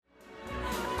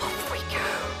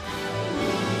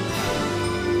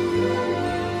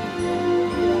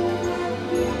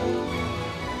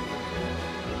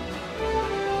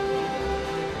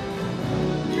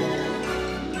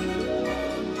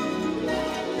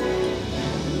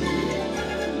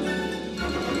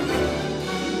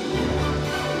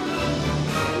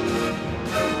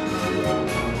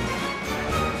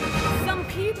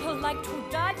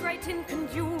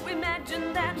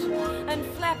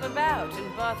couch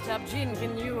and bathtub gin.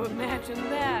 Can you imagine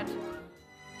that?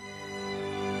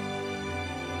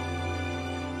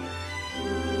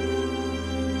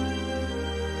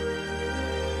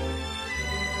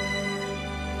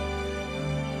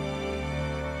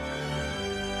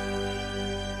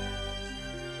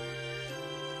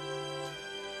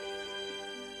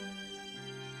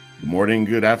 Good morning,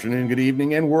 good afternoon, good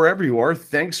evening, and wherever you are,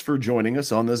 thanks for joining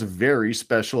us on this very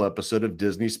special episode of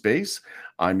Disney Space.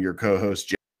 I'm your co-host,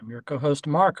 Jay. I'm your co-host,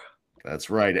 Mark. That's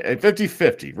right, at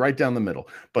 50-50, right down the middle.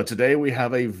 But today we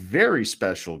have a very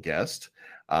special guest.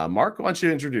 Mark, why don't you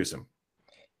introduce him?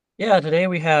 Yeah, today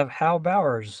we have Hal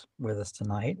Bowers with us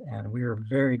tonight, and we are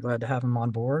very glad to have him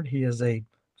on board. He is a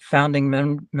founding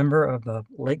member of the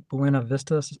Lake Buena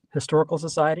Vista Historical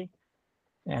Society.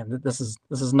 And this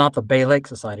is not the Bay Lake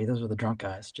Society. Those are the drunk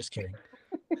guys. Just kidding.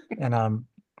 And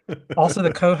also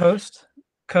the co-host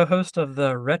of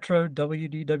the Retro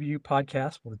WDW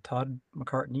podcast with Todd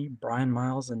McCartney, Brian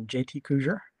Miles, and JT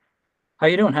Kujar. How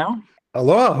you doing, Hal?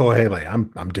 Hello, Haley.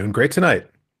 I'm doing great tonight.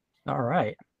 All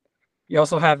right. You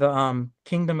also have the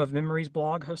Kingdom of Memories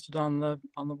blog hosted on the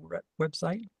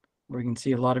website, where you can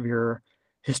see a lot of your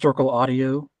historical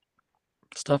audio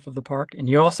stuff of the park. And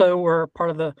you also were part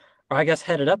of the, or I guess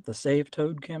headed up the Save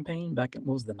Toad campaign back in,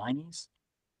 what was the 90s?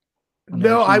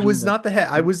 No, I was not the head.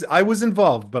 I was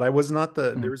involved, but I was not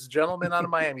the. There was a gentleman out of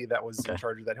Miami that was in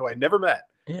charge of that, who I never met.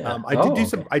 Yeah.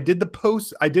 I did the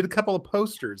post. I did a couple of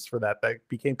posters for that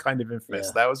became kind of infamous.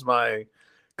 Yeah. That was my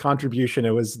contribution.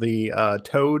 It was the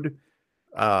Toad.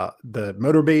 The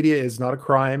Motorbadia is not a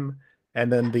crime,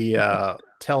 and then the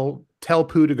tell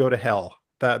Pooh to go to hell.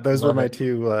 Those were my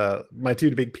two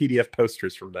big PDF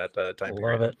posters from that time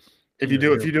period. Love it. If you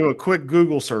do a quick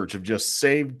Google search of just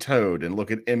Save Toad and look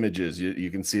at images,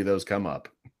 you can see those come up.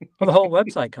 Well, the whole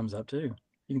website comes up too.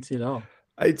 You can see it all.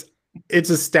 It's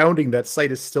astounding that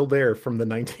site is still there from the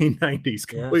 1990s,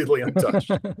 completely untouched.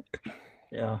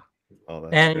 Yeah. Oh,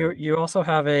 that's And great. you also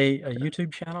have a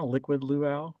YouTube channel, Liquid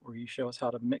Luau, where you show us how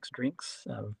to mix drinks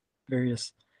of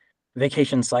various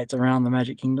vacation sites around the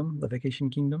Magic Kingdom, the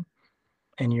Vacation Kingdom.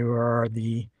 And you are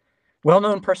the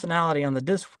well-known personality on the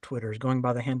Diz Twitters, going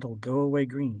by the handle Go Away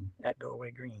Green, at Go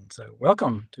Away Green. So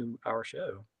welcome to our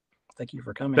show. Thank you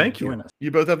for coming. Thank and joining us.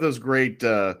 You both have those great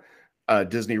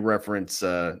Disney reference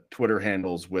Twitter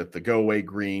handles, with the Go Away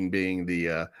Green being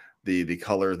the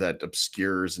color that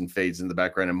obscures and fades in the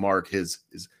background, and Mark his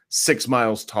 6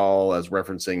 miles tall, as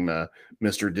referencing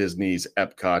Mr. Disney's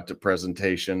Epcot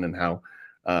presentation, and how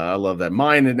I love that.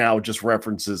 Mine now just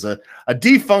references a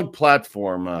defunct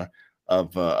platform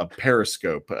of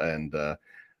Periscope, and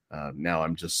now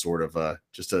I'm just sort of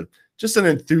just an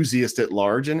enthusiast at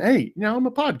large. And hey, now I'm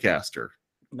a podcaster.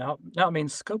 Now it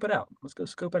means scope it out. Let's go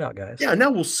scope it out, guys. Yeah,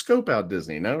 now we'll scope out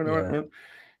Disney. No, Yeah.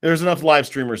 there's enough live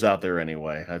streamers out there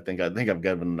anyway. I think I've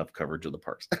given enough coverage of the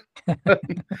parks.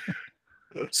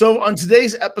 So on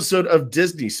today's episode of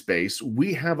Disney Space,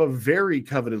 we have a very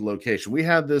coveted location. We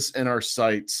had this in our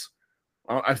sites.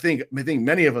 I think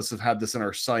many of us have had this in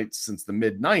our sites since the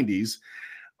mid 90s.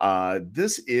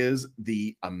 This is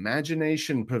the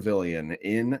Imagination Pavilion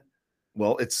it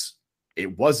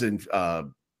was in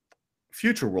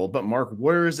Future World, but Mark,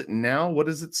 where is it now? What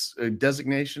is its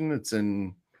designation?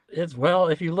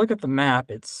 If you look at the map,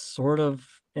 it's sort of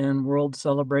in World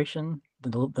Celebration,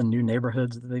 the new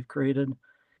neighborhoods that they've created.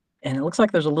 And it looks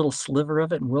like there's a little sliver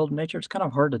of it in World Nature. It's kind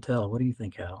of hard to tell. What do you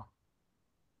think, Hal?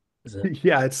 Is it?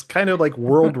 Yeah, it's kind of like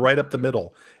World right up the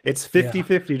middle. It's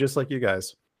 50-50, just like you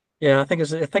guys. Yeah, I think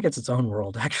it's its own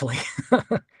world, actually.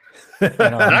 I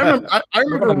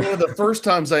remember one of the first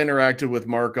times I interacted with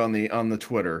Mark on the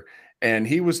Twitter, and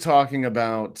he was talking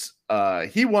about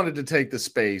he wanted to take the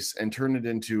space and turn it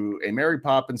into a Mary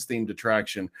Poppins themed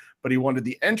attraction, but he wanted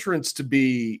the entrance to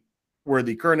be where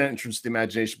the current entrance to the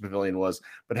Imagination Pavilion was,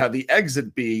 but have the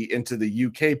exit be into the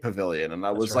UK Pavilion. And I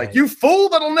was like, "You fool!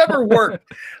 That'll never work."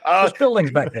 There's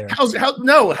buildings back there.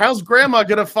 How's Grandma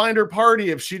gonna find her party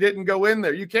if she didn't go in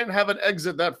there? You can't have an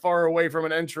exit that far away from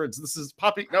an entrance. This is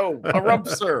a rump,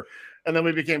 sir. And then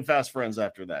we became fast friends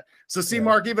after that. So see,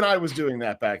 Mark, even I was doing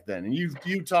that back then, and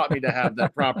you taught me to have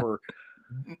that proper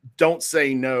don't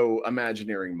say no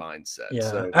Imagineering mindset. Yeah,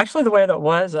 so, actually, the way that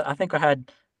was, I think I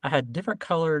had different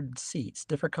colored seats,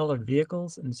 different colored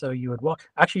vehicles, and so you'd walk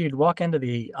into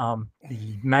the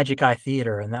Magic Eye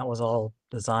Theater, and that was all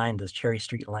designed as Cherry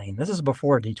Street Lane. This is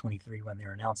before D23, when they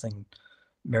were announcing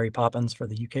Mary Poppins for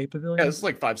the UK Pavilion. Yeah, this is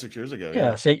like 5-6 years ago.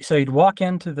 Yeah, so you'd walk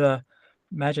into the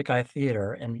Magic Eye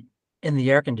Theater, and in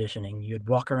the air conditioning, you'd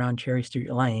walk around Cherry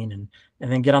Street Lane and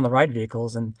then get on the ride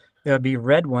vehicles, and there would be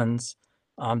red ones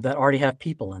that already have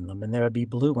people in them, and there would be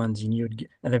blue ones, and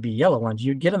and there'd be yellow ones.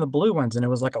 You'd get in the blue ones, and it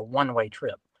was like a one-way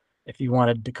trip. If you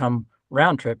wanted to come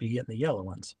round trip, you get in the yellow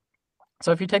ones.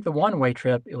 So if you take the one-way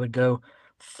trip, it would go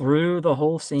through the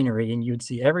whole scenery, and you'd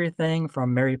see everything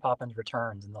from Mary Poppins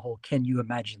Returns and the whole "Can You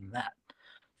Imagine That"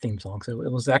 theme song. So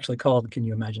it was actually called "Can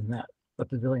You Imagine That," the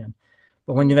pavilion.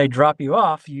 But when they drop you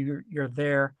off, you're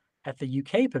there at the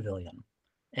UK pavilion,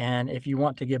 and if you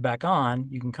want to get back on,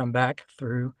 you can come back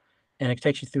through, and it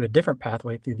takes you through a different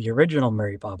pathway through the original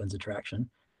Mary Poppins attraction,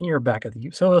 and you're back at the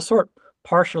U. So it was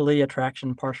partially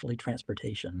attraction, partially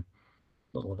transportation.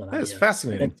 Little of an That is idea.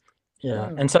 fascinating.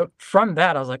 Yeah. And so from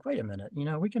that, I was like, wait a minute,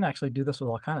 we can actually do this with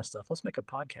all kind of stuff. Let's make a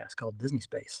podcast called Disney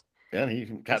Space. Yeah, and he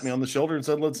tapped me on the shoulder and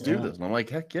said, "Let's do Yeah. this." And I'm like,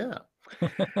 "Heck yeah!"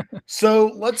 So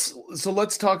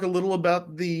let's talk a little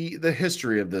about the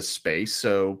history of this space.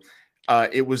 So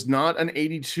it was not an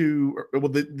 82. Well,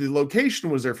 the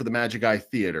location was there for the Magic Eye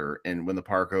Theater, and when the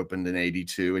park opened in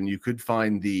 82, and you could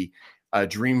find the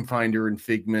Dreamfinder and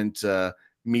Figment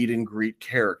meet and greet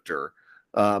character.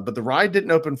 But the ride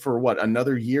didn't open for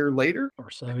another year later Or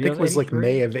so. I think it was like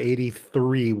May of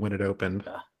 83 when it opened.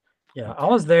 Yeah, I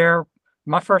was there.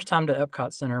 My first time to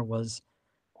Epcot Center was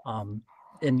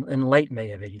in late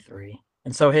May of 83.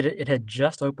 And so it had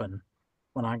just opened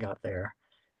when I got there.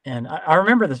 And I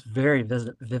remember this very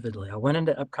vividly. I went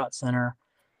into Epcot Center,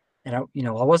 and I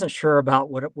wasn't sure about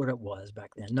what it was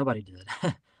back then. Nobody did.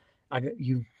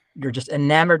 You're just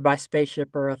enamored by Spaceship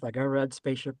Earth. I go read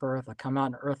Spaceship Earth. I come out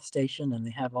in Earth Station, and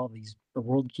they have all the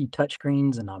World Key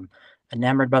touchscreens, and I'm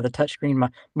enamored by the touchscreen.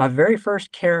 My very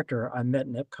first character I met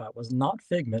in Epcot was not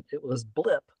Figment. It was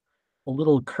Blip, a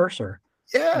little cursor.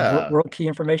 Yeah. World Key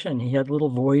information, and he had a little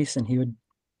voice, and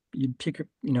you'd pick,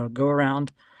 go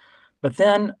around. But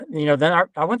then, then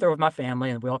I went there with my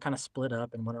family, and we all kind of split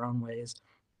up and went our own ways.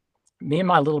 Me and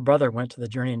my little brother went to the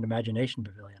Journey into Imagination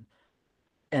Pavilion,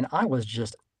 and I was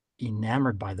just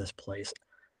enamored by this place.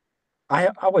 I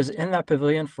was in that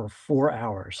pavilion for 4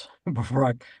 hours before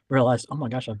I realized, oh my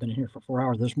gosh, I've been in here for 4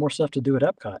 hours. There's more stuff to do at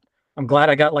Epcot. I'm glad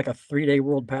I got like a 3-day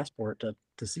world passport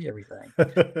to see everything.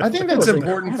 I think that's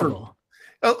important incredible.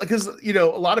 because a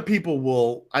lot of people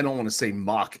will, I don't want to say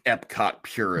mock Epcot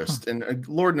purist, and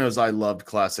Lord knows I loved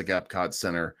classic Epcot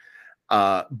Center,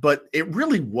 but it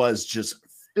really was just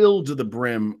filled to the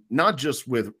brim, not just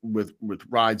with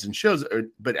rides and shows,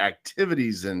 but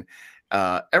activities and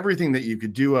everything that you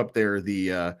could do up there.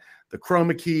 The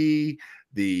chroma key,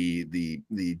 the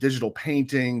digital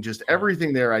painting, just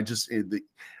everything there.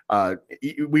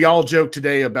 We all joke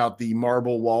today about the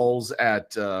marble walls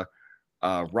at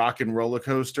Rock and Roller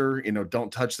Coaster.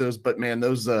 Don't touch those. But man,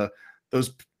 those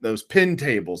pin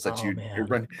tables that you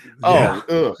run. Yeah.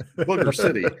 Booger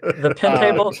City. The pin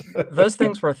tables, those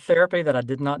things were therapy that I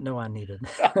did not know I needed.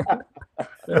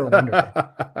 They were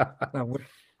wonderful.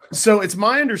 So it's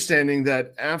my understanding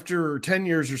that after 10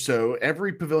 years or so,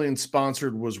 every pavilion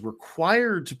sponsored was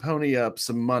required to pony up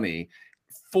some money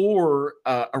for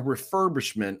a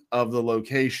refurbishment of the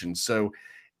location. So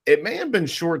it may have been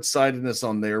short-sightedness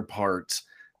on their part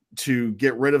to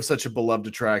get rid of such a beloved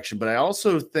attraction, but I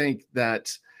also think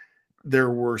that there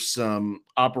were some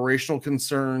operational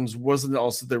concerns. Wasn't it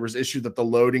also there was issue that the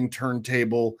loading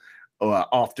turntable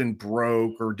often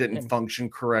broke or didn't function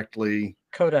correctly?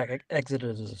 Kodak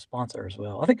exited as a sponsor as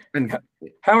well. I think.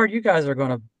 Howard, you guys are going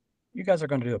to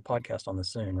do a podcast on this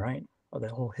soon, right? Oh, the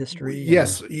whole history.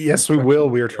 Yes, we will.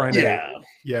 We are trying to.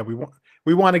 Yeah,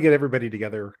 we want to get everybody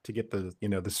together to get the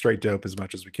the straight dope as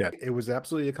much as we can. It was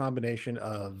absolutely a combination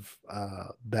of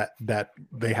that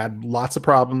they had lots of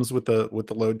problems with the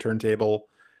load turntable.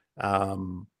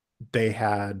 They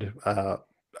had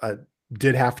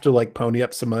did have to like pony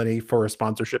up some money for a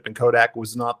sponsorship, and Kodak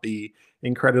was not the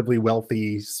incredibly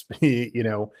wealthy,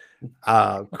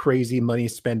 crazy money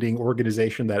spending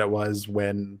organization that it was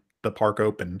when the park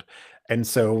opened. And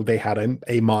so they had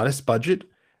a modest budget,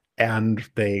 and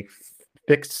they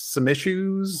fixed some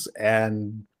issues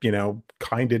and,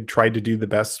 kind of tried to do the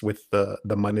best with the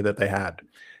money that they had.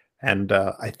 And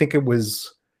I think it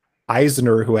was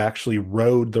Eisner who actually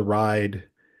rode the ride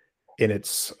in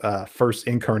its first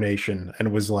incarnation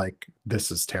and was like,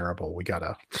 this is terrible. We got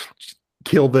to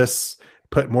kill this,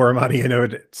 put more money into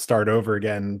it, start over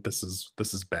again. This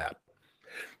is bad.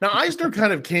 Now, Eisner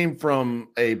kind of came from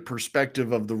a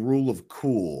perspective of the rule of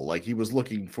cool. Like he was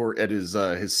looking at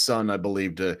his son, I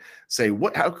believe, to say,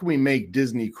 how can we make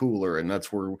Disney cooler? And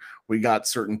that's where we got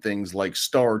certain things like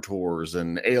Star Tours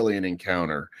and Alien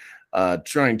Encounter,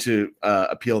 trying to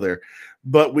appeal there.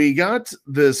 But we got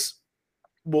this.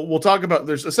 We'll talk about.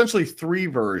 There's essentially 3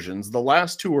 versions. The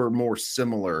last 2 are more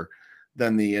similar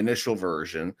than the initial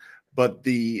version. But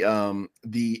the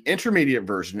intermediate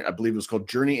version, I believe, was called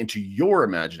Journey into Your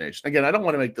Imagination. Again, I don't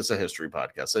want to make this a history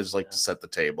podcast. I just like to set the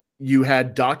table. You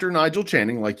had Dr. Nigel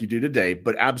Channing, like you do today,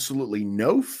 but absolutely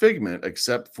no Figment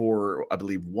except for, I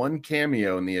believe, one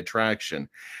cameo in the attraction.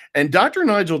 And Dr.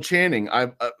 Nigel Channing,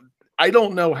 I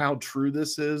don't know how true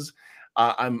this is.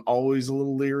 I'm always a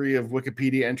little leery of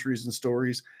Wikipedia entries and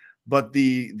stories, but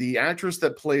the actress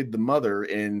that played the mother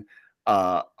in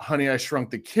Honey, I Shrunk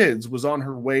the Kids was on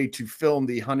her way to film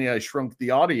the Honey, I Shrunk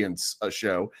the Audience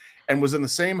show, and was in the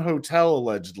same hotel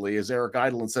allegedly as Eric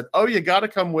Idle, and said, "Oh, you got to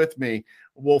come with me.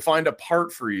 We'll find a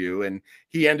part for you." And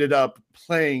he ended up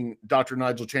playing Dr.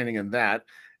 Nigel Channing in that,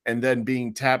 and then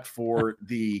being tapped for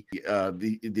the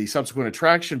subsequent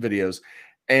attraction videos.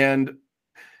 And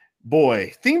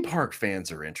boy, theme park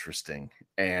fans are interesting.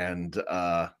 And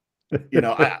you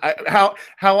know,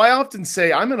 how I often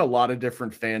say, I'm in a lot of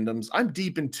different fandoms. I'm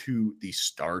deep into the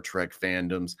Star Trek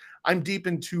fandoms. I'm deep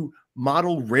into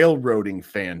model railroading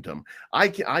fandom. I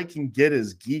can get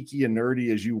as geeky and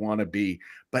nerdy as you want to be,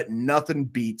 but nothing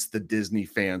beats the Disney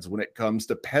fans when it comes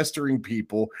to pestering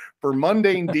people for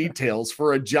mundane details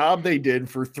for a job they did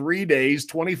for 3 days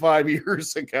 25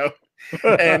 years ago.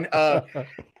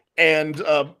 And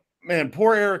man,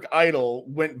 poor Eric Idle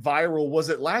went viral. Was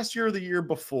it last year or the year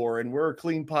before? And we're a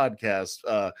clean podcast,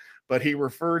 but he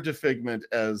referred to Figment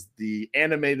as the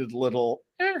animated little.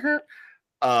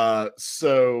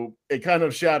 So it kind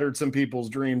of shattered some people's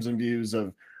dreams and views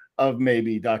of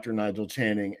maybe Dr. Nigel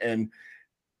Channing. And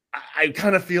I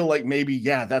kind of feel like maybe,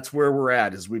 yeah, that's where we're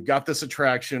at. Is we've got this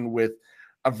attraction with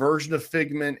a version of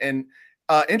Figment. And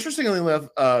interestingly enough,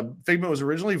 Figment was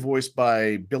originally voiced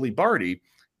by Billy Barty.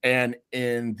 And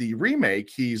in the remake,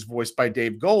 he's voiced by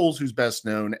Dave Goelz, who's best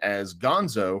known as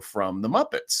Gonzo from The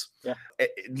Muppets. Yeah. A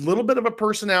little bit of a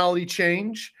personality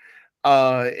change.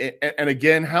 And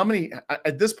again,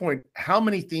 at this point, how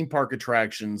many theme park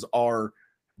attractions are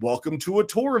welcome to a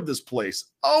tour of this place?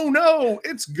 Oh no,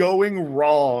 it's going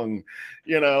wrong,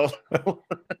 you know.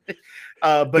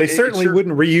 But they certainly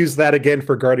wouldn't reuse that again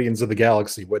for Guardians of the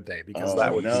Galaxy, would they? Because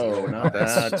that would not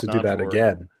that to do that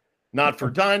again. Not for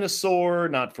Dinosaur,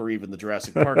 not for even the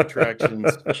Jurassic Park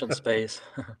attractions. Mission Space.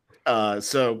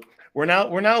 So we're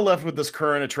now left with this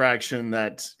current attraction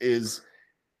that is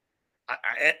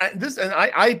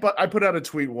I put out a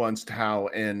tweet once to how,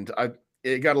 and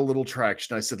it got a little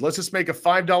traction. I said, let's just make a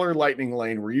 $5 lightning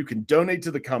lane where you can donate to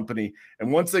the company,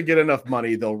 and once they get enough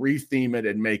money, they'll retheme it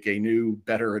and make a new,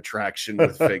 better attraction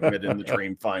with Figment in the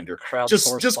Dreamfinder. Just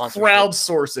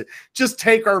crowdsource it. Just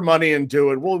take our money and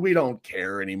do it. Well, we don't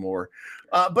care anymore.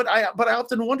 But I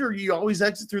often wonder, you always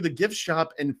exit through the gift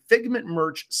shop and Figment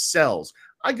merch sells.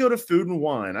 I go to Food and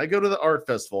Wine. I go to the art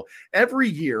festival. Every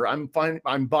year, I'm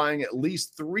buying at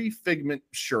least 3 Figment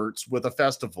shirts with a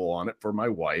festival on it for my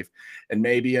wife, and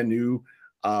maybe a new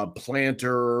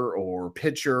planter or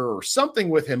pitcher or something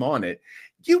with him on it.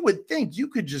 You would think you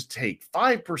could just take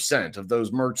 5% of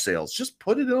those merch sales, just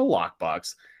put it in a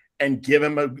lockbox, and give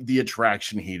him the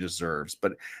attraction he deserves.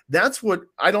 But that's what,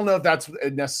 I don't know if that's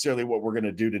necessarily what we're going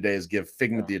to do today, is give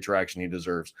Figment the attraction he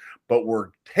deserves. But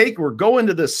we're going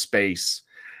to this space.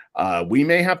 We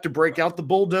may have to break out the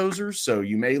bulldozers, so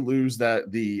you may lose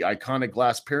the iconic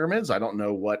glass pyramids. I don't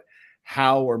know what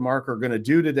Hal or Mark are going to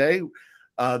do today.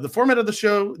 The format of the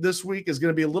show this week is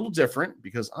going to be a little different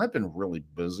because I've been really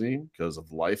busy because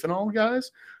of life and all,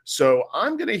 guys. So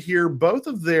I'm going to hear both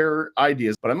of their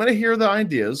ideas, but I'm going to hear the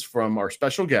ideas from our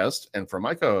special guest and from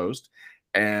my co-host,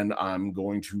 and I'm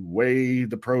going to weigh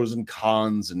the pros and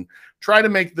cons and try to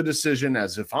make the decision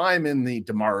as if I'm in the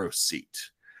Demaro seat.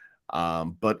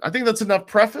 But I think that's enough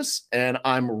preface, and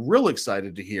I'm real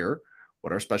excited to hear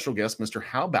what our special guest, Mr.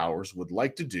 Hal Bowers, would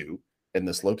like to do in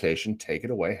this location. Take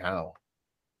it away, Hal.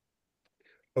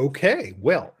 Okay,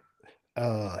 well,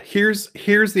 here's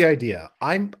the idea.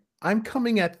 I'm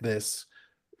coming at this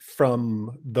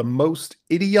from the most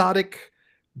idiotic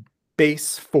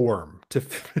base form to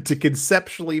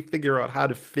conceptually figure out how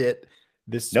to fit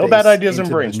this. No bad ideas in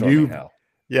brainstorming, Hal.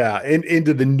 Yeah,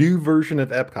 into the new version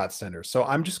of Epcot Center. So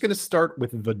I'm just going to start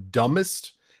with the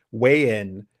dumbest way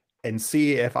in and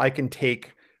see if I can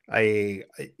take a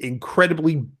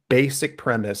incredibly basic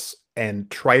premise and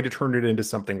try to turn it into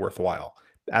something worthwhile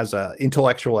as an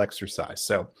intellectual exercise.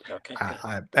 So Okay.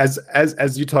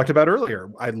 as you talked about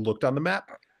earlier, I looked on the map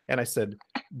and I said,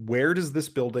 where does this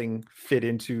building fit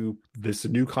into this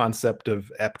new concept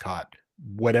of Epcot,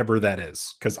 whatever that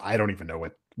is? Because I don't even know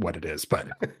what it is. But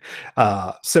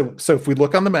so if we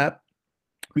look on the map,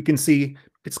 we can see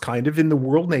it's kind of in the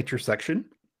World Nature section.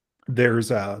 There's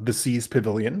the Seas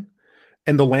Pavilion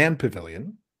and the Land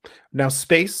Pavilion. Now,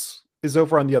 space is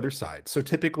over on the other side. So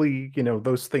typically, you know,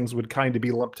 those things would kind of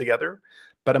be lumped together.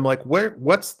 But I'm like,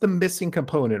 what's the missing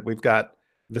component? We've got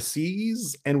the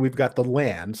seas and we've got the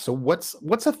land. So what's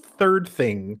a third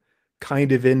thing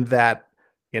kind of in that,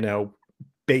 you know,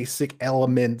 basic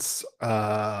elements,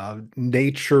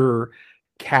 nature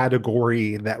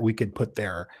category that we could put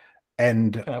there?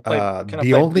 And Can I play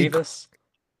the only Beavis?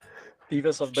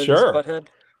 Beavis of Beavis Sure. Butthead?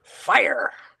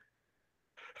 Fire!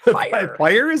 Fire!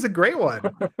 Fire is a great one.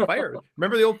 Fire.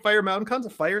 Remember the old Fire Mountain cons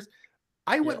of fires?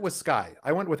 I went with sky.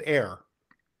 I went with air.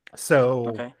 So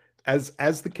Okay.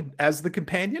 as the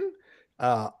companion,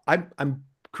 I'm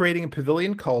creating a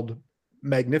pavilion called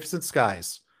Magnificent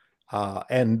Skies.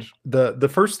 And the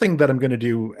first thing that I'm going to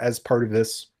do as part of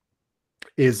this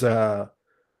is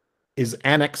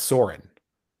annex Soren,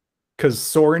 because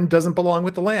Soren doesn't belong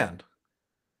with the land;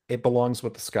 it belongs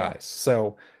with the skies.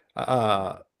 So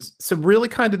really,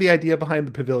 kind of the idea behind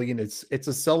the pavilion is it's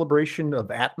a celebration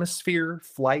of atmosphere,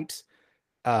 flight,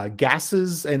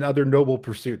 gases, and other noble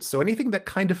pursuits. So anything that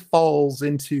kind of falls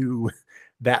into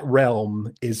that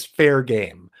realm is fair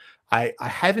game. I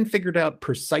haven't figured out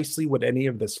precisely what any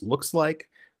of this looks like.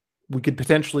 We could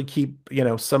potentially keep, you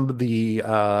know, some of the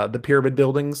pyramid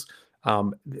buildings.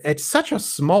 It's such a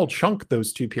small chunk,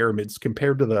 those two pyramids,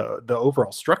 compared to the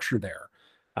overall structure there,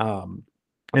 and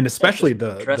especially and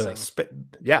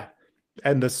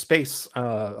the space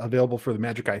available for the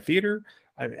Magic Eye Theater.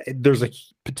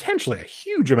 There's potentially a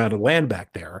huge amount of land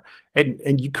back there,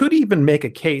 and you could even make a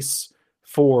case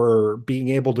for being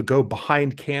able to go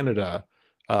behind Canada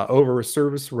over a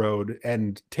service road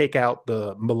and take out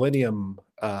the Millennium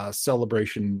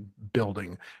Celebration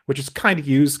building, which is kind of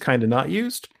used, kind of not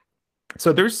used.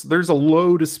 So there's a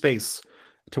load of space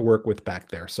to work with back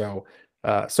there. So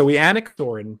we annex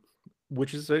Thorin,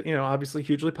 which is obviously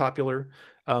hugely popular.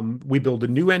 We build a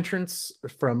new entrance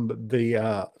from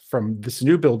this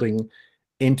new building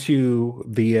into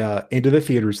the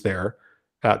theaters there.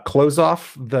 Close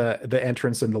off the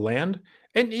entrance in the land,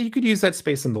 and you could use that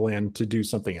space in the land to do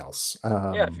something else.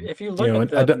 If you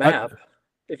look at the map,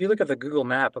 if you look at the Google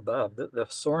map above, the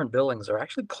Soren buildings are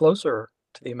actually closer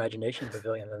to the Imagination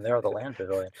Pavilion than they are the Land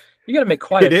Pavilion. You got to make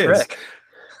quite a trek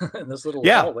in those little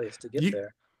hallways to get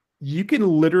there. You can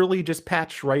literally just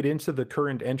patch right into the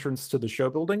current entrance to the show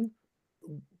building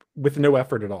with no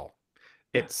effort at all.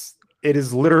 It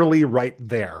is literally right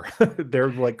there.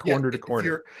 They're like corner to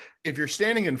corner. If you're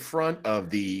standing in front of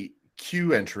the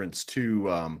queue entrance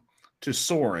to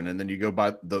Soren, and then you go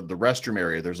by the restroom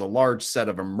area, there's a large set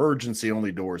of emergency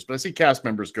only doors, but I see cast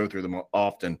members go through them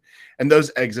often, and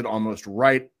those exit almost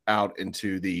right out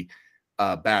into the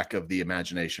back of the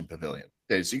Imagination Pavilion.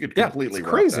 So you could completely it's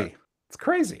crazy. It's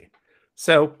crazy.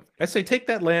 So I say take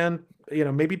that land,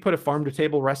 maybe put a farm to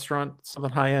table restaurant,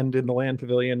 something high end in the Land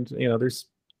Pavilion. There's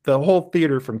the whole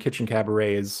theater from Kitchen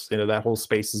Cabaret is, that whole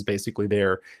space is basically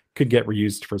there, could get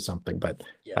reused for something, but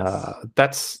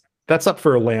that's up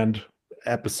for a land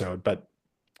episode. But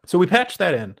so we patched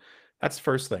that in. That's the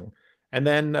first thing. And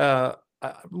then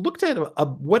looked at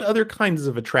what other kinds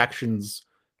of attractions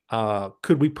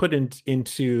could we put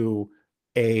into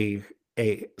a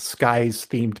skies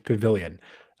themed pavilion.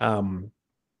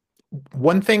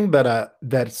 One thing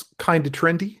that's kind of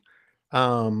trendy,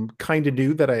 kind of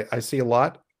new that I see a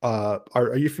lot.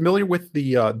 Are you familiar with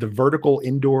the vertical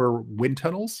indoor wind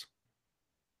tunnels?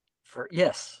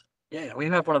 Yes. Yeah, we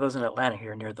have one of those in Atlanta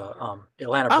here near the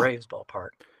Atlanta Braves ballpark.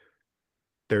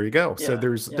 There you go. Yeah, so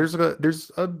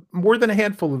there's more than a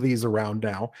handful of these around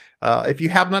now. If you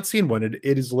have not seen one, it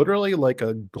is literally like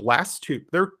a glass tube.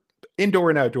 They're indoor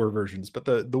and outdoor versions, but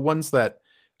the ones that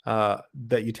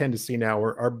you tend to see now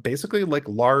are basically like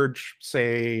large,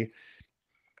 say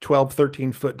 12,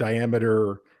 13 foot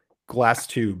diameter glass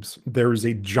tubes. There's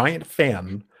a giant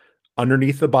fan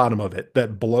underneath the bottom of it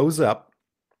that blows up.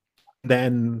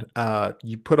 Then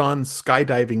you put on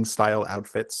skydiving style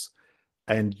outfits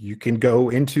and you can go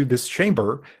into this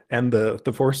chamber, and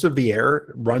the force of the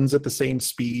air runs at the same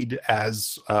speed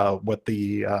as what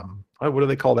do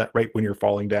they call that right when you're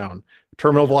falling down?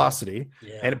 Terminal velocity.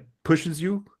 Yeah. And it pushes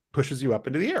you up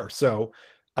into the air. So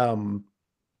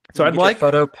I'd like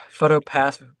photo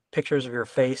pass pictures of your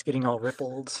face getting all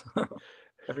rippled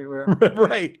everywhere.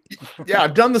 Right. Yeah,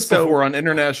 I've done this before on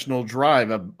International Drive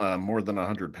more than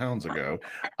 100 pounds ago.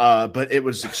 But it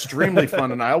was extremely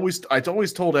fun. And I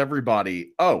always told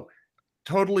everybody,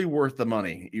 totally worth the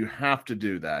money. You have to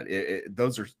do that.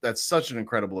 That's such an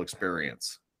incredible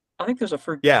experience. I think there's a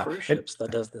cruise ships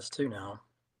that does this too now.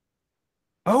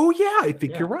 Oh yeah, I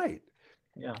think you're right.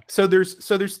 Yeah. So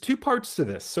there's two parts to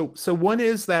this. So one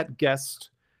is that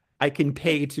guest I can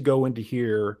pay to go into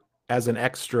here as an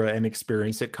extra and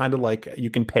experience it, kind of like you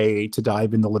can pay to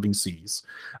dive in the living seas.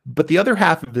 But the other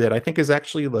half of it, I think, is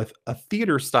actually a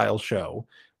theater style show,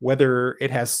 whether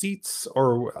it has seats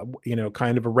or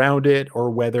kind of around it,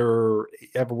 or whether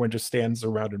everyone just stands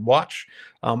around and watch.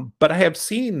 But I have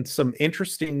seen some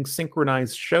interesting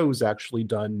synchronized shows actually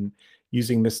done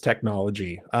using this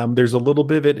technology. There's a little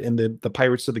bit of it in the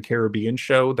Pirates of the Caribbean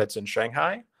show that's in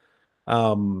Shanghai.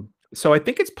 So I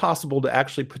think it's possible to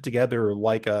actually put together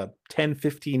like a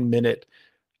 10-15 minute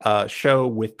show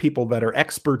with people that are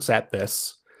experts at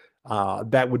this.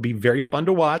 That would be very fun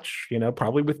to watch,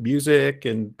 probably with music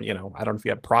and, I don't know if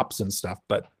you have props and stuff,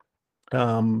 but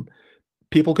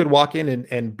people could walk in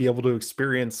and be able to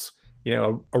experience,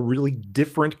 a really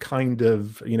different kind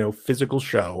of, physical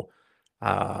show,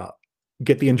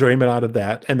 get the enjoyment out of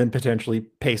that, and then potentially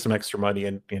pay some extra money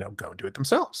and, go and do it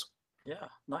themselves. Yeah,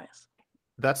 nice.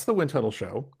 That's the Wind Tunnel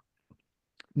show.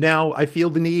 Now I feel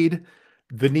the need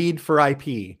for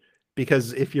IP,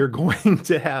 because if you're going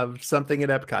to have something at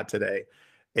Epcot today,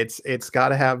 it's got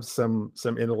to have some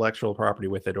intellectual property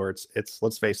with it, or it's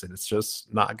let's face it, it's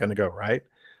just not going to go right.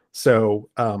 So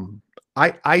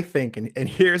I think, and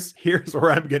here's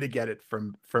where I'm going to get it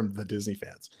from the Disney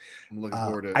fans. I'm looking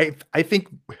forward to it. I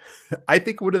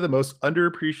think one of the most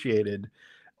underappreciated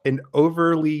and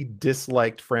overly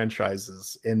disliked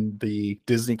franchises in the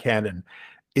Disney canon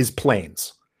is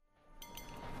planes.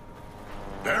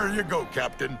 There you go,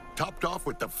 Captain. Topped off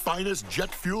with the finest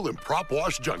jet fuel in Prop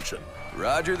Wash Junction.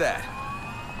 Roger that.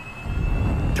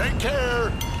 Take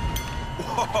care.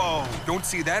 Whoa, don't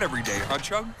see that every day, huh,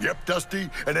 Chug? Yep, Dusty.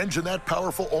 An engine that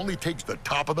powerful only takes the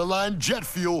top-of-the-line jet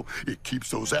fuel. It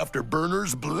keeps those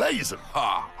afterburners blazing.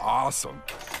 Ah, awesome.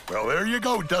 Well, there you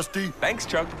go, Dusty. Thanks,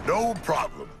 Chug. No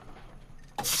problem.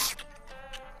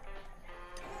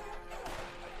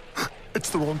 It's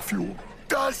the wrong fuel.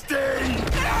 Dusty!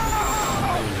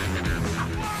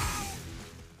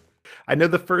 I know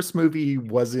the first movie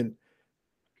wasn't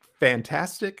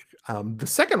fantastic. The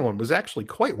second one was actually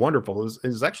quite wonderful.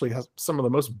 It actually has some of the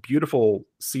most beautiful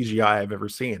CGI I've ever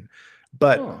seen.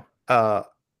 But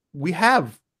we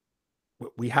have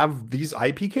these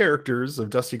IP characters of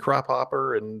Dusty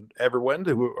Crophopper and Everwind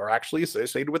who are actually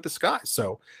associated with the sky.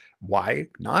 So why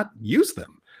not use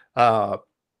them?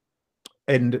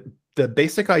 And the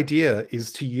basic idea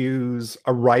is to use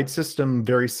a ride system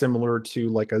very similar to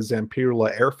like a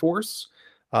Zamperla Air Force,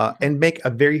 and make a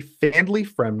very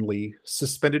family-friendly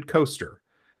suspended coaster,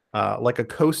 like a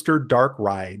coaster dark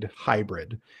ride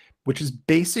hybrid, which is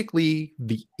basically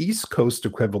the East Coast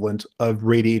equivalent of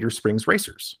Radiator Springs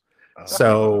Racers.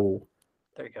 So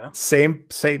there you go.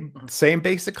 Same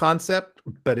basic concept,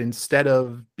 but instead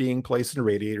of being placed in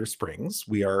Radiator Springs,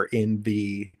 we are in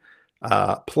the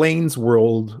Plains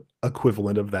World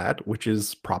equivalent of that, which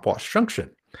is Prop Wash Junction.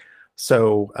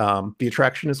 So the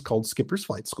attraction is called Skipper's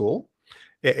Flight School.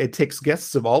 It takes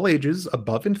guests of all ages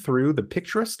above and through the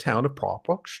picturesque town of Prop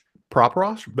Wash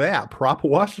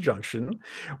Junction,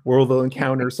 where they'll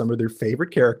encounter some of their favorite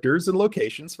characters and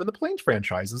locations from the Plains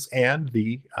franchises and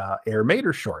the Air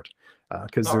Mater short,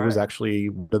 because there was actually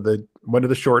one of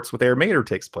the shorts with Air Mater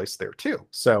takes place there too.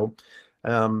 So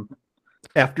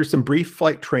after some brief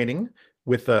flight training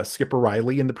with Skipper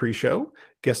Riley in the pre-show,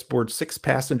 guests board 6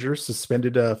 passengers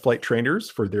suspended flight trainers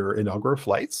for their inaugural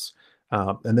flights.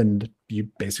 And then you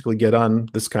basically get on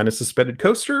this kind of suspended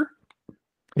coaster,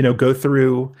 go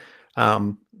through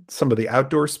some of the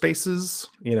outdoor spaces,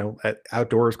 at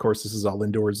outdoors, of course, this is all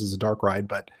indoors as a dark ride,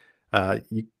 but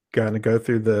you kind of go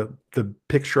through the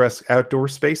picturesque outdoor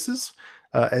spaces.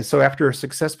 And so after a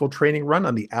successful training run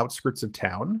on the outskirts of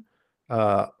town,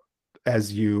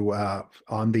 as you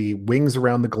on the Wings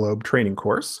Around the Globe training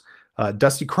course,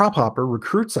 Dusty Crophopper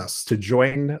recruits us to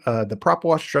join the Prop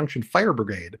Wash Junction Fire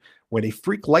Brigade when a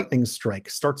freak lightning strike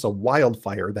starts a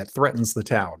wildfire that threatens the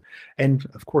town. And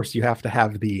of course, you have to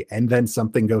have and then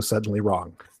something goes suddenly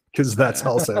wrong, because that's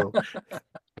also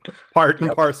part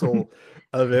and parcel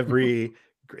of every,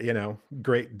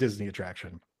 great Disney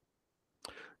attraction.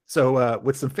 So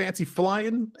with some fancy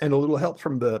flying and a little help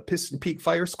from the Piston Peak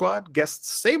Fire Squad,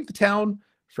 guests saved the town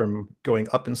from going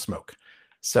up in smoke.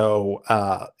 So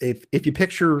if you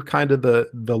picture kind of the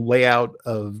layout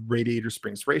of Radiator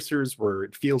Springs Racers, where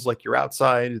it feels like you're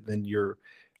outside, and then you're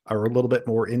a little bit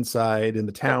more inside in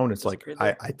the town, it's like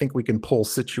I think we can pull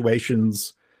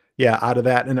situations, out of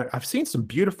that. And I've seen some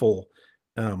beautiful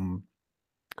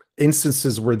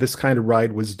instances where this kind of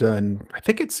ride was done. I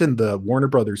think it's in the Warner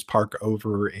Brothers Park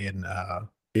over in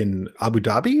Abu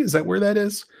Dhabi. Is that where that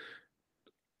is?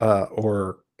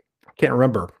 Or I can't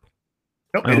remember.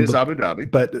 Nope, it is Abu Dhabi.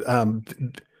 But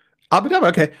Abu Dhabi.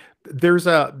 Okay, there's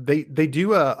they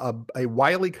do a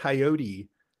Wile E. Coyote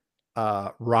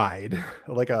ride,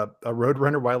 like a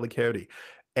Roadrunner Wile E. Coyote,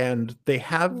 and they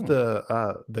have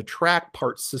the track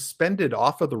part suspended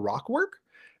off of the rockwork,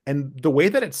 and the way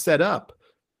that it's set up,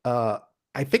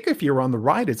 I think if you're on the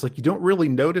ride, it's like you don't really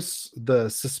notice the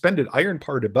suspended iron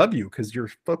part above you because you're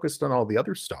focused on all the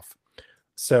other stuff.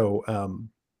 So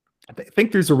I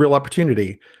think there's a real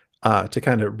opportunity to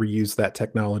kind of reuse that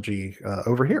technology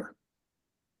over here.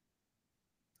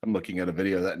 I'm looking at a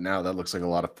video of that now. That looks like a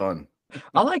lot of fun.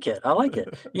 I like it. I like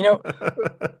it. You know,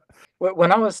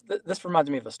 when I was, this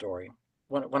reminds me of a story.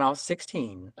 When I was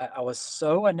 16, I was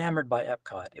so enamored by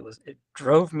Epcot. It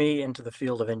drove me into the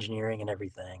field of engineering and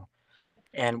everything.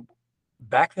 And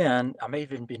back then, I may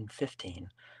have even been 15.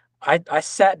 I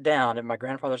sat down in my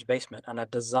grandfather's basement and I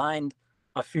designed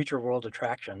a future world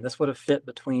attraction. This would have fit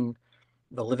between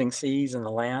the living seas and the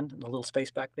land and the little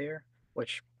space back there,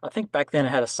 which I think back then it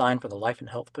had a sign for the Life and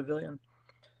Health Pavilion.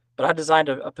 But I designed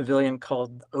a pavilion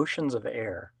called Oceans of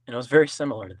Air, and it was very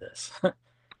similar to this.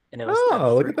 And it was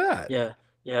Look at that.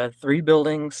 Yeah, 3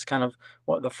 buildings. Kind of,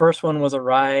 the first one was a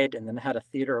ride, and then it had a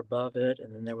theater above it,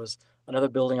 and then there was another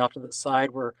building off to the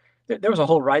side where there was a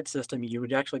whole ride system. You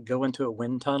would actually go into a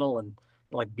wind tunnel and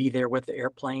like be there with the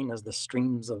airplane as the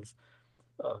streams of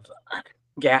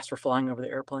gas were flying over the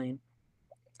airplane.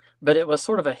 But it was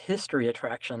sort of a history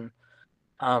attraction.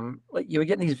 Like you would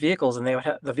get in these vehicles, and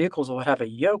the vehicles would have a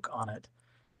yoke on it,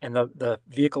 and the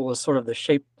vehicle was sort of the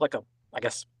shape like I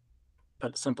guess,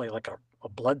 put it simply, like a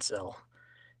blood cell,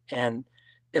 and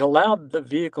it allowed the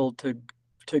vehicle to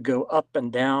go up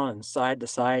and down and side to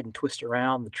side and twist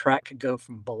around. The track could go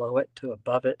from below it to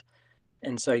above it,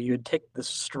 and so you would take this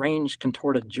strange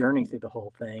contorted journey through the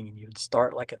whole thing, and you would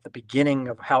start like at the beginning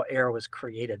of how air was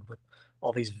created with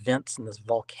all these vents and this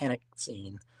volcanic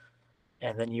scene.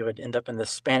 And then you would end up in the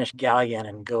Spanish galleon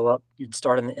and go up. You'd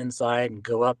start on the inside and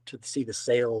go up to see the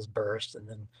sails burst, and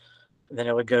then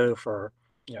it would go for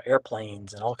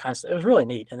airplanes and all kinds of. It was really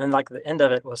neat. And then like the end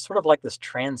of it was sort of like this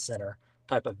trans center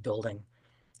type of building.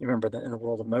 You remember in the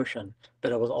World of Motion,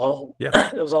 but it was all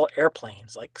it was all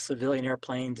airplanes, like civilian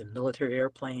airplanes and military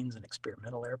airplanes and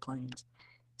experimental airplanes,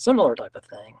 similar type of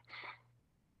thing.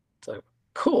 So.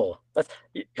 Cool. But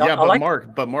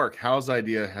Mark, Hal's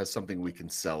idea has something we can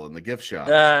sell in the gift shop.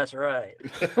 That's right.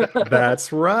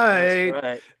 That's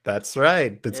right. That's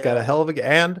right. That's got a hell of a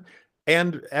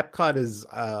and Epcot is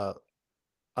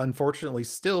unfortunately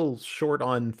still short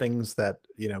on things that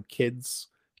kids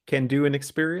can do and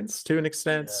experience to an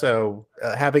extent. Yeah. So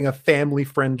having a family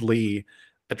friendly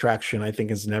attraction, I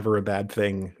think, is never a bad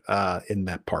thing in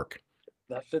that park.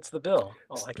 That fits the bill.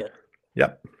 I like it.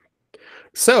 Yep.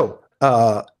 So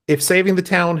if saving the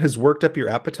town has worked up your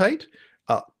appetite,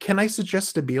 can I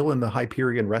suggest a meal in the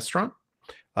Hyperion restaurant,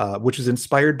 which is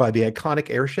inspired by the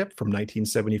iconic airship from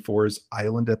 1974's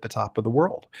Island at the Top of the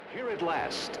World. Here at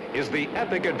last is the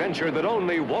epic adventure that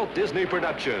only Walt Disney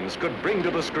Productions could bring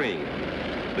to the screen.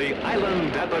 The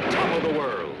Island at the Top of the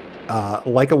World.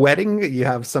 Like a wedding, you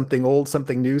have something old,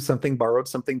 something new, something borrowed,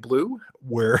 something blue.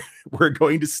 We're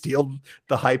going to steal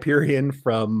the Hyperion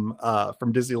from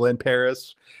Disneyland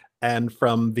Paris and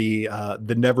from the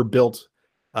never built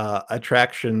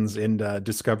attractions in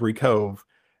Discovery Cove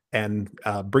and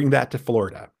bring that to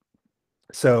Florida.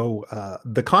 So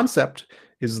the concept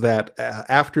is that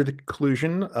after the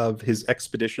conclusion of his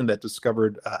expedition that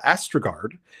discovered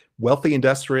Astrogard, wealthy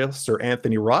industrialist Sir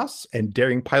Anthony Ross and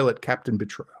daring pilot Captain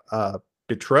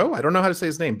Betrow, I don't know how to say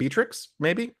his name, Beatrix,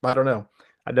 maybe? I don't know.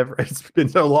 It's been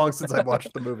so long since I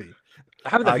watched the movie. I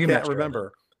can't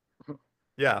remember.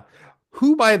 Yeah.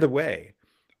 Who, by the way,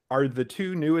 are the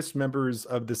 2 newest members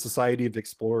of the Society of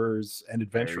Explorers and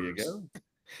Adventurers.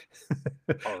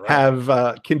 There you go.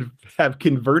 have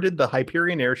converted the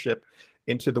Hyperion airship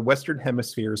into the Western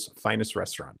Hemisphere's finest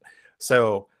restaurant.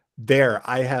 So there,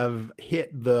 I have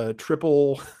hit the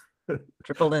triple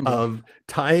ending of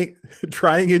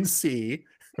trying in C,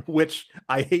 which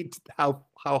I hate how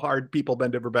hard people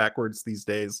bend over backwards these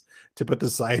days to put the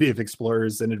Society of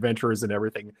Explorers and Adventurers and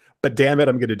everything. But damn it,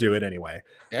 I'm going to do it anyway.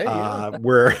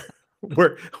 We're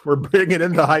bringing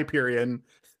in the Hyperion,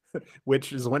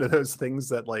 which is one of those things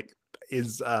that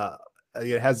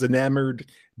it has enamored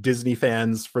Disney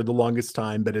fans for the longest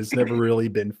time, but has never really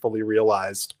been fully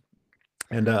realized.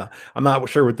 And I'm not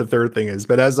sure what the third thing is,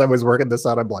 but as I was working this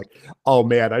out, I'm like, oh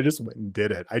man, I just went and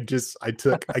did it. I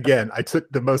took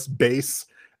the most base,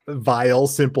 vile,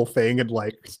 simple thing and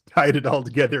tied it all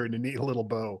together in a neat little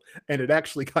bow. And it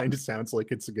actually kind of sounds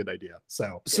like it's a good idea.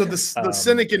 So the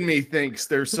cynic in me thinks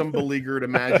there's some beleaguered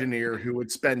Imagineer who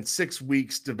would spend 6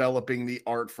 weeks developing the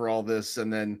art for all this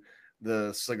and then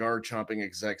the cigar chomping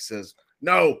exec says,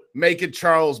 "No, make it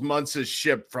Charles Muntz's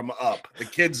ship from Up. The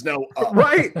kids know Up."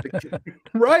 Right.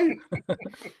 Right.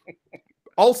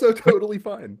 Also totally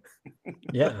fine.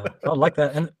 Yeah, I like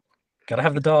that, and gotta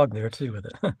have the dog there too with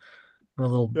it. The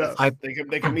little Yeah.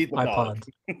 They can meet the dog.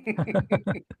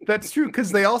 iPods. That's true,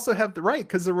 because they also have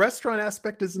because the restaurant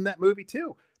aspect is in that movie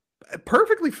too.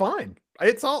 Perfectly fine.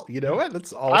 It's all, you know what?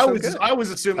 That's all. I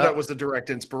always assumed that was the direct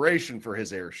inspiration for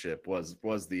his airship was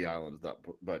the island,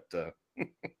 but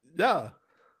yeah,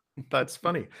 that's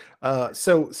funny.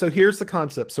 So here's the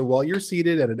concept. So while you're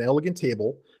seated at an elegant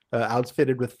table,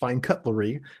 outfitted with fine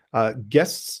cutlery,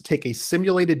 guests take a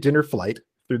simulated dinner flight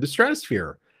through the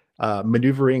stratosphere,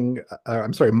 marveling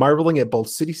at both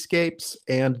cityscapes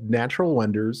and natural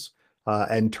wonders,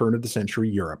 and turn of the century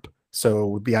Europe.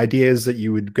 So the idea is that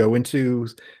you would go into,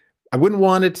 I wouldn't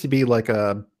want it to be like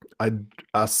a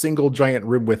single giant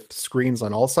room with screens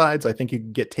on all sides. I think you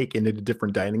could get taken into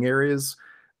different dining areas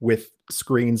with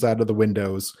screens out of the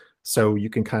windows, so you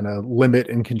can kind of limit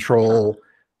and control,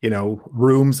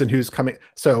 rooms and who's coming.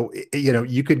 So,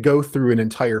 you could go through an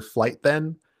entire flight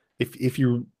then. If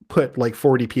you put like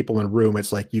 40 people in a room,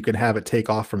 it's like you can have it take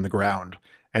off from the ground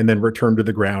and then return to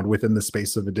the ground within the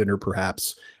space of a dinner,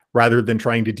 perhaps, rather than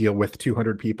trying to deal with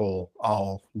 200 people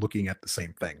all looking at the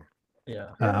same thing.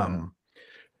 Yeah. Um,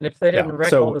 And if they didn't yeah, wreck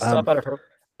so, all the stuff out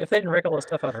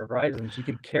of Horizons, you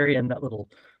could carry in that little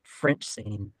French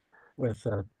scene with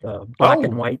the black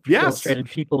and white illustrated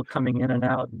people coming in and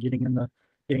out and getting in the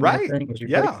thing as you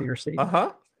break through your seat.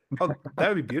 Oh, that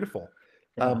would be beautiful.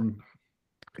 Yeah.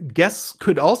 Guests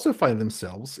could also find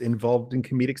themselves involved in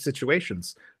comedic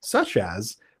situations, such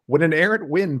as when an errant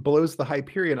wind blows the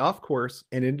Hyperion off course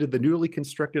and into the newly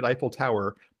constructed Eiffel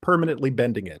Tower, permanently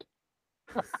bending it.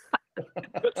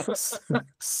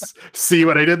 See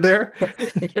what I did there?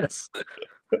 Yes.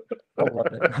 I love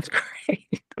it. That's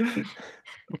great.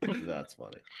 That's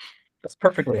funny. That's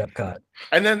perfectly upcut.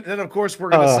 And then of course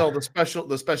we're going to sell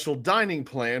the special dining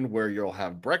plan where you'll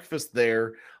have breakfast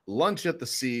there, lunch at the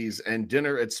Seas, and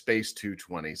dinner at Space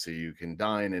 220. So you can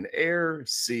dine in air,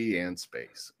 sea, and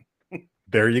space.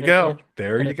 There you go.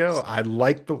 There you go. I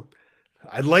like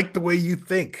the way you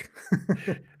think.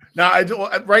 Now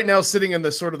right now sitting in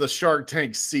the sort of the Shark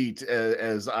Tank seat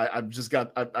as I've just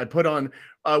got I put on.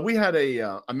 We had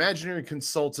a imaginary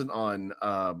consultant on.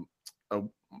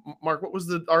 Mark, what was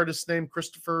the artist's name?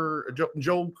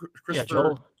 Joel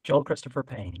Christopher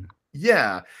Payne.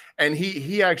 Yeah, and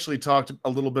he actually talked a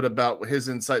little bit about his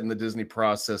insight in the Disney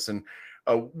process, and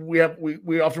we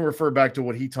often refer back to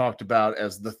what he talked about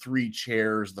as the three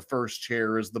chairs. The first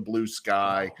chair is the blue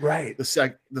sky, right? The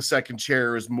second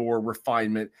chair is more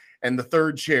refinement, and the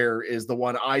third chair is the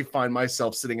one I find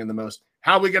myself sitting in the most.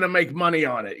 How are we going to make money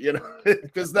on it?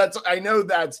 Because I know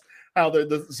that's how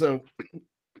so.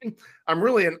 I'm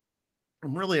really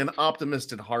an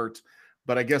optimist at heart,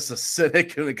 but I guess a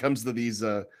cynic when it comes to these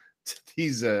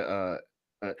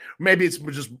maybe it's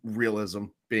just realism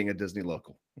being a Disney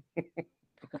local.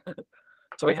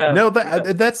 So we have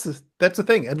that's the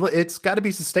thing, and it's got to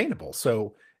be sustainable.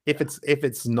 So if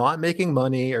it's not making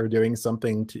money or doing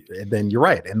something then you're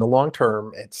right. In the long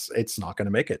term, it's not going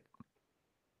to make it.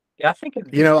 Yeah, I think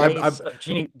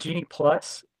Genie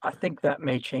Plus, I think that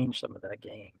may change some of that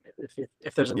game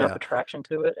if there's enough attraction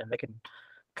to it, and they can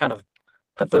kind of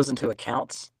put those into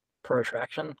accounts per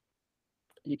attraction.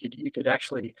 You could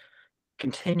actually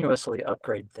continuously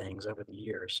upgrade things over the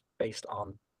years based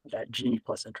on that Genie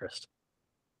Plus interest.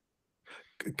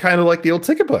 Kind of like the old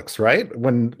ticket books, right?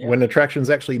 When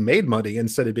attractions actually made money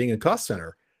instead of being a cost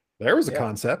center. There was a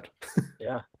concept.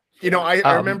 Yeah.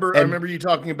 I remember you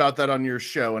talking about that on your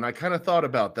show, and I kind of thought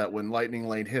about that when Lightning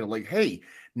Lane hit. Like, hey,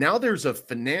 now there's a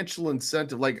financial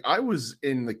incentive. Like, I was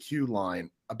in the queue line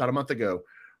about a month ago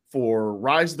for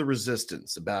Rise of the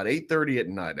Resistance about 8:30 at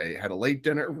night. I had a late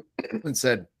dinner and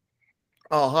said,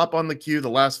 I'll hop on the queue the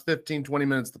last 15, 20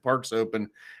 minutes. The park's open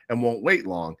and won't wait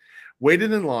long.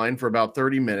 Waited in line for about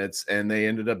 30 minutes, and they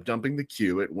ended up dumping the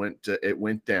queue. It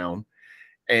went down,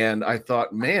 and I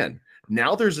thought, man,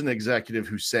 now there's an executive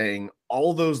who's saying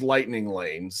all those Lightning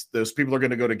Lanes, those people are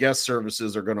going to go to guest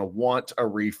services, are going to want a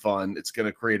refund. It's going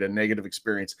to create a negative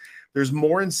experience. There's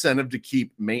more incentive to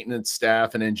keep maintenance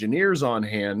staff and engineers on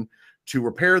hand to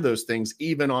repair those things,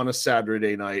 even on a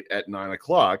Saturday night at 9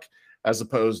 o'clock, as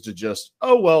opposed to just,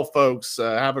 oh, well, folks,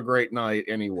 have a great night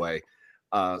anyway.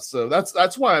 So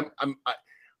that's why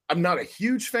I'm not a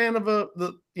huge fan of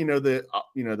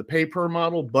the pay per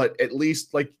model, but at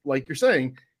least like you're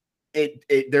saying,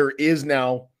 it's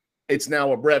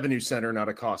now a revenue center, not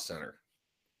a cost center.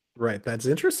 Right. That's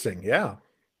interesting. Yeah.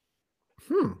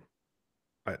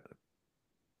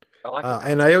 I like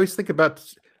it. And I always think about,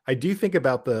 I do think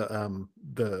about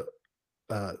the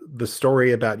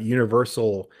story about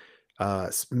Universal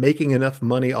making enough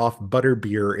money off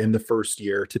butterbeer in the first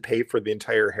year to pay for the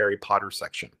entire Harry Potter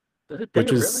section, Did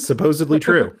which it is really? supposedly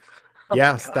true. Oh my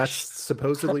Yes, gosh. that's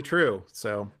supposedly true.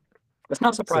 So It's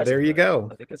not surprising. there you though. go.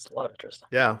 I think it's a lot of interest.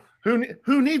 yeah.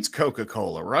 Who needs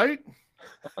Coca-Cola, right?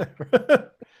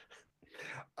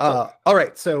 All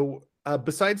right. So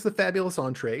besides the fabulous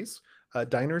entrees,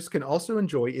 diners can also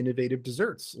enjoy innovative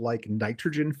desserts like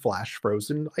nitrogen flash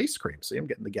frozen ice cream. See, I'm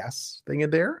getting the gas thing in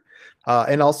there.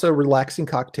 And also relaxing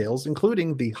cocktails,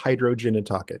 including the hydrogen and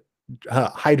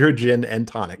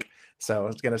tonic. So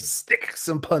it's gonna stick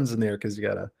some puns in there because you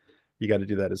gotta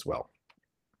do that as well.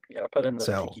 You gotta put in the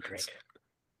So, tiki drink.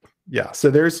 Yeah. So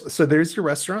there's your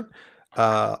restaurant.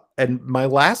 And my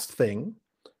last thing,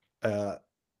 now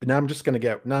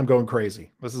I'm going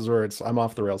crazy. This is where I'm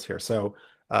off the rails here. So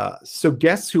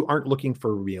guests who aren't looking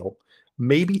for a meal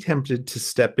may be tempted to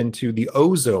step into the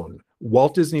Ozone,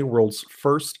 Walt Disney World's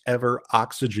first ever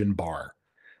oxygen bar.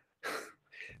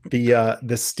 The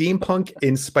steampunk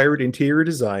inspired interior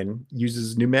design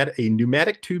uses a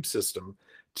pneumatic tube system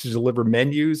to deliver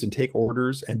menus and take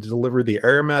orders and deliver the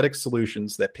aromatic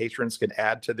solutions that patrons can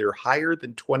add to their higher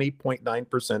than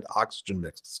 20.9% oxygen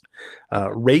mix.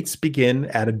 Rates begin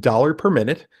at $1 per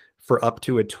minute for up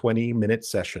to a 20-minute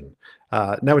session.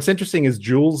 Now, what's interesting is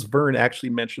Jules Verne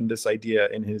actually mentioned this idea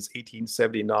in his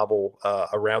 1870 novel,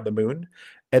 Around the Moon.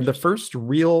 And the first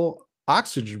real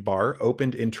oxygen bar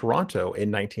opened in Toronto in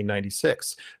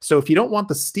 1996. So if you don't want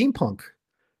the steampunk,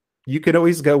 you could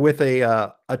always go with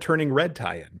a Turning Red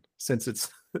tie-in, since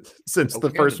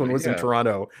the first one was in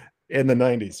Toronto in the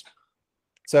 90s.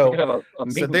 So, you could have a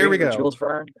meet and there we greet with go. Jules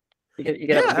Verne. You could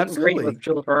have a meet and greet with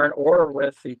Jules Verne or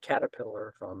with the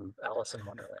caterpillar from Alice in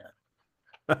Wonderland.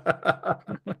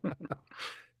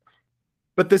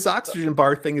 But this oxygen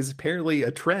bar thing is apparently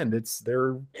a trend.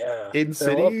 They're in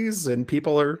cities and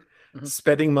people are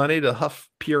spending money to huff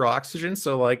pure oxygen.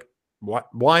 So like,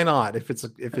 why not? If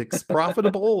it's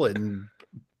profitable, and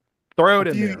throw it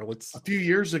in there. A few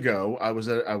years ago, I was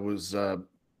at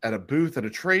a booth at a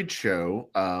trade show.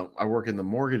 I work in the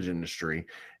mortgage industry,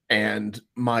 and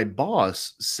my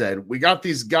boss said, "We got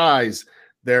these guys.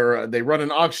 They run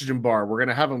an oxygen bar. We're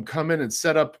gonna have them come in and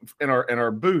set up in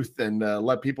our booth and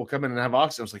let people come in and have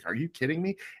oxygen." I was like, "Are you kidding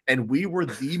me?" And we were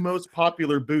the most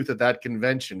popular booth at that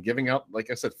convention, giving out,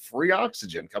 like I said, free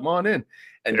oxygen. Come on in,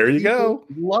 and there you go.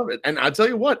 Love it. And I tell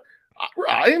you what,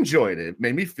 I enjoyed it. It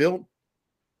made me feel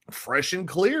fresh and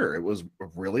clear. It was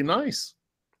really nice.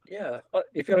 Yeah,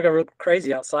 if you want to go real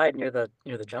crazy outside near the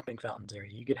jumping fountains area,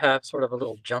 you could have sort of a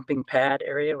little jumping pad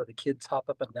area where the kids hop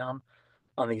up and down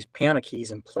on these piano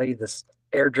keys and play this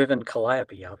air-driven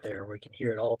calliope out there, where you can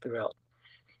hear it all throughout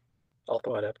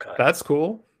Epcot. That's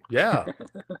cool. Yeah,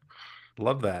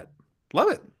 love that.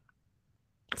 Love it.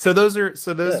 So those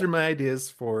are my ideas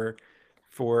for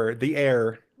the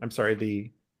air. I'm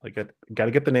sorry, got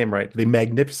to get the name right. The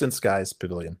Magnificent Skies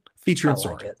Pavilion featuring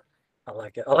Soarin'. I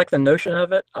like it. I like the notion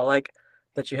of it. I like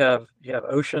that you have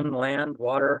ocean, land,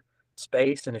 water,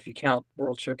 space, and if you count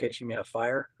World Showcase, you may have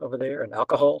fire over there and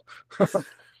alcohol. It's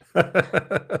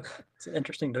an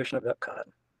interesting notion of Epcot.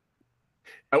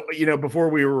 Before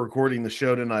we were recording the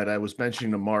show tonight, I was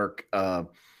mentioning to Mark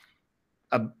about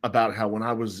how when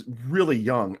I was really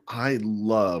young, I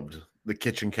loved the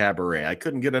Kitchen Cabaret. I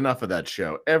couldn't get enough of that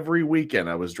show. Every weekend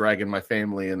I was dragging my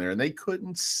family in there and they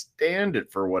couldn't stand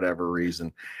it for whatever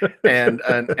reason. And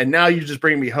now you just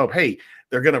bring me hope. Hey,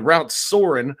 they're going to route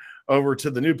Soarin' over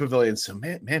to the new pavilion. So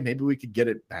man, maybe we could get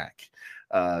it back.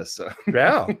 So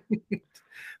yeah,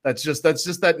 that's just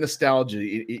that nostalgia.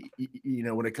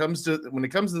 When it comes to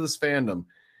this fandom,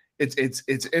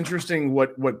 it's interesting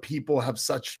what people have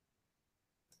such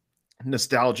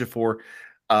nostalgia for.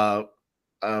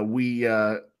 We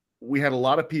had a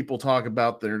lot of people talk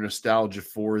about their nostalgia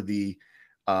for the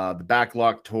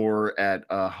backlot tour at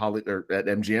at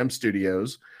MGM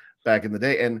Studios back in the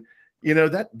day, and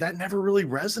that never really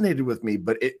resonated with me,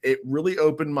 but it really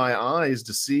opened my eyes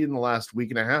to see in the last week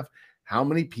and a half how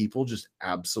many people just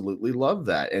absolutely love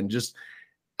that. And just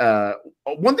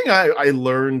one thing I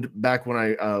learned back when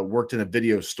I worked in a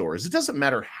video store is it doesn't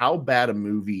matter how bad a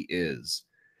movie is,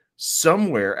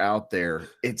 somewhere out there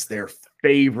it's their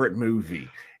favorite movie.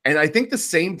 And I think the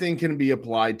same thing can be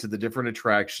applied to the different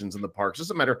attractions in the parks. It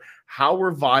doesn't matter how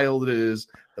reviled it is.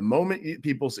 The moment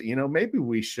people say, maybe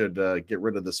we should get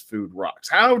rid of this food rocks.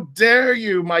 How dare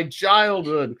you? My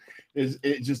childhood is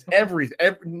just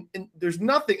everything. There's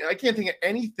nothing. I can't think of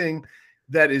anything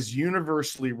that is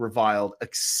universally reviled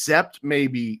except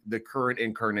maybe the current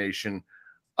incarnation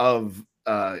of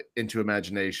into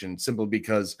imagination simply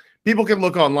because people can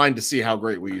look online to see how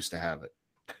great we used to have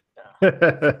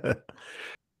it.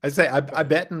 I say, I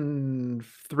bet in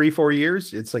 3-4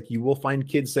 years, it's like you will find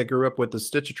kids that grew up with the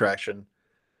Stitch attraction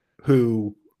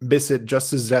who miss it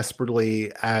just as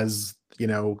desperately as, you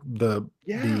know, the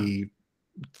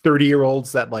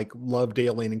 30-year-olds that like loved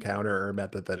Alien Encounter or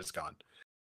Method that is gone.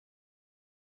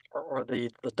 Or the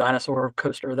dinosaur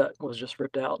coaster that was just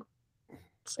ripped out.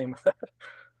 Same with that.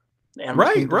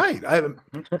 Right.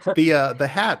 The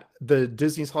hat, the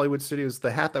Disney's Hollywood Studios,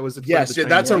 the hat that was in front Yes, of the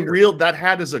that's Chinese a theater. real. That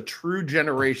hat is a true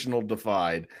generational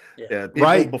divide. Yeah. People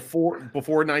Right. before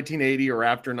 1980 or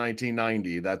after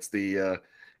 1990. That's the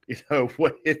you know,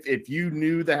 what if you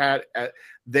knew the hat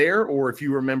there, or if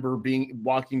you remember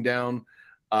walking down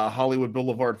Hollywood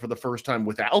Boulevard for the first time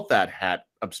without that hat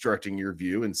obstructing your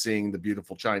view and seeing the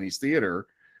beautiful Chinese theater,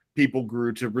 people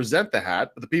grew to resent the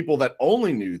hat. But the people that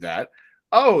only knew that,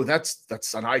 oh, that's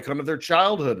an icon of their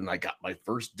childhood, and I got my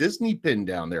first Disney pin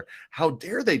down there. How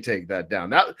dare they take that down?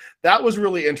 That was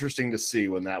really interesting to see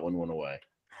when that one went away.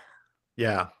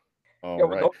 Yeah. All Yeah,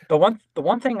 right. the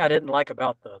one thing I didn't like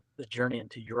about the journey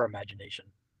into your imagination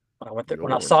when I went there,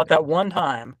 when I saw it that one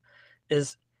time,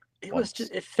 is it was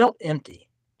just, it felt empty.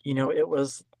 You know, it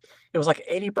was like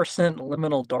 80%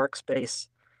 liminal dark space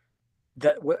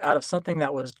that out of something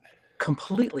that was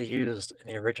completely used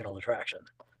in the original attraction.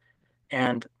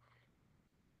 And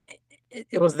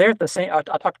it was there at the same, I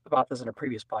talked about this in a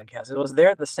previous podcast. It was there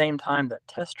at the same time that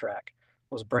Test Track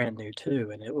was brand new too.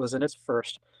 And it was in its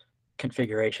first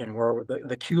configuration where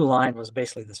the queue line was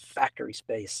basically this factory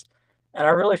space. And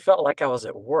I really felt like I was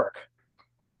at work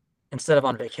instead of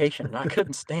on vacation. And I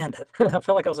couldn't stand it. I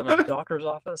felt like I was in a doctor's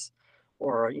office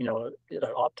or, you know, an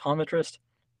optometrist.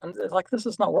 And it's like, this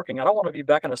is not working. I don't want to be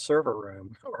back in a server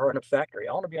room or in a factory.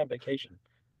 I want to be on vacation.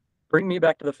 Bring me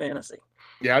back to the fantasy.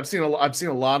 Yeah, I've seen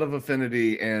a lot of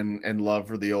affinity and love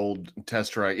for the old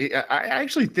Test Track. I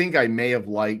actually think I may have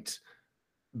liked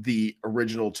the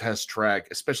original Test Track,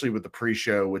 especially with the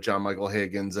pre-show with John Michael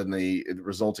Higgins and the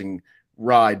resulting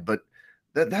ride. But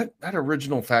that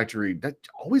original factory, that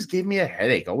always gave me a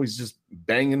headache. Always just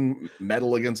banging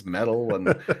metal against metal, and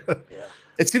Yeah.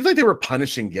 it seems like they were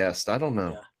punishing guests. I don't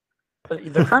know. Yeah.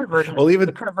 But the current version, Well, even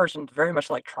the current version, very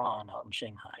much like Tron out in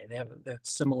Shanghai. They have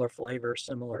similar flavor,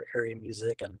 similar area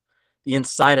music, and the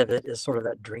inside of it is sort of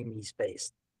that dreamy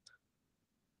space.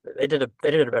 They did a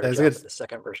better As job it's- with the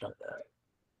second version of that.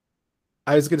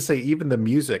 I was going to say, even the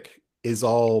music is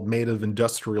all made of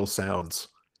industrial sounds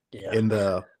Yeah. in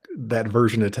that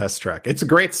version of Test Track. It's a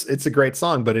great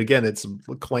song, but again, it's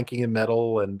clanking in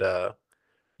metal, and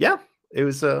yeah, it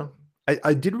was.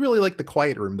 I did really like the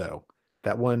quiet room though.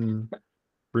 That one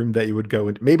room that you would go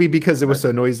into, maybe because it was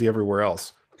so noisy everywhere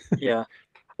else. Yeah.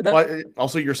 Well,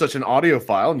 also, you're such an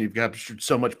audiophile, and you've captured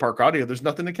so much park audio. There's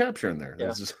nothing to capture in there. Yeah.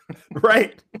 It's just-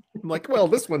 Right. I'm like, well,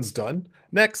 this one's done.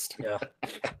 Next. Yeah.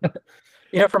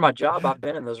 You know, for my job, I've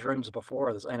been in those rooms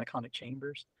before, those anechoic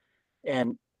chambers,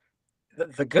 and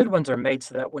the good ones are made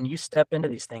so that when you step into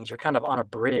these things, you're kind of on a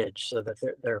bridge, so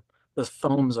that those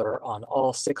foams are on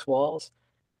all 6 walls,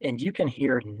 and you can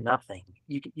hear nothing.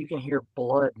 You can hear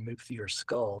blood move through your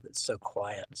skull. It's so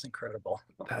quiet. It's incredible.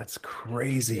 That's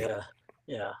crazy. Yeah.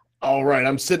 Yeah. All right,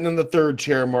 I'm sitting in the third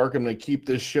chair, Mark. I'm going to keep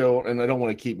this show, and I don't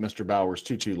want to keep Mr. Bowers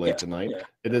too late Yeah, tonight. yeah.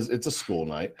 It's a school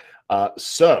night.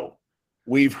 So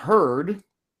we've heard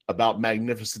about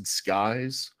Magnificent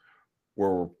Skies,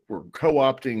 where we're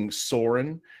co-opting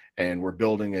Soarin', and we're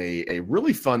building a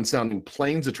really fun sounding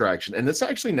planes attraction. And this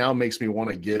actually now makes me want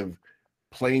to give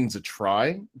planes a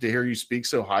try to hear you speak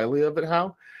so highly of it.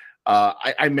 How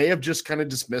I may have just kind of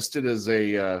dismissed it as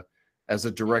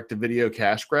a direct-to-video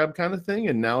cash grab kind of thing,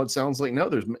 and now it sounds like no,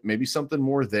 there's maybe something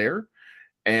more there.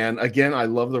 And again, I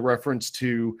love the reference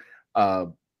to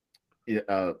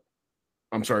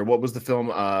I'm sorry, what was the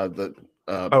film?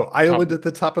 Island at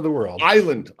the Top of the World.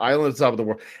 Island at the Top of the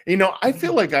World. You know, I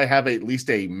feel like I have at least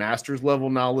a master's level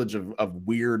knowledge of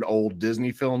weird old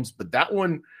Disney films, but that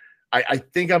one, I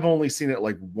think I've only seen it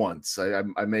like once.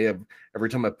 I may have, every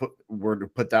time I were to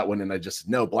put that one in, I just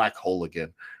no, black hole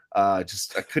again. I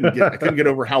couldn't get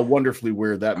over how wonderfully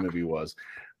weird that movie was.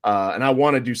 And I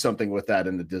want to do something with that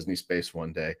in the Disney space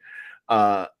one day.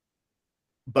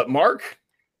 But Mark,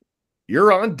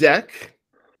 you're on deck.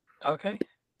 Okay.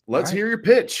 Let's All right. hear your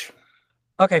pitch.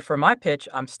 Okay, for my pitch,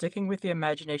 I'm sticking with the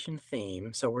imagination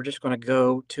theme. So we're just going to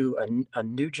go to a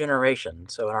new generation.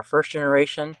 So in our first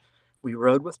generation, we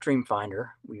rode with Dreamfinder.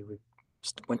 We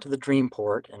went to the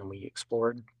Dreamport and we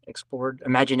explored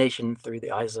imagination through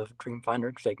the eyes of Dreamfinder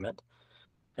and Figment.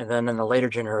 And then in the later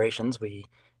generations, we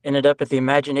ended up at the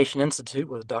Imagination Institute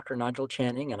with Dr. Nigel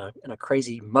Channing and a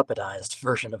crazy Muppetized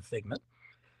version of Figment.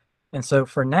 And so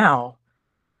for now,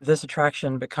 this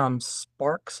attraction becomes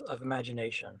Sparks of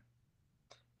Imagination.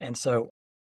 And so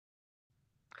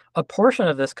a portion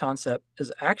of this concept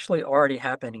is actually already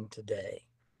happening today.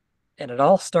 And it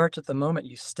all starts at the moment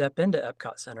you step into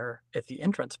Epcot Center at the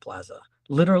entrance plaza,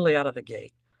 literally out of the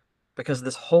gate. Because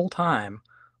this whole time,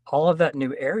 all of that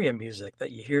new area music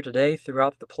that you hear today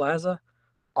throughout the plaza,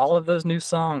 all of those new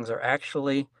songs are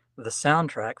actually the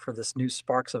soundtrack for this new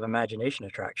Sparks of Imagination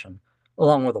attraction,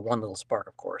 along with a One Little Spark,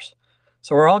 of course.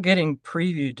 So we're all getting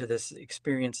previewed to this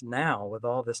experience now with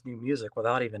all this new music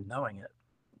without even knowing it.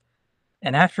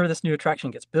 And after this new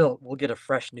attraction gets built, we'll get a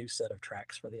fresh new set of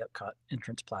tracks for the Epcot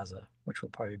entrance plaza, which will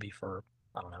probably be for,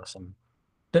 I don't know, some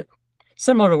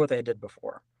similar to what they did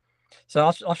before. So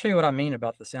I'll show you what I mean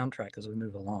about the soundtrack as we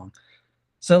move along.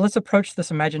 So let's approach this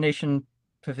Imagination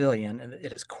Pavilion and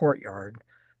its courtyard,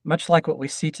 much like what we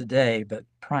see today, but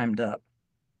primed up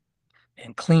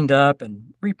and cleaned up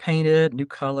and repainted, new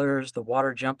colors. The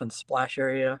water jump and splash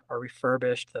area are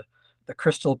refurbished. The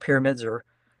crystal pyramids are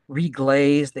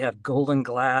reglazed. They have golden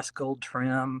glass, gold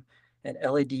trim, and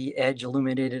LED edge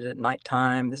illuminated at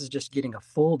nighttime. This is just getting a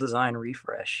full design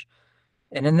refresh.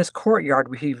 And in this courtyard,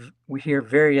 we hear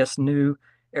various new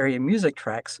area music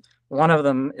tracks. One of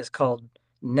them is called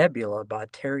Nebula by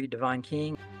Terry Divine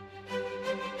King.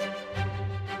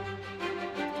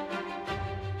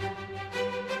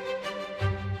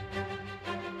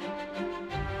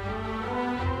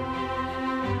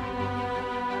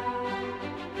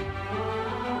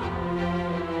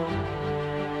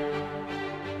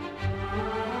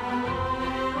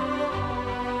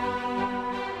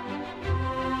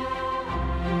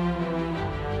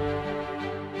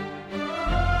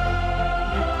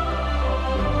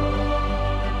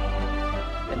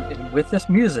 With this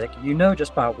music, you know,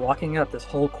 just by walking up, this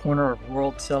whole corner of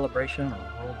World Celebration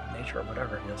or World Nature or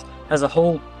whatever it is, has a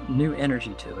whole new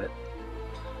energy to it.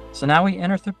 So now we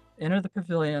enter the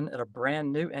pavilion at a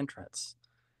brand new entrance.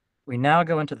 We now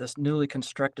go into this newly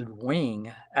constructed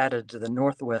wing added to the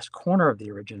northwest corner of the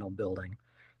original building.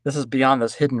 This is beyond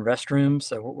those hidden restrooms,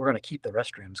 so we're going to keep the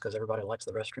restrooms because everybody likes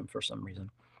the restroom for some reason.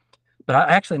 But I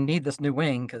actually need this new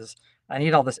wing because I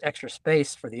need all this extra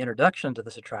space for the introduction to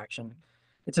this attraction.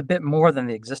 It's a bit more than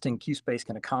the existing queue space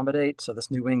can accommodate, so this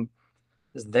new wing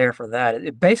is there for that.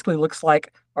 It basically looks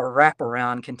like a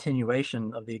wraparound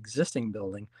continuation of the existing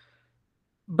building,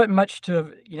 but much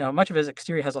of its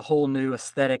exterior has a whole new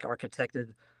aesthetic,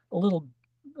 architected a little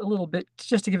bit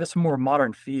just to give it some more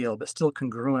modern feel, but still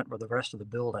congruent with the rest of the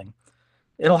building.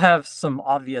 It'll have some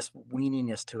obvious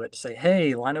weeniness to it to say,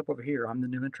 hey, line up over here, I'm the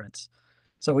new entrance.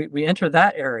 So we enter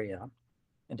that area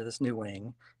into this new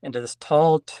wing, into this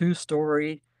tall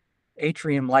 2-story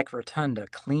atrium-like rotunda,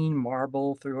 clean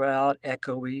marble throughout,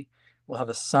 echoey. We'll have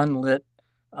a sunlit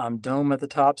dome at the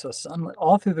top, so sunlit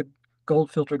all through the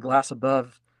gold-filtered glass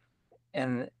above,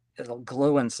 and it'll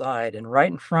glow inside. And right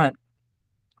in front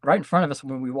of us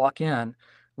when we walk in,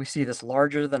 we see this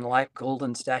larger-than-life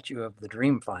golden statue of the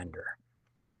Dreamfinder.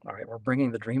 All right, we're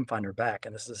bringing the Dreamfinder back,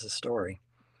 and this is his story.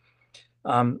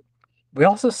 We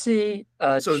also see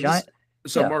a giant...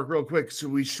 So, Mark, real quick,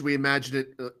 should we imagine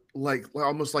it like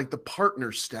almost like the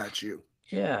partner statue?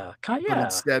 Yeah, but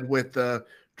instead with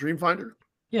Dreamfinder.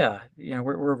 Yeah,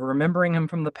 we're remembering him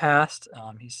from the past.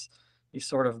 He's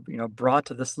sort of brought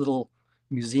to this little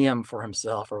museum for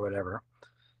himself or whatever,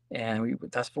 and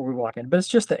that's where we walk in. But it's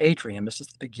just the atrium. It's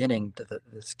just the beginning to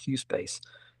this queue space,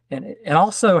 and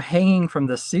also hanging from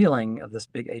the ceiling of this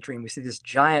big atrium, we see this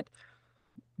giant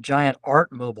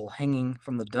art mobile hanging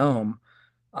from the dome.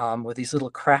 With these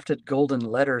little crafted golden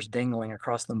letters dangling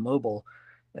across the mobile.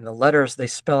 And the letters, they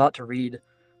spell out to read,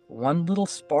 "One little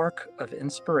spark of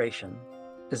inspiration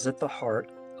is at the heart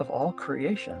of all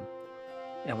creation."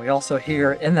 And we also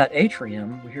hear, in that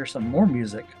atrium, we hear some more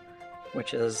music,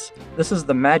 this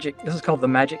is called the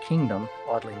Magic Kingdom,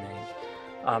 oddly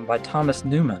named, by Thomas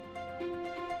Newman.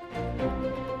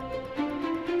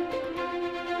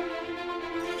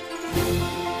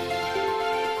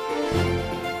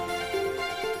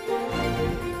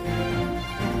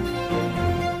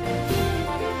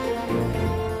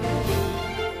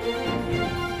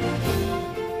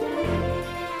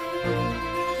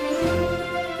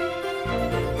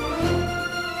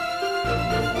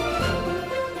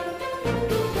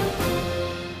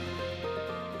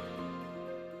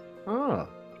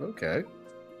 Okay.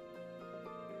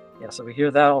 Yeah, so we hear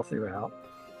that all throughout.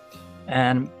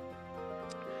 And,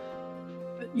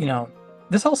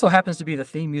 this also happens to be the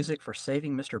theme music for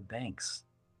Saving Mr. Banks.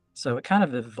 So it kind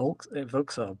of evokes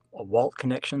a Walt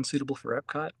connection suitable for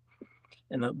Epcot.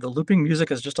 And the looping music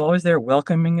is just always there,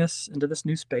 welcoming us into this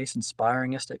new space,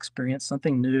 inspiring us to experience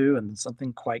something new and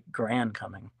something quite grand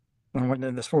coming.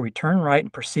 And this where we turn right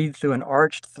and proceed through an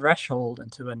arched threshold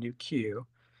into a new queue.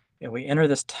 And we enter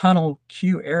this tunnel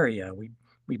queue area.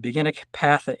 We begin a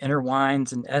path that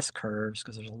interwinds in S curves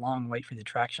because there's a long wait for the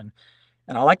attraction.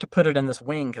 And I like to put it in this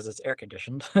wing because it's air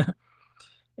conditioned.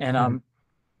 And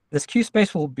this queue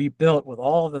space will be built with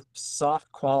all the soft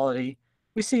quality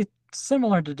we see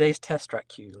similar to today's test track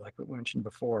queue, like we mentioned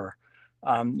before.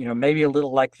 Maybe a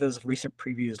little like those recent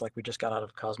previews, like we just got out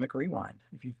of Cosmic Rewind.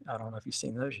 I don't know if you've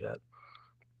seen those yet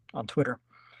on Twitter.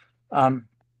 We're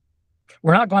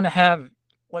not going to have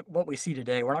like what we see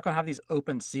today. We're not going to have these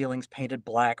open ceilings painted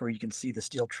black where you can see the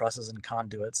steel trusses and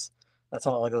conduits. That's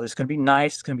all. It's going to be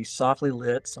nice. It's going to be softly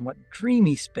lit, somewhat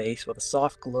dreamy space with a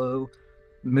soft glow,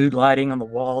 mood lighting on the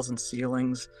walls and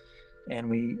ceilings.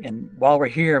 And while we're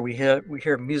here, we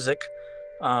hear music.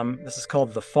 This is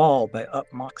called "The Fall" by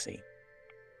Up Moxie.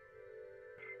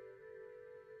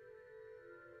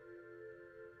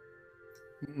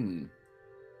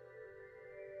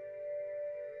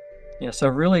 Yeah, so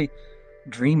really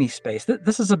dreamy space.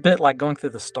 This is a bit like going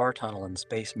through the Star Tunnel in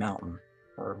Space Mountain,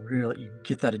 or really you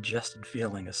get that adjusted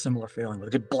feeling, a similar feeling with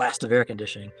a good blast of air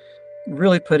conditioning,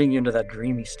 really putting you into that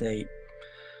dreamy state.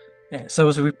 And so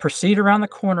as we proceed around the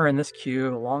corner in this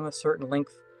queue along a certain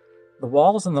length, the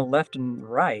walls on the left and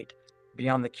right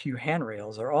beyond the queue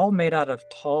handrails are all made out of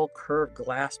tall curved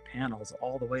glass panels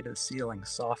all the way to the ceiling,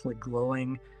 softly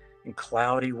glowing in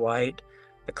cloudy white.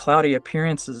 The cloudy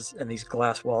appearances in these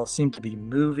glass walls seem to be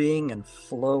moving and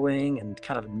flowing and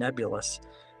kind of nebulous,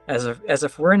 as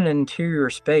if we're in an interior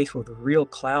space with real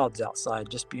clouds outside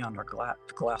just beyond our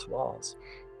glass walls,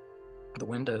 the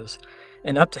windows.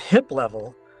 And up to hip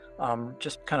level,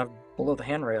 just kind of below the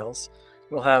handrails,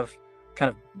 we'll have kind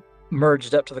of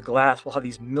merged up to the glass, we'll have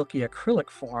these milky acrylic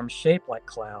forms shaped like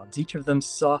clouds, each of them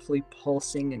softly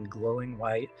pulsing and glowing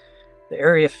white. The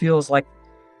area feels like,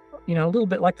 a little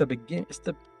bit like the begin. It's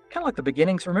kind of like the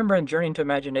beginnings. Remember in Journey into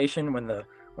Imagination when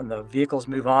the vehicles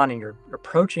move on and you're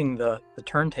approaching the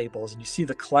turntables and you see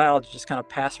the clouds just kind of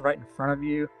pass right in front of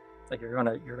you, like you're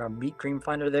gonna meet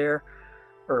Dreamfinder there,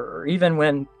 or even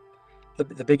when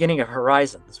the beginning of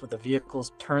Horizons, when the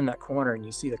vehicles turn that corner and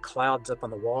you see the clouds up on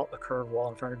the wall, the curved wall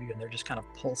in front of you, and they're just kind of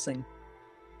pulsing,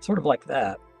 sort of like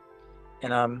that.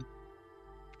 And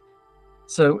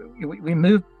so we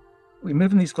move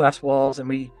in these glass walls, and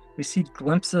we see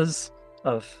glimpses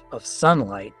of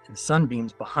sunlight and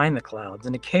sunbeams behind the clouds,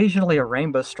 and occasionally a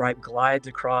rainbow stripe glides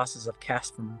across as if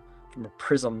cast from a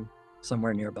prism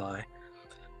somewhere nearby.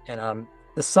 And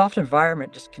the soft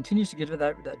environment just continues to give it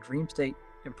that dream state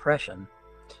impression.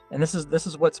 And this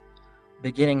is what's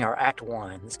beginning our Act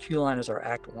 1. This queue line is our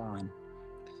Act 1.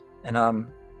 And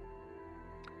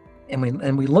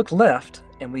we look left,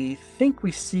 and we think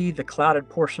we see the clouded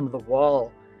portion of the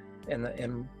wall,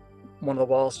 and one of the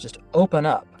walls just open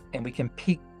up, and we can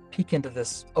peek into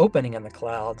this opening in the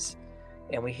clouds,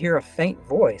 and we hear a faint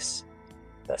voice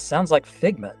that sounds like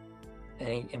Figment,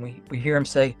 and we hear him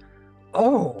say,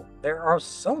 "Oh, there are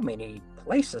so many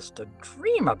places to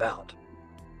dream about,"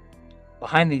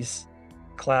 behind these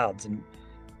clouds. And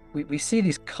we see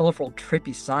these colorful,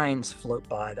 trippy signs float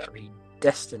by that read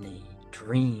Destiny,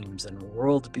 Dreams, and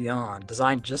Worlds Beyond,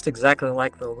 designed just exactly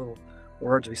like the little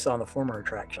words we saw in the former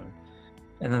attraction.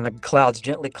 And then the clouds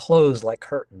gently close like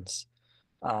curtains.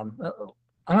 I'm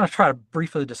going to try to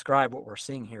briefly describe what we're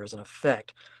seeing here as an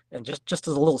effect. And just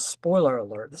as a little spoiler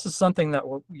alert, this is something that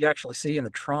we actually see in the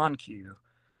Tron queue.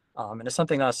 And it's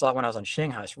something that I saw when I was on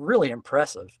Shanghai. It's really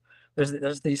impressive.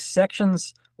 There's these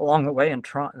sections along the way in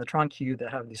the Tron queue that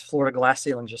have these Florida glass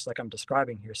ceilings, just like I'm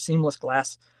describing here, seamless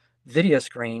glass video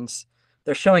screens.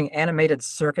 They're showing animated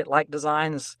circuit-like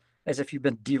designs as if you've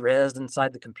been de-resed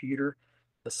inside the computer.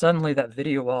 But suddenly that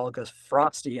video wall goes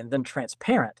frosty and then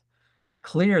transparent,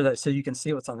 clear, so you can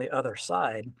see what's on the other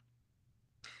side.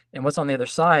 And what's on the other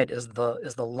side is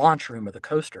the launch room of the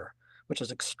coaster, which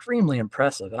is extremely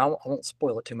impressive. And I won't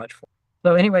spoil it too much for you.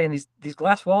 So anyway, in these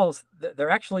glass walls,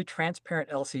 they're actually transparent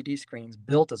LCD screens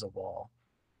built as a wall.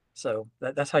 So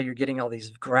that's how you're getting all these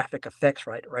graphic effects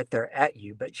right there at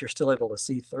you, but you're still able to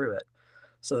see through it.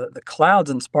 So the clouds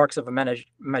and sparks of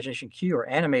Imagination Q are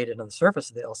animated on the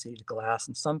surface of the LCD glass,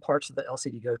 and some parts of the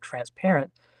LCD go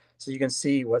transparent, so you can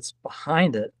see what's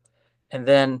behind it. And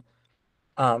then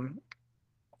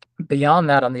beyond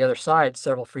that, on the other side,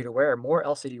 several feet away, more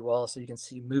LCD walls, so you can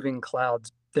see moving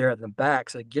clouds there in the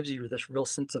back. So it gives you this real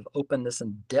sense of openness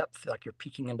and depth, like you're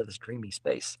peeking into this dreamy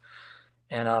space.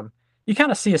 And you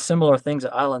kind of see a similar things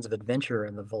at Islands of Adventure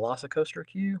in the Velocicoaster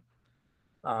queue.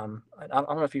 I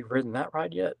don't know if you've ridden that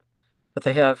ride yet, But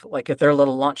they have, like, at their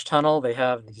little launch tunnel, they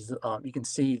have these, you can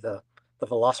see the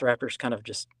velociraptors kind of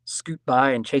just scoot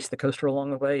by and chase the coaster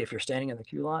along the way if you're standing in the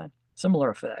queue line. Similar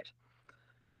effect.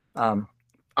 I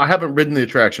haven't ridden the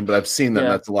attraction, but I've seen them.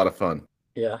 Yeah. That's a lot of fun.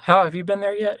 Yeah. How have you been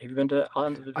there yet? Have you been to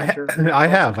Islands of Adventure? I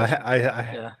have.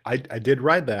 Yeah. I did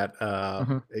ride that.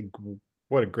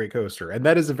 What a great coaster. And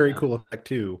that is a very Yeah. cool effect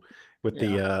too, with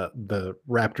the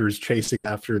raptors chasing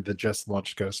after the just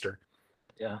launched coaster.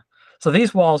 Yeah. So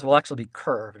these walls will actually be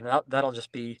curved, and that'll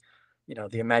just be,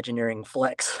 the Imagineering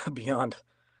flex beyond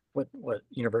what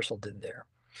Universal did there.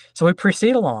 So we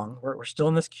proceed along. We're still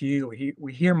in this queue.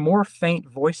 We hear more faint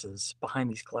voices behind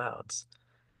these clouds.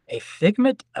 A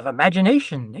figment of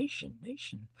imagination,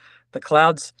 nation. The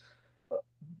clouds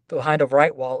behind a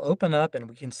right wall open up, and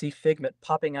we can see Figment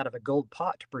popping out of a gold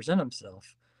pot to present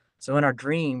himself. So in our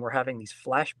dream, we're having these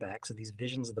flashbacks of these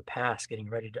visions of the past, getting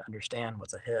ready to understand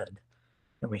what's ahead.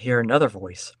 And we hear another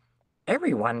voice.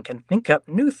 Everyone can think up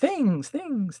new things.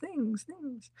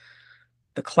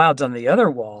 The clouds on the other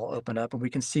wall open up, and we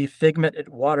can see Figment at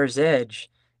water's edge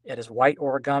at his white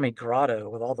origami grotto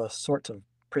with all the sorts of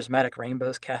prismatic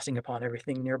rainbows casting upon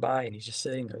everything nearby, and he's just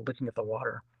sitting there looking at the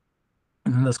water.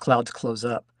 And then those clouds close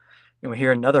up, and we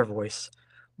hear another voice.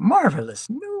 Marvelous,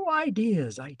 new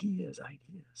ideas.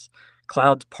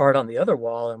 Clouds part on the other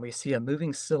wall, and we see a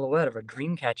moving silhouette of a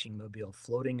dream-catching mobile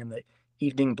floating in the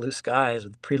evening blue skies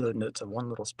with prelude notes of one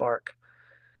little spark.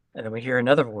 And then we hear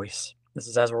another voice. This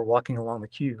is as we're walking along the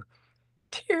queue.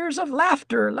 Tears of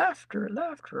laughter.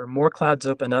 More clouds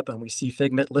open up, and we see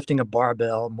Figment lifting a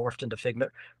barbell, morphed into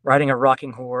Figment, riding a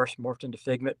rocking horse, morphed into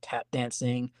Figment, tap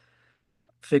dancing,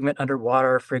 Figment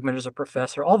underwater, Figment as a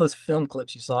professor, all those film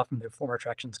clips you saw from the former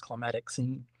attraction's climatic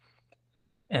scene.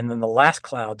 And then the last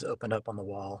clouds open up on the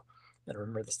wall. And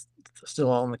remember, this is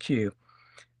still all in the queue.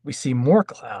 We see more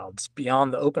clouds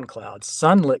beyond the open clouds,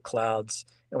 sunlit clouds.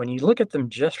 And when you look at them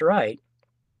just right,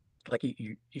 like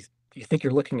you think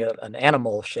you're looking at an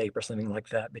animal shape or something like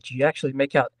that, but you actually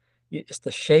make out it's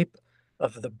the shape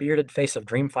of the bearded face of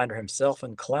Dreamfinder himself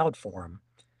in cloud form.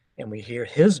 And we hear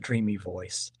his dreamy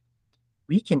voice.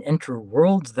 We can enter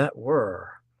worlds that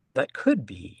were, that could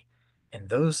be, and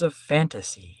those of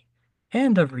fantasy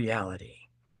and of reality.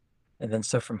 And then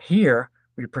so from here,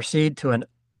 we proceed to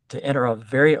enter a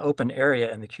very open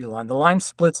area in the queue line. The line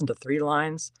splits into 3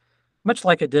 lines, much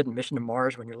like it did in Mission to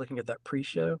Mars when you're looking at that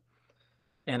pre-show.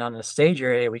 And on the stage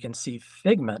area, we can see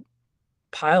Figment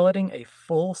piloting a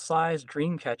full-size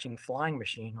dream-catching flying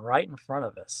machine right in front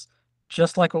of us,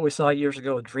 just like what we saw years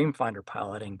ago with Dreamfinder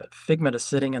piloting, but Figment is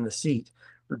sitting in the seat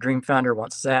where Dreamfinder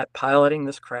once sat, piloting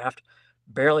this craft,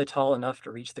 barely tall enough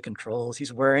to reach the controls.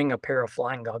 He's wearing a pair of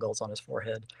flying goggles on his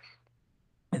forehead.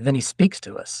 And then he speaks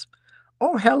to us.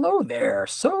 Oh, hello there.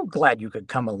 So glad you could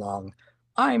come along.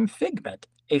 I'm Figment,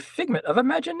 a figment of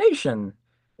imagination.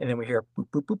 And then we hear boop,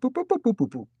 boop, boop, boop, boop, boop, boop, boop,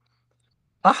 boop.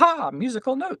 Aha,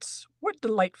 musical notes. What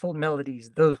delightful melodies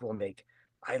those will make.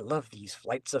 I love these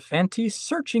flights of fancy,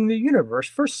 searching the universe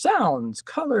for sounds,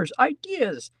 colors,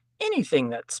 ideas, anything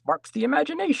that sparks the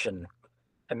imagination.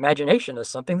 Imagination is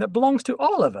something that belongs to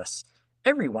all of us.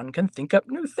 Everyone can think up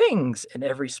new things, and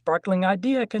every sparkling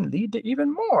idea can lead to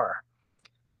even more.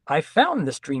 I found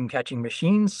this dream-catching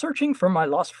machine searching for my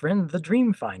lost friend, the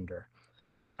Dreamfinder.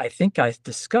 I think I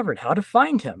discovered how to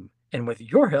find him, and with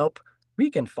your help, we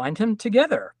can find him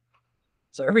together.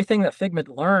 So everything that Figment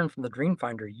learned from the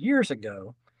Dreamfinder years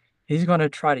ago, he's going to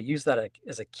try to use that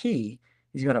as a key.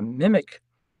 He's going to mimic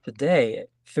today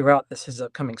throughout his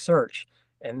upcoming search.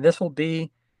 And this whole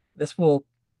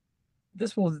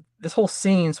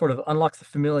scene sort of unlocks the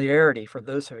familiarity for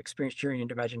those who have experienced Journey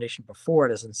into Imagination before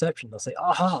at its inception. They'll say,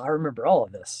 aha, I remember all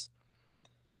of this.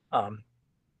 And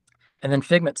then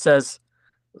Figment says,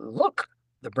 look,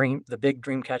 the big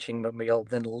dream-catching mobile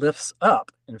then lifts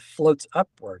up and floats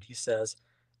upward. He says,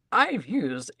 I've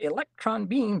used electron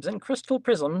beams and crystal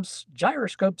prisms,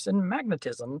 gyroscopes and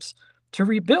magnetisms to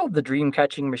rebuild the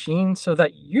dream-catching machine so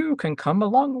that you can come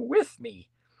along with me.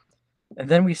 And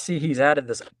then we see he's added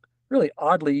this really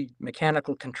oddly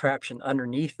mechanical contraption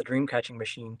underneath the dream-catching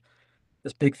machine,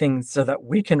 this big thing so that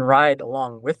we can ride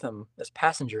along with him as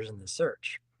passengers in the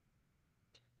search.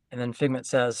 And then Figment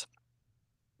says,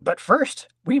 but first,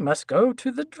 we must go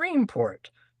to the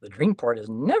Dreamport. The Dreamport is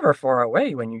never far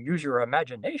away when you use your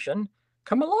imagination.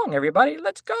 Come along, everybody,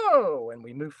 let's go! And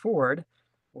we move forward.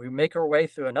 We make our way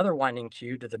through another winding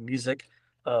queue to the music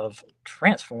of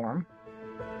Transform.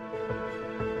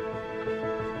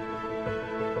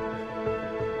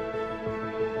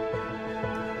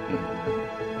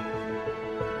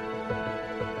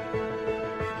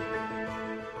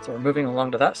 So we're moving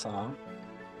along to that song.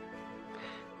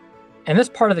 In this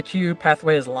part of the cube,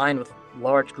 pathway is lined with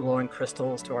large glowing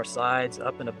crystals to our sides,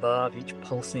 up and above, each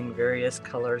pulsing various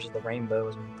colors of the rainbow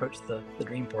as we approach the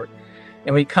Dreamport.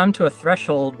 And we come to a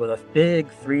threshold with a big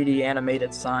 3D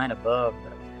animated sign above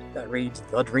that reads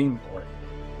The Dreamport.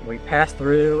 And we pass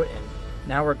through, and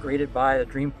now we're greeted by the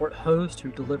Dreamport host who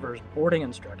delivers boarding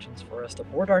instructions for us to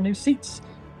board our new seats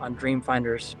on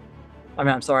Figment's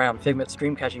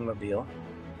Dreamcatching Mobile.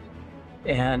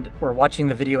 And we're watching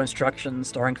the video instructions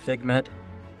starring Figment,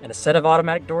 and a set of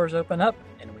automatic doors open up,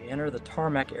 and we enter the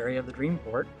tarmac area of the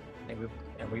Dreamport,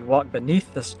 and we walk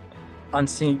beneath this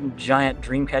unseen giant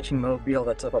Dreamcatching Mobile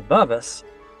that's up above us.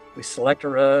 We select a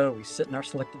row, we sit in our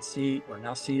selected seat, we're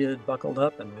now seated, buckled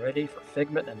up, and ready for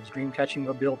Figment and his Dreamcatching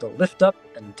Mobile to lift up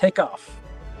and take off.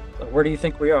 So where do you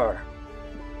think we are?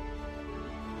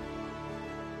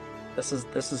 This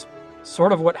is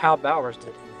sort of what Hal Bowers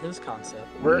did in his concept.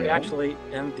 We're actually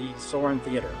in the Soarin'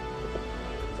 Theater.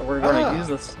 So we're going to use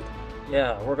this.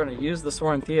 Yeah, we're going to use the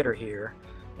Soarin' Theater here,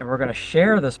 and we're going to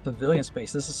share this pavilion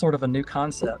space. This is sort of a new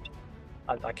concept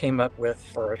I came up with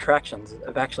for attractions,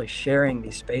 of actually sharing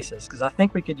these spaces, because I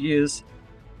think we could use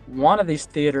one of these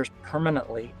theaters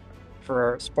permanently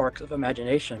for Sparks of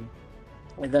Imagination,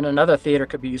 and then another theater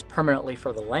could be used permanently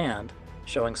for the land,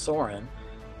 showing Soarin',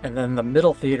 and then the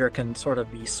middle theater can sort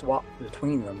of be swapped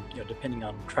between them, depending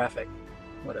on traffic,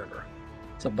 whatever.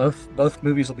 So both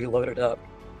movies will be loaded up.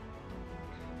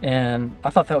 And I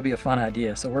thought that would be a fun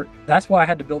idea. So that's why I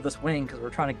had to build this wing, because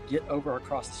we're trying to get over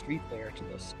across the street there to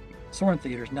this Soarin'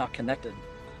 Theater is now connected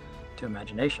to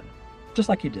Imagination, just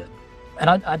like you did. And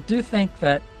I do think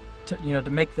that to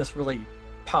make this really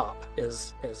pop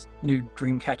as new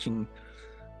dream-catching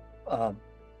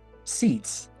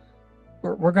seats,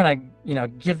 we're gonna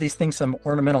give these things some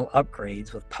ornamental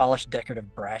upgrades with polished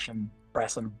decorative brass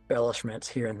embellishments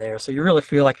here and there, so you really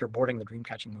feel like you're boarding the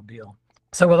Dreamcatching Mobile.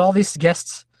 So with all these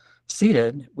guests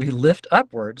seated, we lift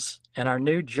upwards, and our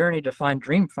new journey to find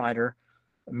Dreamfinder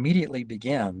immediately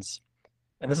begins.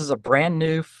 And this is a brand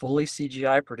new, fully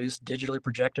CGI produced, digitally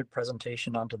projected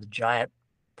presentation onto the giant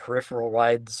peripheral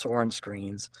wide Soarin'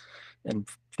 screens. And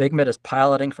Figment is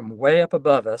piloting from way up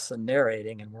above us and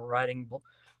narrating, and we're riding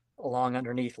along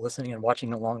underneath, listening and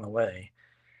watching along the way.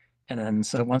 And then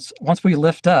so once we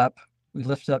lift up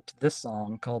to this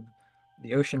song called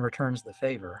The Ocean Returns the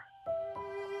Favor.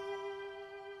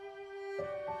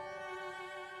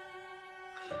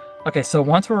 Okay, so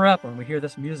once we're up and we hear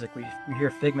this music, we hear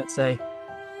Figment say,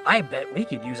 "I bet we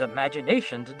could use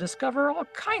imagination to discover all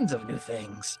kinds of new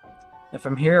things." And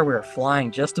from here, we're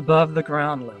flying just above the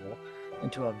ground level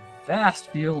into a vast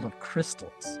field of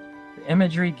crystals. The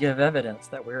imagery give evidence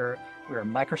that we're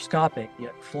microscopic,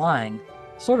 yet flying,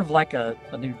 sort of like a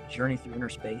new journey through inner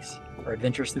space, or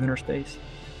adventures through inner space.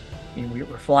 I mean,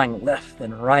 we're flying left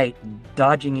and right and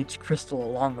dodging each crystal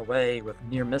along the way with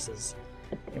near misses.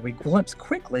 And we glimpse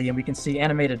quickly, and we can see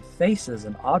animated faces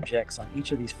and objects on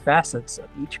each of these facets of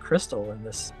each crystal in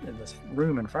this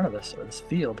room in front of us, or this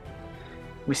field.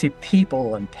 We see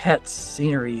people and pets,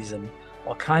 sceneries, and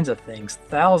all kinds of things,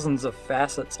 thousands of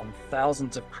facets on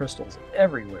thousands of crystals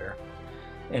everywhere.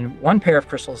 And one pair of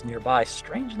crystals nearby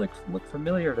strangely look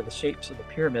familiar to the shapes of the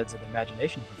pyramids of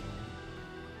Imagination Pavilion.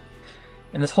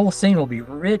 And this whole scene will be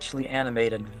richly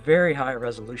animated, very high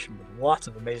resolution, with lots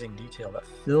of amazing detail that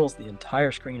fills the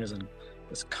entire screen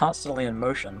is constantly in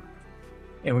motion.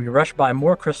 And we rush by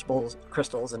more crystals,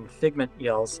 and Figment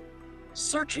yells,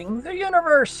 "Searching the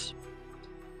universe!"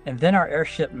 And then our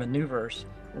airship maneuvers,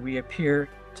 and we appear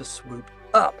to swoop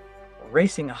up,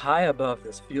 racing high above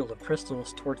this field of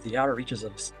crystals towards the outer reaches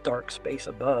of dark space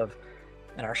above.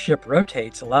 And our ship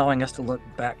rotates, allowing us to look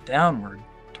back downward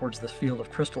towards this field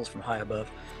of crystals from high above,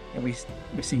 and we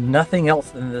see nothing else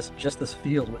than just this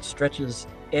field, which stretches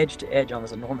edge to edge on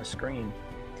this enormous screen.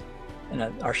 And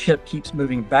our ship keeps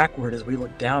moving backward as we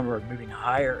look downward, moving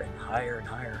higher and higher and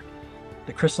higher.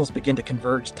 The crystals begin to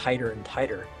converge tighter and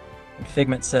tighter, and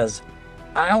Figment says,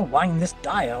 "I'll wind this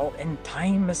dial and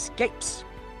time escapes."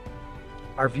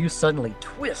 Our view suddenly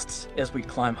twists as we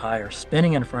climb higher,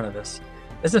 spinning in front of us,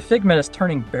 as if Figment is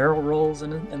turning barrel rolls in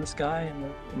the sky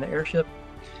in the airship.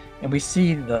 And we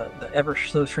see the ever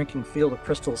so shrinking field of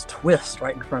crystals twist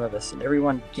right in front of us, and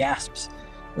everyone gasps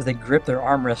as they grip their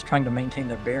armrests, trying to maintain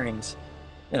their bearings.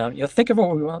 Think of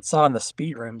what we once saw in the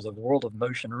speed rooms of World of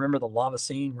Motion. Remember the lava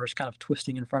scene where it's kind of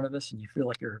twisting in front of us and you feel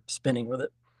like you're spinning with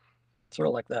it? Sort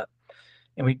of like that.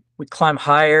 And we climb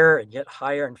higher and yet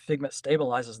higher, and Figment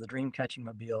stabilizes the Dreamcatching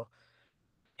Mobile.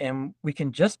 And we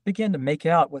can just begin to make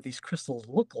out what these crystals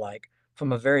look like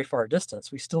from a very far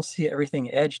distance. We still see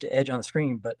everything edge to edge on the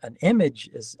screen, but an image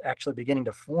is actually beginning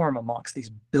to form amongst these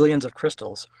billions of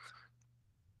crystals.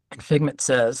 And Figment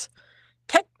says,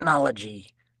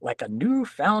 technology, like a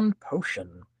newfound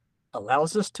potion,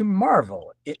 allows us to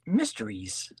marvel at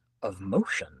mysteries of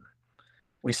motion.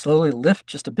 We slowly lift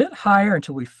just a bit higher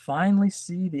until we finally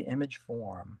see the image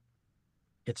form.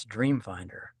 It's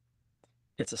Dreamfinder.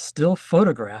 It's a still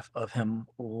photograph of him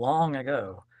long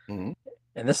ago. Mhm.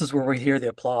 And this is where we hear the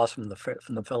applause from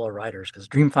the fellow writers, because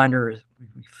Dreamfinder,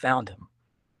 we found him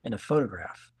in a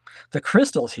photograph. The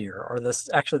crystals here are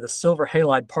actually the silver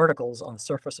halide particles on the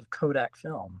surface of Kodak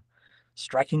film.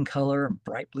 Striking color and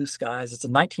bright blue skies. It's a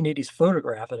 1980s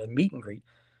photograph at a meet and greet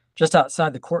just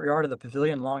outside the courtyard of the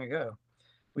pavilion long ago.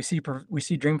 We see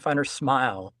Dreamfinder's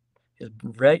smile, his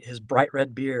bright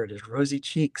red beard, his rosy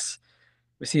cheeks.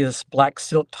 We see his black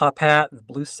silk top hat and the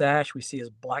blue sash. We see his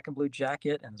black and blue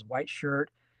jacket and his white shirt.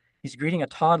 He's greeting a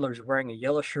toddler who's wearing a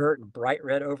yellow shirt and bright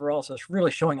red overalls. So it's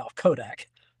really showing off Kodak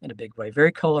in a big way.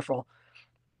 Very colorful.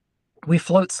 We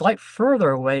float slight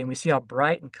further away and we see how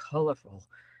bright and colorful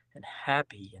and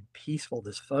happy and peaceful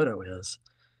this photo is.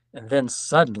 And then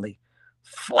suddenly,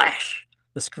 flash!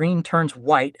 The screen turns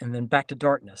white and then back to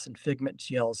darkness, and Figment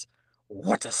yells,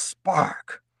 "What a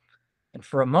spark!" And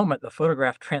for a moment, the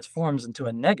photograph transforms into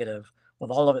a negative with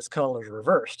all of its colors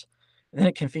reversed. And then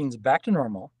it convenes back to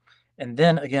normal. And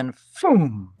then again,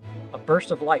 boom! A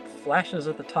burst of light flashes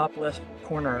at the top left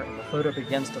corner, and the photo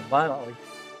begins to violently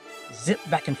zip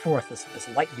back and forth, this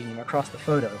light beam across the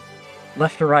photo.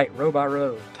 Left to right, row by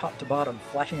row, top to bottom,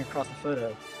 flashing across the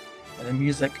photo. And the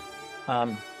music,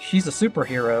 She's a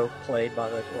Superhero, played by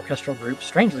the orchestral group,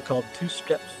 strangely called Two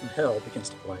Steps from Hell, begins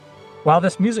to play. While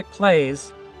this music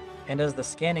plays, and as the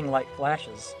scanning light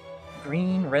flashes,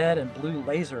 green, red, and blue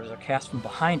lasers are cast from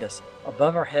behind us,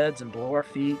 above our heads and below our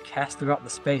feet, cast throughout the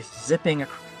space, zipping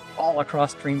all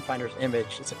across Dreamfinder's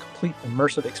image. It's a complete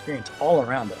immersive experience all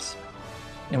around us.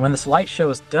 And when this light show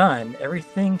is done,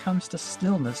 everything comes to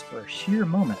stillness for a sheer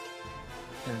moment.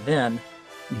 And then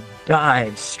we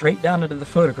dive straight down into the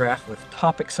photograph with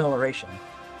top acceleration.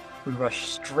 We rush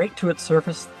straight to its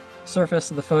surface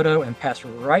of the photo and pass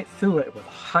right through it with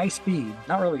high speed.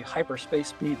 Not really hyperspace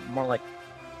speed, more like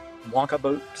Wonka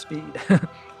boat speed,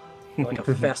 like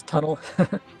a fast tunnel,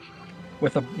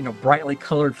 with a brightly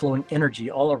colored flowing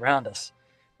energy all around us.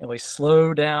 And we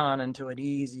slow down into an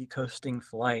easy coasting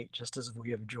flight, just as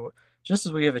we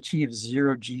have achieved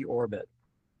zero-G orbit.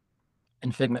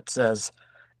 And Figment says,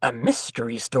 "A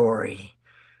mystery story."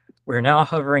 We're now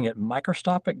hovering at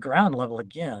microscopic ground level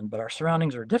again, but our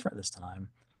surroundings are different this time.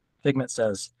 Figment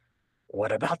says,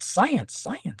 "What about science?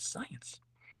 Science."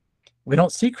 We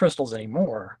don't see crystals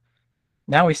anymore.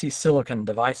 Now we see silicon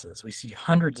devices. We see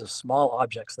hundreds of small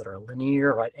objects that are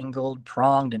linear, right-angled,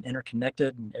 pronged, and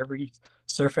interconnected, and every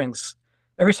surface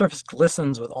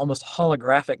glistens with almost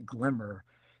holographic glimmer.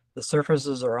 The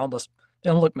surfaces are they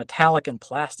don't look metallic and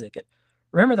plastic.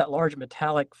 Remember that large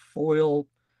metallic foil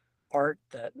art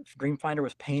that Dreamfinder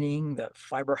was painting, that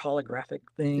fiber holographic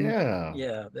thing?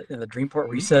 Yeah, in the Dreamport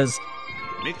where he says,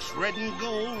 "Mix red and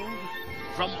gold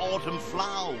from autumn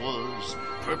flowers,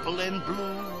 purple and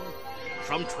blue,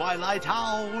 from twilight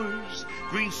hours,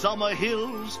 green summer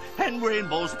hills, and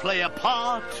rainbows play a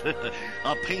part.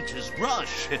 A painter's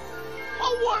brush,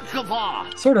 a work of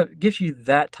art." Sort of gives you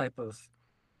that type of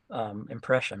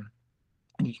impression.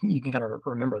 And you can kind of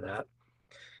remember that.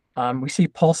 We see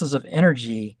pulses of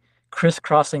energy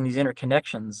crisscrossing these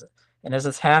interconnections. And as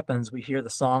this happens, we hear the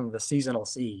song "The Seasonal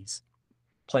Seas,"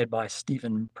 played by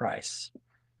Stephen Price.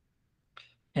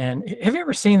 And have you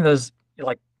ever seen those,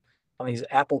 like, on these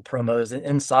Apple promos,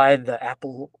 inside the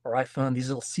Apple or iPhone, these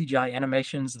little CGI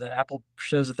animations that Apple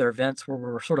shows at their events where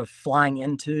we're sort of flying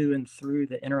into and through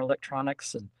the inner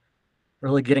electronics and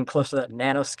really getting close to that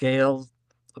nanoscale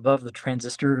above the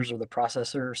transistors or the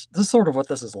processors? This is sort of what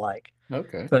this is like.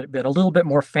 Okay. But a little bit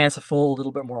more fanciful, a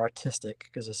little bit more artistic,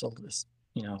 because it's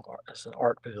an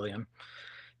art pavilion.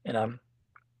 And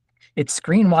it's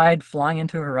screen wide, flying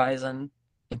into horizon.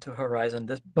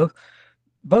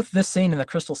 Both this scene and the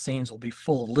crystal scenes will be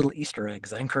full of little Easter eggs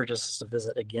that encourage us to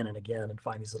visit again and again and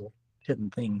find these little hidden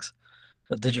things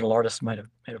that digital artists might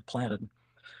have planted.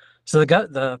 So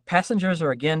the passengers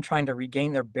are again trying to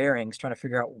regain their bearings, trying to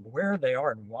figure out where they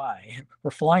are and why.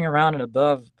 We're flying around and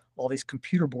above all these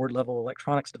computer board level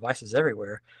electronics devices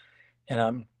everywhere.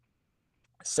 And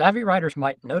savvy riders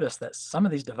might notice that some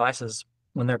of these devices,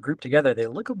 when they're grouped together, they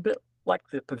look a bit like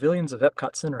the pavilions of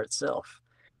Epcot Center itself.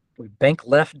 We bank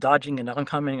left, dodging an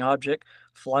oncoming object,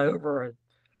 fly over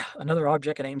another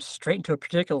object, and aim straight into a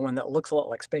particular one that looks a lot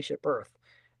like Spaceship Earth.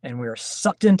 And we are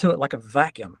sucked into it like a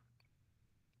vacuum.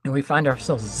 And we find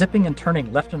ourselves zipping and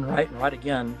turning left and right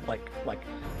again, like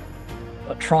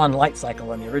a Tron light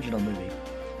cycle in the original movie.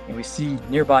 and we see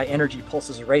nearby energy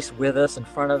pulses race with us, in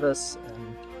front of us,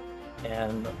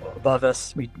 and above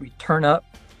us. We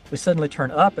suddenly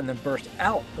turn up and then burst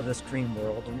out of this dream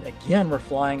world, and again we're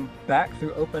flying back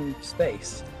through open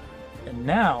space. And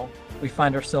now we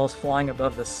find ourselves flying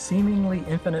above the seemingly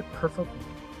infinite,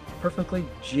 perfectly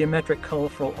geometric,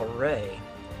 colorful array.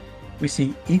 We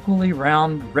see equally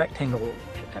round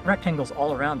rectangles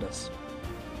all around us.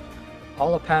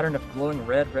 All a pattern of glowing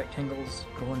red rectangles,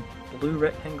 glowing blue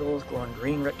rectangles, glowing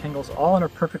green rectangles, all in a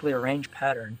perfectly arranged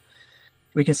pattern.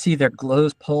 We can see their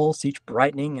glows pulse, each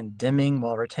brightening and dimming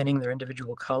while retaining their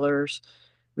individual colors.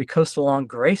 We coast along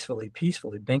gracefully,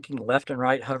 peacefully, banking left and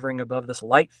right, hovering above this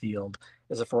light field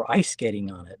as if we're ice skating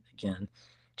on it again,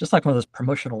 just like one of those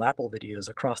promotional Apple videos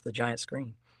across the giant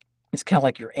screen. It's kind of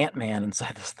like your Ant-Man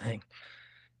inside this thing.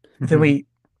 Then we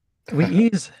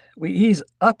ease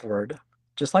upward,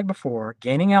 just like before,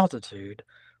 gaining altitude,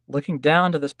 looking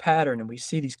down to this pattern, and we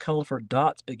see these colorful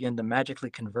dots begin to magically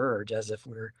converge as if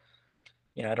we're,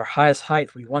 at our highest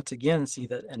height. We once again see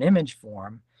that an image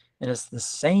form, and it's the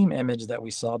same image that we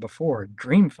saw before,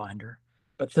 Dreamfinder,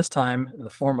 but this time in the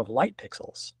form of light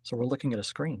pixels. So we're looking at a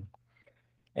screen.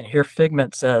 And here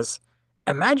Figment says,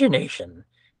 "Imagination,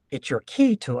 it's your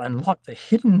key to unlock the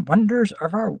hidden wonders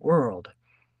of our world."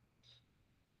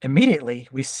 Immediately,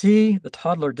 we see the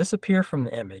toddler disappear from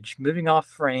the image, moving off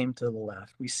frame to the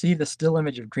left. We see the still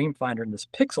image of Dreamfinder in this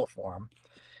pixel form,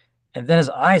 and then his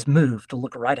eyes move to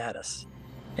look right at us.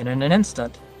 And in an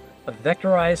instant, a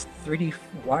vectorized 3D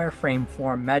wireframe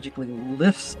form magically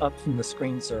lifts up from the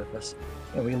screen surface,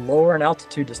 and we lower in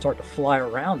altitude to start to fly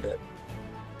around it.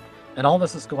 And all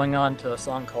this is going on to a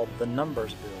song called The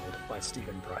Numbers Build by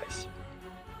Stephen Price.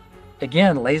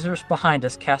 Again, lasers behind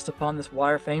us cast upon this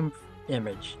wireframe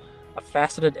image. A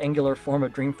faceted angular form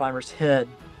of Dreamfinder's head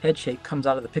shape comes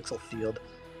out of the pixel field,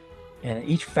 and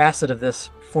each facet of this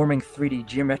forming 3D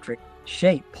geometric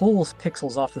shape pulls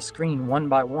pixels off the screen one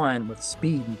by one with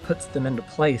speed and puts them into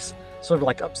place, sort of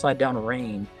like upside down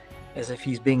rain, as if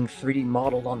he's being 3D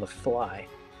modeled on the fly.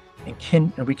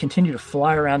 And we continue to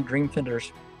fly around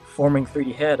Dreamfinder's forming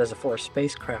 3D head as if we're a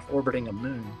spacecraft orbiting a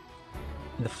moon.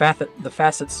 And the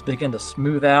facets begin to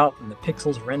smooth out and the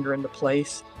pixels render into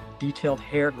place. Detailed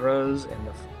hair grows and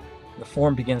the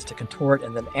form begins to contort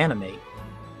and then animate.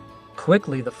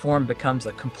 Quickly, the form becomes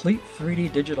a complete 3D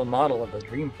digital model of the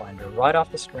Dreamfinder right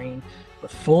off the screen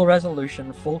with full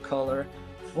resolution, full color,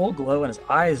 full glow, and his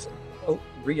eyes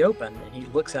reopen and he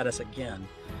looks at us again.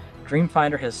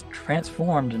 Dreamfinder has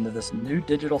transformed into this new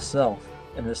digital self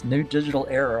in this new digital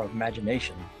era of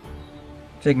imagination.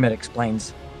 Figment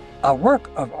explains, "A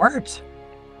work of art."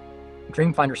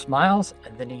 Dreamfinder smiles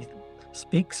and then he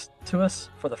speaks to us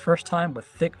for the first time with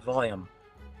thick volume.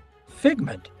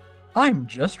 "Figment, I'm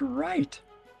just right."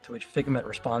 To which Figment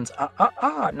responds,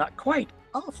 not quite.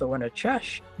 I'll throw in a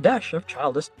dash of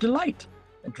childish delight."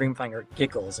 And Dreamfinder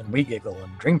giggles and we giggle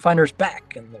and Dreamfinder's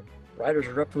back and the writers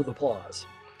erupt with applause.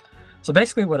 So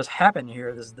basically what has happened here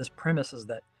is this premise is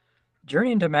that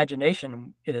Journey into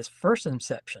Imagination, in its first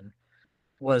inception,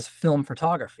 was film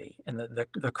photography. And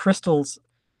the crystals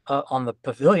on the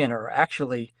pavilion are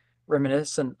actually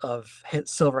reminiscent of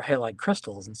silver halide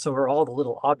crystals, and so are all the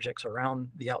little objects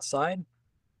around the outside.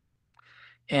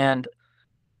 And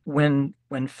when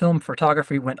film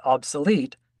photography went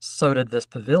obsolete, so did this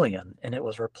pavilion, and it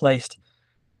was replaced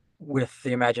with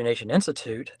the Imagination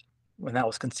Institute when that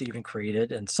was conceived and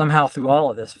created. And somehow through all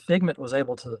of this, Figment was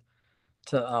able to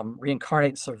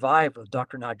reincarnate and survive with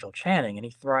Dr. Nigel Channing, and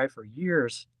he thrived for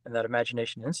years in that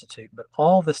Imagination Institute. But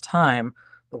all this time,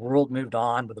 the world moved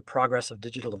on with the progress of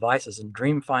digital devices, and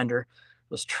Dreamfinder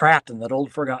was trapped in that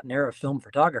old forgotten era of film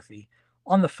photography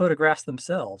on the photographs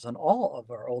themselves, and all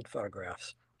of our old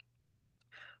photographs.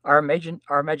 Our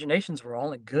imaginations were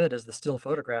only good as the still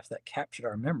photographs that captured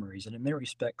our memories, and in many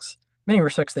respects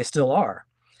they still are.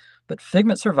 But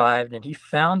Figment survived, and he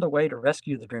found a way to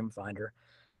rescue the Dreamfinder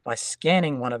by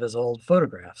scanning one of his old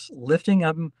photographs, lifting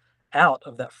him out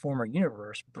of that former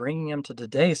universe, bringing him to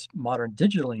today's modern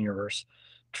digital universe,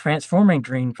 transforming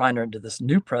Dreamfinder into this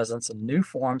new presence and new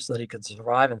form so that he could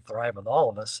survive and thrive with all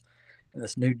of us in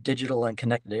this new digital and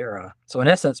connected era. So in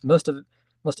essence, most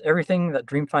everything that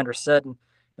Dreamfinder said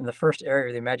in the first area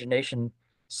of the Imagination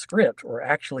script were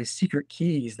actually secret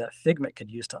keys that Figment could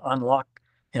use to unlock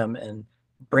him and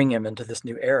bring him into this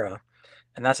new era.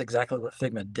 And that's exactly what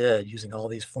Figment did, using all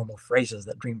these formal phrases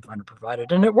that Dreamfinder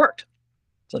provided, and it worked.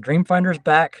 So Dreamfinder's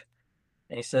back,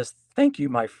 and he says, "Thank you,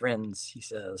 my friends," he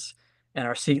says. And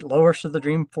our seat lowers to the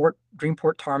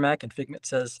Dreamport tarmac, and Figment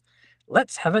says,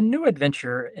 "Let's have a new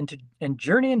adventure and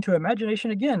journey into imagination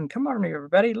again. Come on,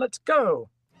 everybody, let's go."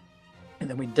 And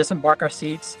then we disembark our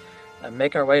seats and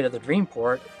make our way to the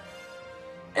Dreamport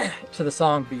to the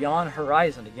song Beyond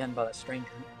Horizon, again by that strange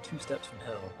Two Steps from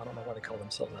Hell. I don't know why they call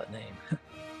themselves that name.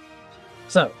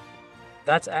 So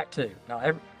that's Act 2.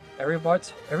 Now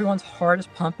everyone's heart is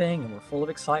pumping and we're full of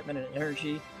excitement and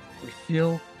energy. We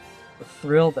feel the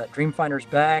thrill that Dreamfinder's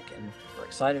back and we're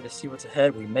excited to see what's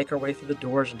ahead. We make our way through the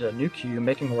doors into a new queue,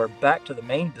 making our way back to the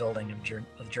main building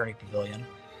of Journey Pavilion.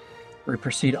 We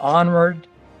proceed onward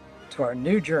to our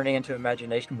new journey into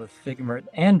imagination with Figment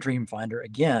and Dreamfinder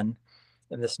again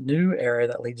in this new area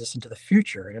that leads us into the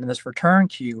future. And in this return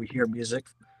queue, we hear music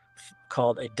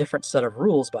called A Different Set of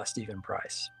Rules by Stephen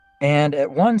Price. And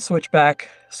at one switchback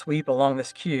sweep along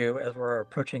this queue, as we're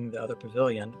approaching the other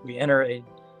pavilion, we enter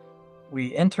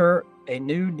a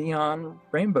new neon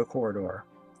rainbow corridor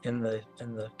in the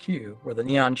queue, where the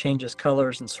neon changes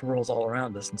colors and swirls all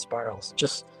around us in spirals,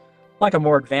 just like a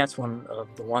more advanced one of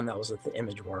the one that was at the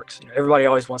ImageWorks. Everybody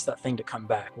always wants that thing to come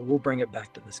back. Well, we'll bring it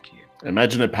back to this queue.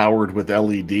 Imagine it powered with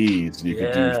LEDs, and you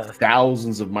could do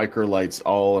thousands of micro lights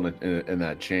all in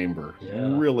that chamber.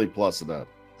 Yeah. Really plus it up.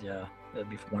 Yeah, that'd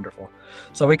be wonderful.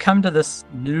 So we come to this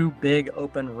new big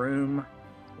open room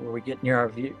where we get near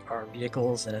our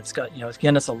vehicles, and it's got,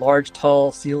 again, it's a large,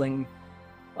 tall ceiling,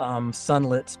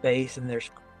 sunlit space, and there's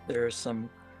some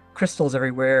crystals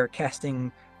everywhere,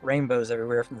 casting rainbows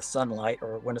everywhere from the sunlight,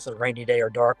 or when it's a rainy day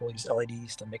or dark, we'll use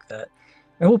LEDs to make that.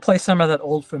 And we'll play some of that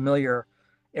old familiar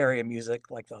area music,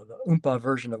 like the Oompa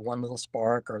version of One Little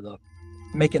Spark, or the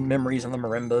Making Memories on the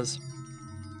marimbas.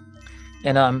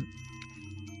 And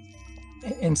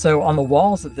so on the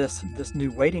walls of this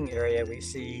new waiting area, we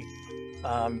see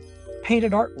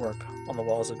painted artwork on the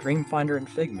walls of Dreamfinder and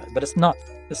Figment, but it's not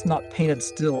painted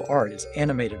still art, it's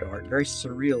animated art, very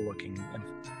surreal looking and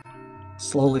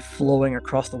slowly flowing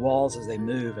across the walls as they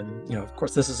move. And of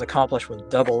course, this is accomplished with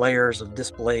double layers of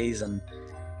displays and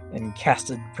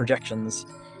casted projections,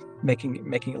 making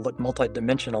it look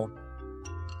multi-dimensional.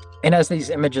 And as these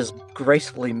images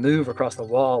gracefully move across the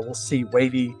wall, we'll see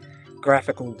wavy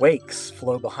graphical wakes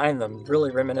flow behind them, really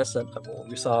reminiscent of what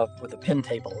we saw with the pin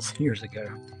tables years ago.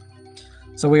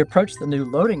 So we approach the new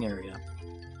loading area,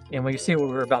 and we see what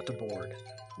we're about to board.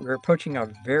 We're approaching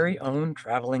our very own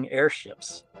traveling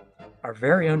airships, our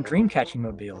very own Dreamcatching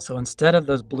mobile. So instead of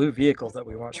those blue vehicles that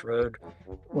we once rode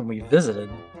when we visited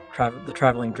the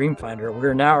traveling Dreamfinder,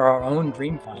 we're now our own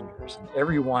Dreamfinders, and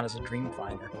everyone is a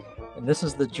Dreamfinder. And this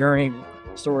is the journey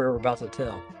story we're about to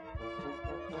tell.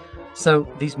 So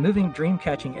these moving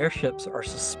Dreamcatching airships are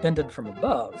suspended from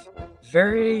above,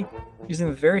 using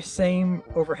the very same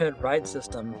overhead ride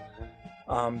system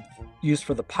used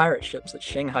for the pirate ships at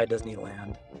Shanghai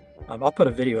Disneyland. I'll put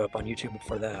a video up on YouTube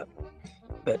for that.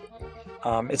 But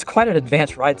it's quite an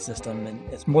advanced ride system,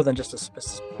 and it's more than just a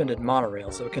suspended monorail,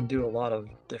 so it can do a lot of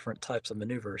different types of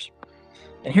maneuvers.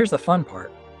 And here's the fun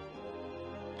part,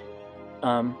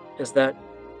 is that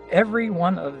every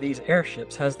one of these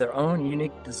airships has their own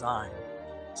unique design.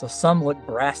 So some look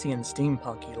brassy and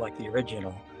steampunky like the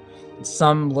original, and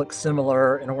some look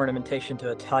similar in ornamentation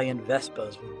to Italian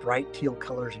Vespas with bright teal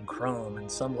colors and chrome, and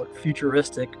some look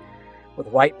futuristic with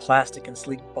white plastic and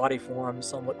sleek body forms.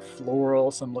 Some look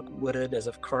floral, some look wooded as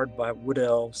if carved by wood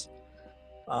elves.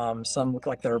 Some look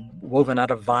like they're woven out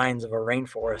of vines of a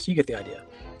rainforest. You get the idea.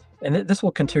 And this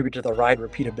will contribute to the ride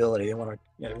repeatability.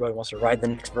 Everybody wants to ride the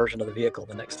next version of the vehicle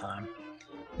the next time.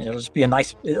 And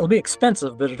it'll be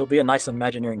expensive, but it'll be a nice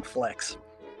Imagineering flex.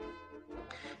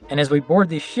 And as we board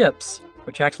these ships,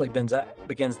 which actually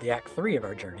begins the Act 3 of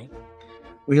our journey,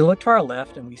 we look to our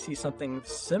left and we see something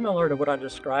similar to what I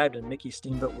described in Mickey's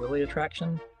Steamboat Willie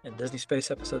attraction in Disney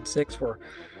Space Episode 6, where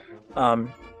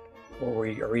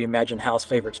we reimagine Hal's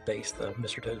favorite space, the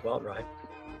Mr. Toad's Wild Ride.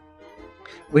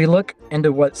 We look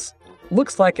into what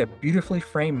looks like a beautifully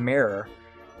framed mirror,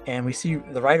 and we see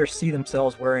the riders see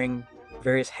themselves wearing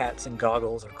various hats and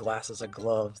goggles or glasses and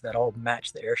gloves that all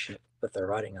match the airship that they're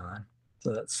riding on.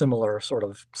 So that similar sort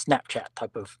of Snapchat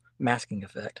type of masking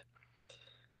effect.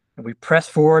 And we press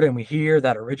forward and we hear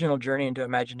that original Journey into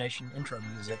Imagination intro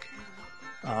music.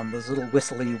 Those little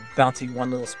whistly, bouncy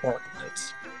One Little Spark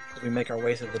notes as we make our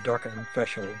way through the darkening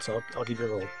threshold. So I'll give you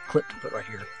a little clip to put right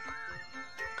here.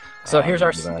 So here's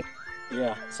our scene.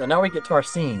 Yeah, so now we get to our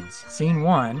scenes. Scene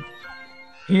 1.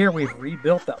 Here we've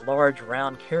rebuilt that large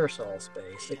round carousel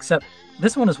space, except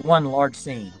this one is one large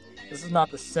scene. This is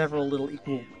not the several little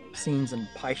equal scenes and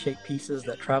pie-shaped pieces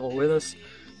that travel with us.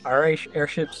 Our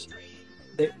airships,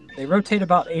 they rotate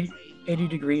about 80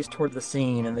 degrees toward the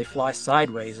scene, and they fly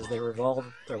sideways as they revolve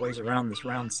their ways around this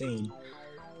round scene.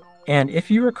 And if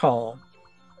you recall,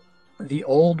 the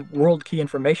old World Key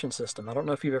Information System, I don't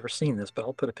know if you've ever seen this, but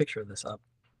I'll put a picture of this up.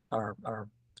 our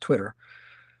Twitter.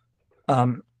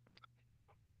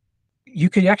 You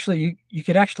could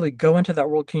actually go into that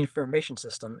World Key Information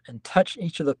System and touch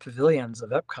each of the pavilions of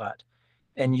Epcot,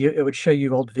 and it would show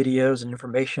you old videos and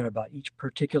information about each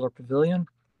particular pavilion.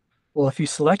 Well, if you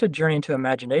selected Journey into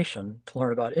Imagination to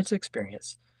learn about its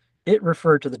experience, it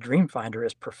referred to the Dreamfinder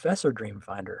as Professor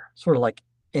Dreamfinder, sort of like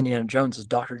Indiana Jones is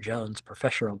Dr. Jones,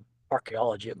 Professor of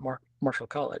Archaeology at Marshall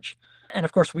College. And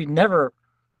of course, we never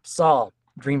saw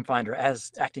Dreamfinder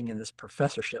as acting in this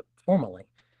professorship formally.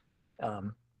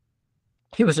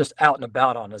 He was just out and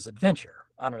about on his adventure.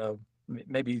 I don't know,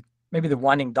 maybe the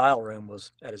Winding Dial Room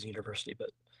was at his university,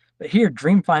 but here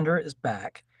Dreamfinder is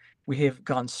back. We have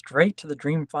gone straight to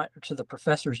the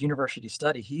professor's university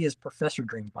study. He is Professor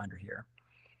Dreamfinder here.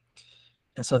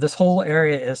 And so this whole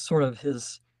area is sort of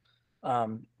his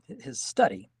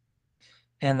study.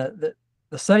 And the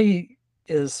study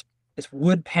is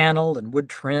wood paneled and wood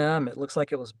trim. It looks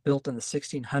like it was built in the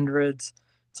 1600s.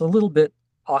 It's a little bit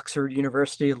Oxford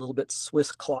University, a little bit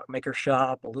Swiss clockmaker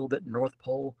shop, a little bit North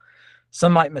Pole.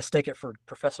 Some might mistake it for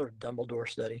Professor Dumbledore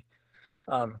study.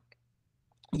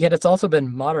 Yet it's also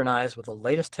been modernized with the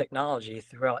latest technology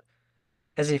throughout,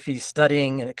 as if he's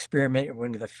studying and experimenting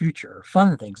with the future,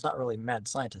 fun things, not really mad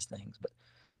scientist things. But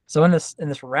so in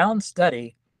this round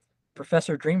study,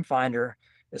 Professor Dreamfinder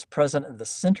is present in the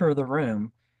center of the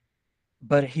room,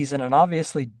 but he's in an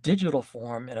obviously digital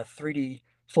form in a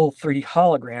full 3D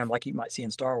hologram like you might see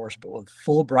in Star Wars, but with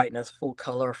full brightness, full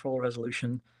color, full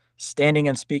resolution, standing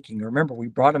and speaking. Remember, we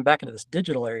brought him back into this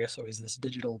digital area, so he's this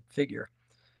digital figure.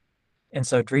 And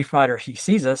so Dreamfinder, he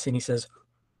sees us and he says,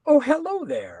 "Oh, hello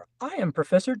there. I am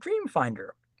Professor Dreamfinder."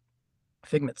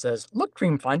 Figment says, "Look,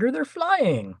 Dreamfinder, they're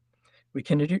flying." We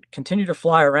continue to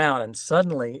fly around, and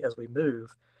suddenly, as we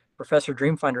move, Professor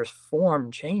Dreamfinder's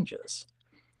form changes.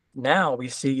 Now we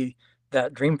see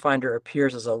that Dreamfinder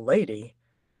appears as a lady,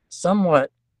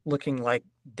 somewhat looking like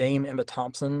Dame Emma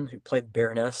Thompson, who played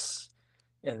Baroness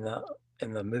in the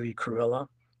movie Cruella.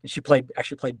 And she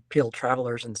actually played Pale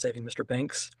Travelers in Saving Mr.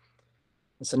 Banks.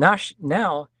 And so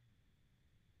now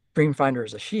Dreamfinder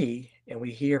is a she, and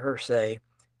we hear her say,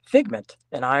 "Figment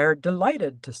and I are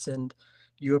delighted to send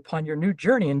you upon your new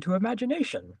journey into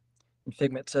imagination." And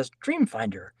Figment says,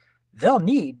 "Dreamfinder, they'll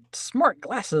need smart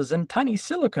glasses and tiny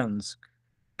silicons,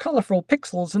 colorful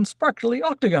pixels and sparkly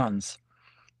octagons."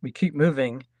 We keep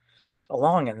moving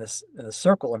along in this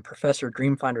circle, and Professor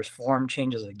Dreamfinder's form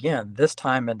changes again. This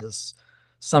time it is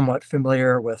somewhat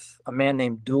familiar with a man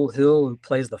named Dul Hill, who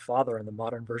plays the father in the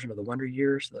modern version of the Wonder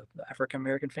Years, the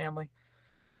African-American family.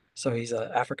 So he's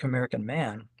an African-American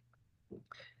man.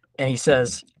 And he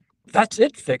says, "That's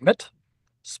it, Figment.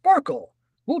 Sparkle.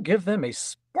 We'll give them a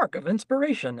spark of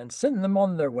inspiration and send them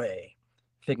on their way."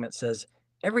 Figment says,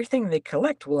 "Everything they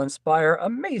collect will inspire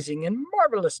amazing and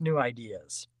marvelous new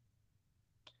ideas."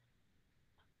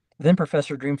 Then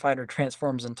Professor Dreamfinder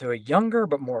transforms into a younger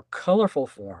but more colorful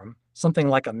form, something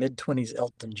like a mid-20s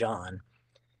Elton John.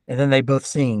 And then they both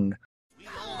sing, We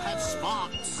all have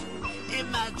sparks,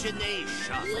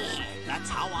 imagination. That's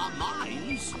how our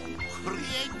minds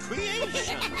create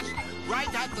creations.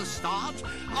 Right at the start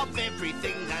of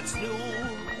everything that's new,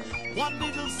 one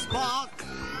little spark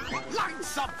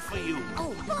lights up for you.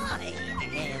 Oh, boy!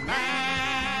 Imagination,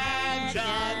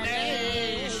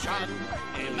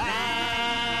 imagination.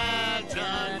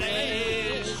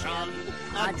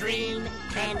 A dream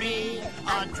can be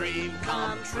a dream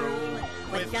come true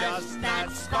with just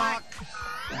that spark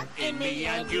in me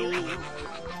and you.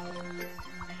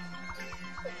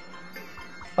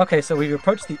 Okay, so we've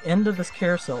approached the end of this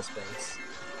carousel space.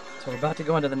 So we're about to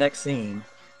go into the next scene,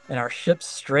 and our ships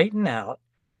straighten out,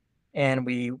 and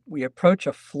we approach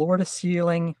a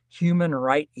floor-to-ceiling human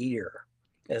right ear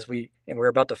and we're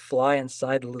about to fly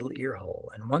inside the little ear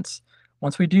hole. And once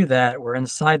we do that, we're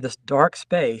inside this dark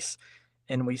space,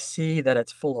 and we see that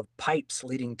it's full of pipes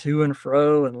leading to and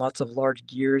fro, and lots of large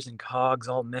gears and cogs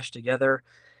all meshed together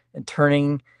and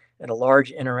turning in a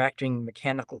large interacting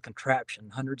mechanical contraption.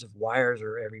 Hundreds of wires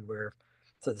are everywhere.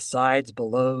 To the sides,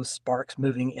 below, sparks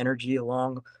moving energy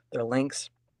along their lengths.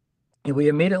 And we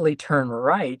immediately turn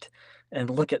right and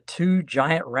look at two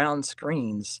giant round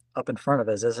screens up in front of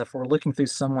us, as if we're looking through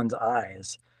someone's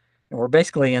eyes. And we're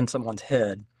basically in someone's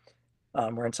head.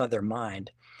 We're inside their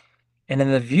mind. And in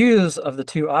the views of the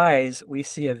two eyes, we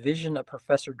see a vision of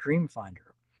Professor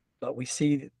Dreamfinder. But we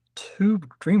see two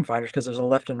Dreamfinders because there's a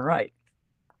left and right.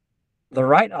 The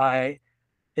right eye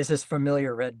is his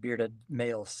familiar red-bearded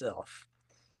male self.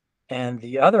 And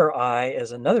the other eye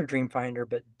is another Dreamfinder,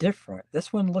 but different.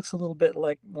 This one looks a little bit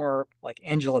more like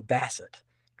Angela Bassett,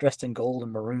 dressed in gold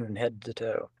and maroon head to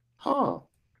toe. Huh.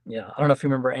 Yeah, I don't know if you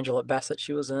remember Angela Bassett.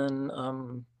 She was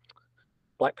in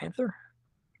Black Panther.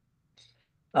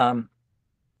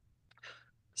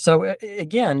 So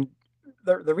again,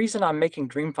 the reason I'm making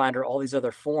Dreamfinder all these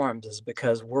other forms is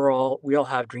because we all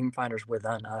have Dreamfinders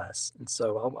within us, and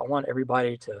so I want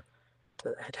everybody to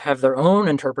have their own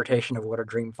interpretation of what a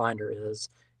Dreamfinder is,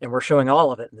 and we're showing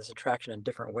all of it in this attraction in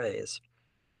different ways,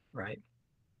 right?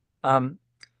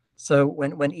 So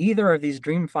when either of these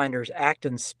Dreamfinders act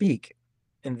and speak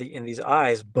in these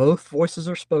eyes, both voices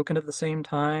are spoken at the same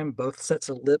time, both sets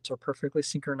of lips are perfectly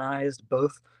synchronized,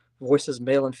 both voices,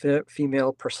 male and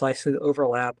female, precisely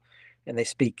overlap, and they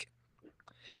speak.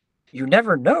 You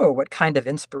never know what kind of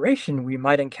inspiration we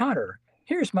might encounter.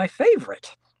 Here's my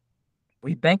favorite.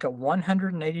 We bank a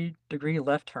 180-degree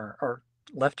left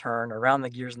turn around the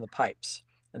gears and the pipes,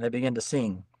 and they begin to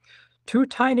sing. Two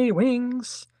tiny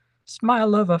wings,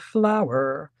 smile of a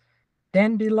flower,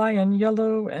 dandelion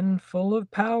yellow and full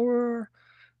of power.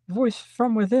 Voice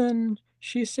from within,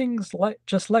 she sings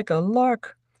just like a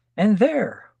lark. And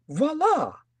there,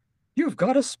 voila! You've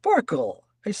got a sparkle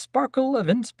of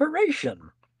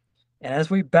inspiration. And as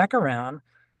we back around,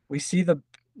 we see the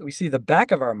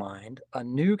back of our mind, a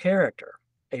new character,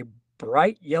 a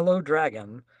bright yellow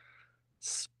dragon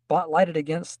spotlighted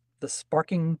against the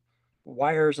sparking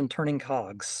wires and turning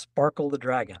cogs. Sparkle the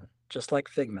dragon, just like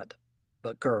Figment,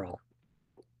 but girl.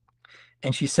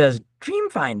 And she says,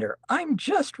 Dreamfinder, I'm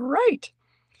just right.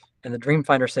 And the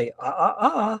Dreamfinder say,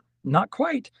 not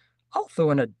quite. I'll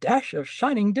throw in a dash of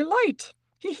shining delight.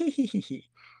 Hee hee hee hee hee.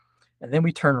 And then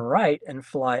we turn right and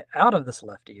fly out of this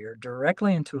left ear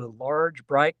directly into a large,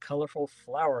 bright, colorful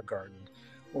flower garden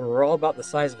where we're all about the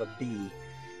size of a bee.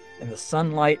 And the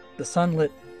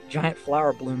sunlit giant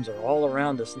flower blooms are all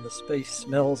around us, and the space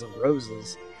smells of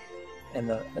roses. And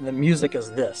the music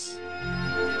is this.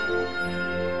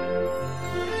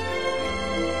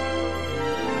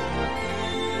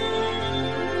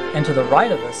 And to the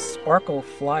right of us, Sparkle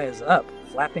flies up,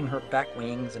 flapping her back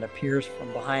wings, and appears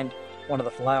from behind one of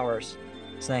the flowers,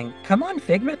 saying, Come on,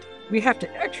 Figment, we have to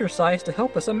exercise to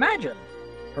help us imagine.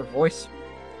 Her voice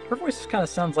kind of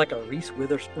sounds like a Reese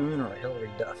Witherspoon or a Hilary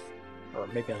Duff, or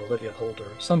maybe an Olivia Holt, or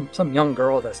some young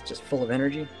girl that's just full of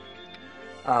energy,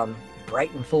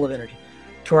 bright and full of energy.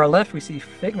 To our left, we see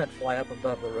Figment fly up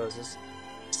above the roses.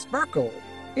 Sparkle,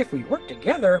 if we work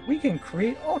together, we can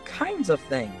create all kinds of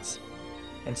things.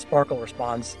 And Sparkle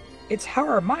responds, It's how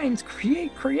our minds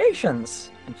create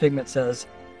creations. And Figment says,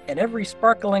 And every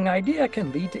sparkling idea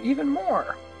can lead to even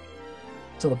more.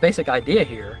 So the basic idea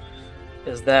here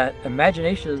is that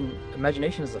imagination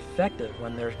is effective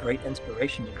when there's great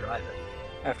inspiration to drive it.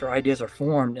 After ideas are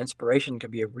formed, inspiration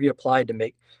can be reapplied to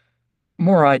make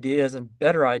more ideas and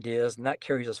better ideas, and that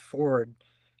carries us forward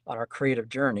on our creative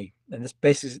journey. And this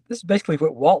is basically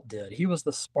what Walt did. He was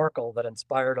the sparkle that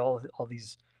inspired all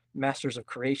these masters of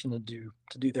creation to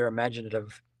do their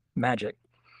imaginative magic.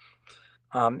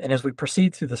 And as we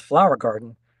proceed through this flower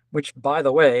garden, which, by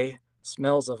the way,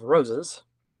 smells of roses,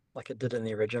 like it did in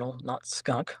the original, not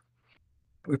skunk,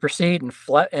 we proceed,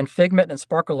 and Figment and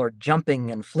Sparkle are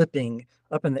jumping and flipping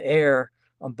up in the air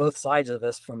on both sides of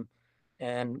us from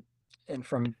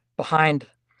behind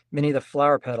many of the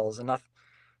flower petals.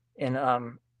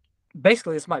 And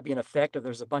basically, this might be an effect of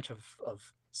there's a bunch of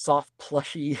soft,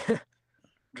 plushy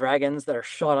dragons that are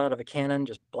shot out of a cannon,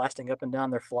 just blasting up and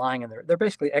down. They're flying, and they're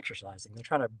basically exercising. They're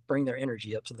trying to bring their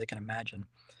energy up so they can imagine.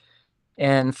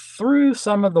 And through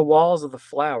some of the walls of the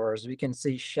flowers, we can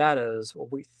see shadows, what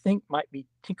we think might be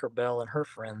Tinkerbell and her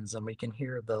friends, and we can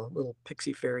hear the little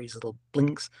pixie fairies' little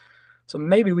blinks. So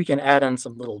maybe we can add in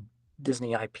some little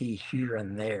Disney IP here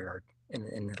and there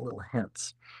in little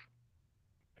hints.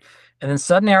 And then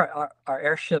suddenly our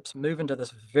airships move into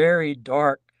this very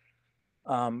dark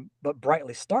but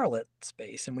brightly starlit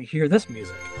space, and we hear this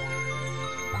music.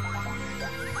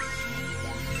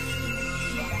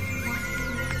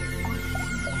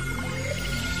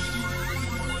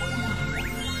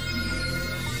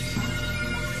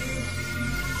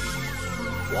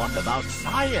 What about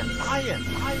science?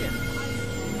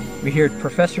 We hear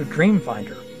Professor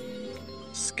Dreamfinder.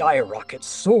 Skyrockets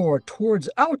soar towards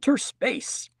outer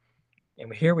space.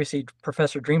 And here we see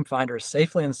Professor Dreamfinder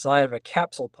safely inside of a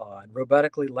capsule pod,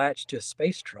 robotically latched to a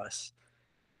space truss.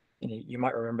 And you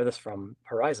might remember this from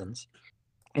Horizons.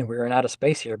 And we're in outer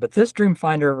space here. But this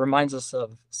Dreamfinder reminds us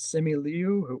of Simu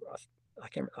Liu, who I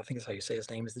think that's how you say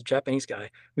his name, is the Japanese guy.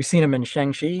 We've seen him in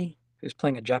Shang-Chi, who's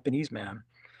playing a Japanese man.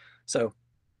 So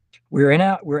we're in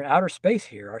outer space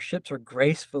here. Our ships are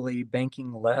gracefully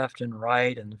banking left and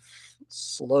right and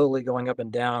slowly going up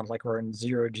and down like we're in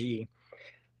 0G.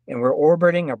 And we're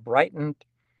orbiting a brightened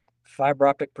fiber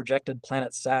optic projected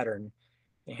planet Saturn.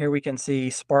 And here we can see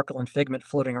Sparkle and Figment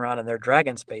floating around in their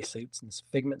Dragon spacesuits, and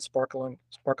Figment and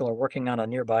Sparkle are working on a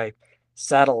nearby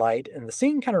satellite. And the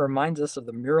scene kind of reminds us of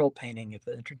the mural painting at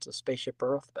the entrance of Spaceship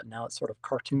Earth, but now it's sort of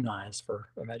cartoonized for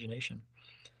imagination.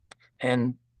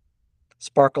 And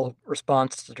Sparkle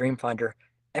responds to Dreamfinder,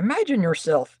 "Imagine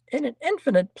yourself in an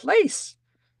infinite place."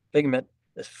 Figment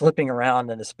is flipping around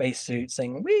in a spacesuit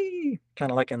saying, "Wee!"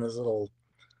 Kind of like in this little,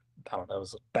 I don't know, it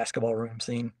was a basketball room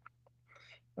scene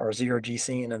or a zero-G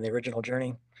scene in the original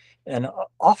Journey. And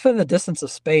off in the distance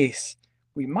of space,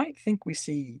 we might think we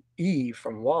see Eve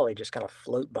from WALL-E just kind of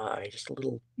float by, just a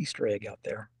little Easter egg out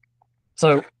there.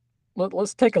 So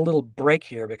let's take a little break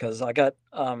here because I got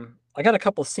a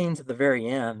couple scenes at the very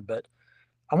end, but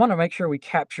I want to make sure we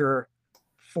capture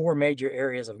 4 major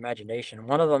areas of imagination.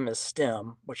 One of them is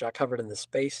STEM, which I covered in the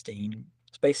space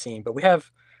scene, but we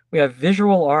have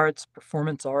visual arts,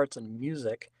 performance arts, and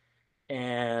music.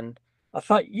 And I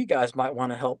thought you guys might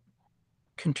want to help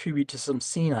contribute to some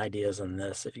scene ideas in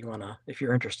this if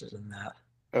you're interested in that.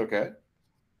 Okay.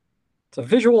 So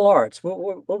visual arts,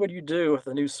 what would you do with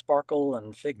the new Sparkle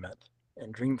and Figment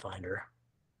and Dreamfinder?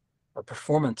 Or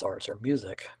performance arts or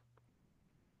music?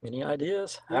 Any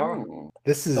ideas? Howard?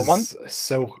 This is one-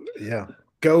 so, yeah.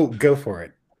 Go for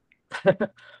it.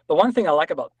 The one thing I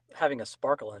like about having a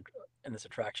Sparkle in this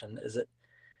attraction is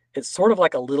it's sort of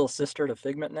like a little sister to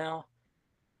Figment now.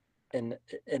 And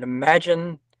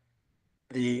imagine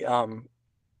the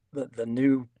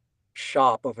new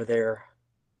shop over there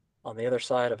on the other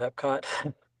side of Epcot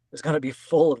is going to be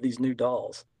full of these new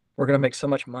dolls. We're going to make so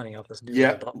much money off this new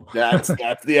doll. that's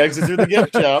the exit through the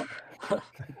gift shop.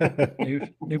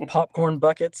 new popcorn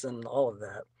buckets and all of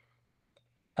that.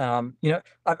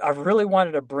 I've really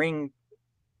wanted to bring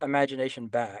imagination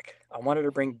back. I wanted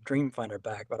to bring Dreamfinder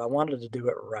back, but I wanted to do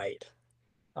it right.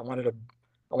 I wanted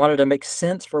to make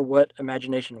sense for what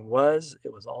imagination was.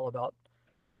 It was all about,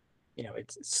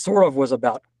 it sort of was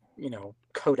about,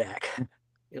 Kodak.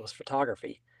 It was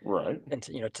photography. Right. And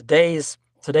today's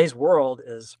world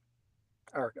is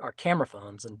our camera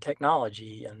phones and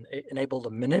technology and able to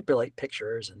manipulate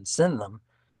pictures and send them.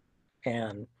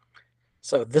 And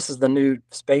so this is the new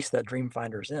space that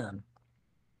Dreamfinder's in.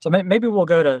 So maybe we'll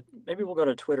go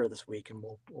to Twitter this week and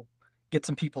we'll get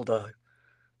some people to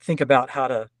think about how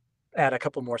to add a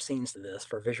couple more scenes to this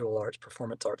for visual arts,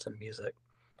 performance arts, and music.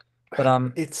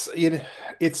 But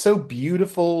it's so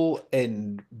beautiful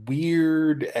and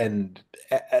weird, and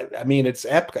I mean it's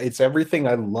everything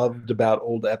I loved about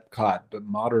old Epcot, but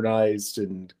modernized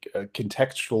and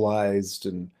contextualized.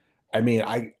 And I mean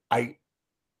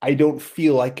I don't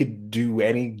feel I could do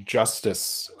any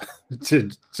justice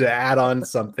to add on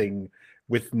something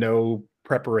with no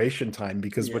preparation time,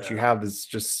 because what you have is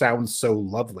just sounds so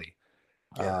lovely.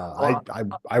 Yeah.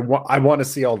 I want to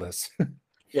see all this.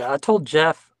 Yeah, I told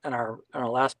Jeff in our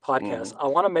last podcast, I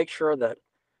want to make sure that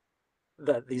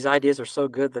these ideas are so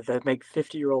good that they make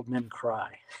 50-year-old men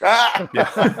cry.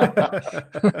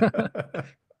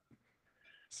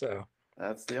 So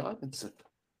that's the opposite.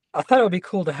 I thought it would be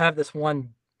cool to have this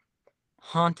one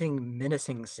haunting,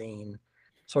 menacing scene,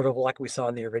 sort of like we saw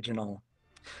in the original.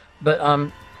 But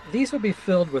this room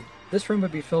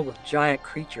would be filled with giant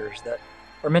creatures that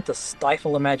are meant to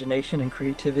stifle imagination and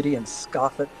creativity and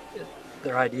scoff at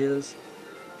their ideas.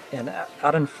 And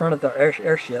out in front of the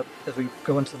airship, as we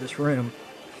go into this room,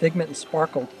 Figment and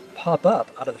Sparkle pop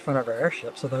up out of the front of our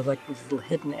airship. So they're like these little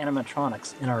hidden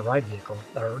animatronics in our ride vehicle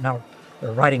that are now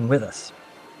riding with us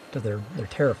because they're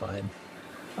terrified.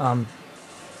 I'd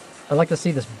like to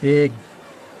see this big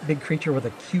creature with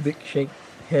a cubic-shaped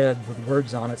head with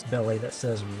words on its belly that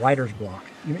says "Writer's Block."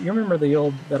 You remember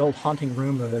that old haunting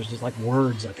room where there's just like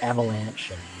words like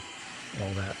avalanche and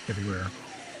all that everywhere.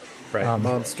 Right,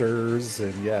 monsters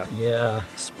and yeah,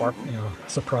 spark,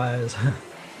 surprise.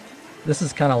 This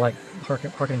is kind of like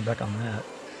harkening back on that.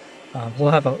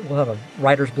 We'll have a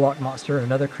writer's block monster,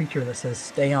 another creature that says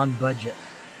 "Stay on budget,"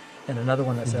 and another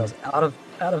one that says "Out of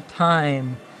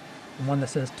time," and one that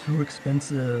says "Too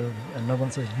expensive," and another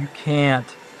one says "You can't,"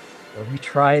 or "We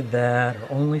tried that," or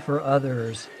 "Only for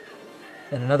others,"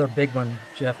 and another big one,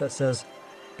 Jeff, that says,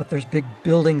 "But there's big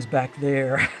buildings back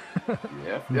there."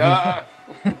 Yeah.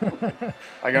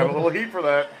 I got a little heat for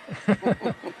that.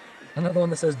 Another one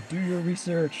that says, "Do your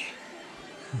research."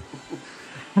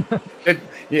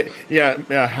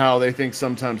 How they think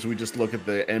sometimes we just look at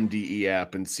the MDE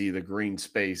app and see the green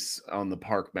space on the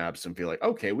park maps and feel like,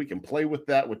 okay, we can play with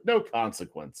that with no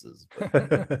consequences.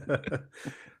 But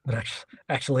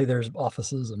actually, there's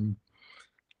offices and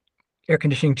air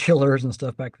conditioning chillers and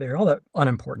stuff back there, all that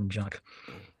unimportant junk.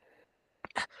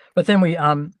 But then we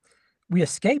we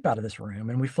escape out of this room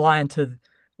and we fly into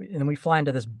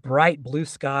this bright blue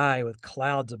sky with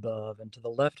clouds above, and to the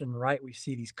left and right we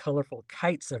see these colorful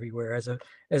kites everywhere,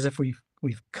 as if we've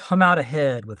come out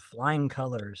ahead with flying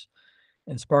colors.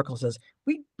 And Sparkle says,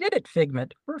 "We did it,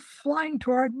 Figment. We're flying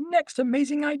to our next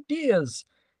amazing ideas.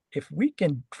 If we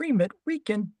can dream it, we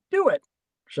can do it."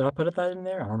 Should I put that in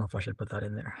there? I don't know if I should put that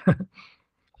in there.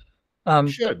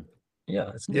 Should.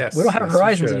 Yeah, Yes, we don't have yes, you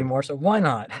Horizons should. anymore, so why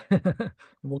not?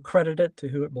 We'll credit it to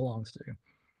who it belongs to.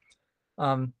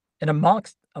 And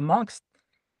amongst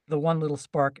the one little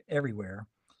spark everywhere,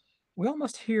 we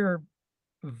almost hear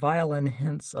violin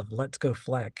hints of "Let's Go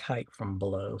Fly a Kite" from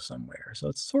below somewhere. So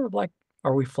it's sort of like,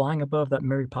 are we flying above that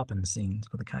Mary Poppins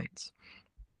scenes with the kites?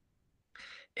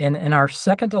 And in our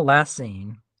second to last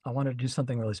scene, I wanted to do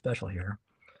something really special here.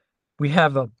 We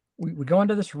go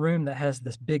into this room that has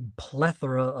this big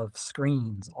plethora of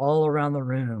screens all around the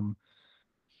room,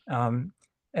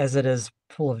 as it is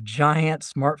full of giant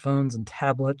smartphones and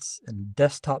tablets and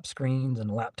desktop screens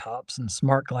and laptops and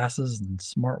smart glasses and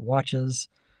smart watches.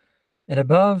 And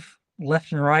above,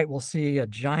 left and right, we'll see a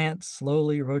giant,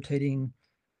 slowly rotating,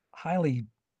 highly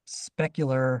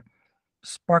specular,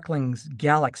 sparkling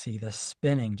galaxy that's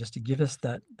spinning, just to give us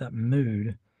that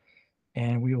mood.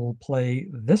 And we will play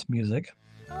this music.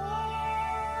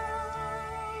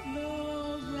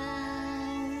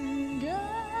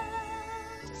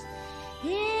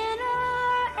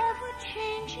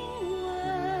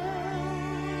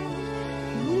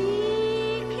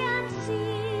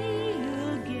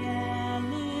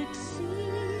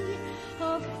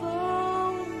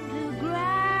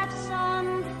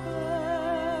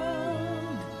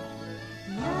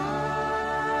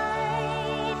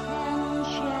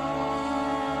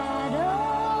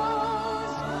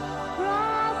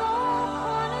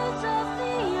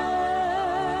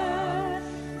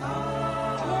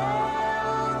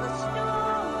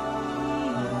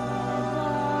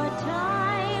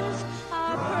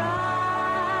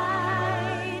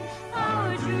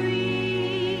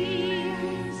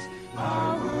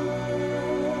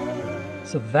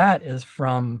 So that is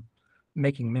from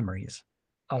Making Memories.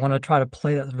 I want to try to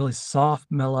play that really soft,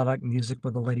 melodic music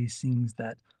where the lady sings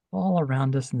that all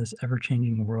around us in this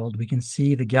ever-changing world, we can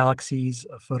see the galaxies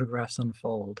of photographs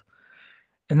unfold.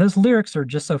 And those lyrics are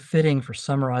just so fitting for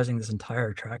summarizing this entire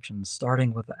attraction,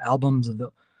 starting with the albums of the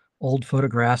old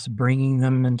photographs, bringing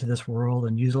them into this world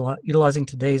and utilizing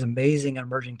today's amazing and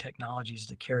emerging technologies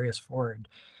to carry us forward,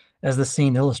 as the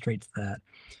scene illustrates that.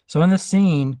 So in this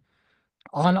scene,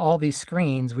 on all these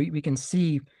screens, we can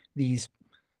see these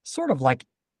sort of like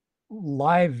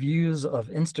live views of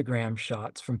Instagram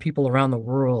shots from people around the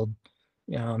world,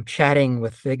 chatting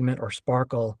with Figment or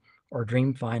Sparkle or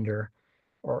Dreamfinder,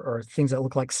 or things that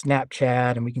look like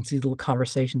Snapchat, and we can see little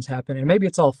conversations happen. And maybe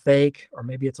it's all fake, or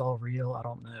maybe it's all real. I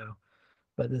don't know.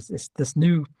 But this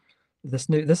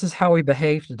is how we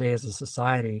behave today as a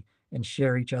society and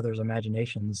share each other's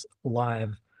imaginations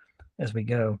live as we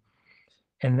go.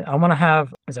 And I want to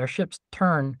have, as our ships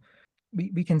turn,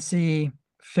 we can see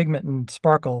Figment and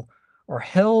Sparkle are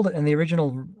held in the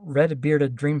original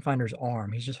red-bearded Dreamfinder's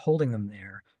arm. He's just holding them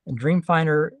there. And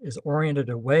Dreamfinder is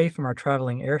oriented away from our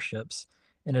traveling airships.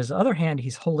 In his other hand,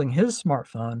 he's holding his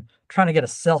smartphone, trying to get a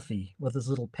selfie with his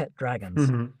little pet dragons.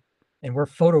 Mhm. And we're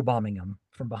photobombing him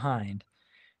from behind.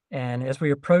 And as we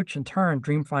approach and turn,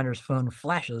 Dreamfinder's phone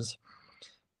flashes.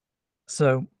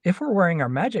 So if we're wearing our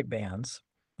magic bands,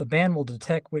 the band will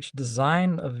detect which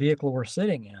design of vehicle we're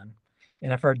sitting in.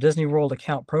 And if our Disney World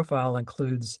account profile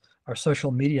includes our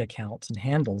social media accounts and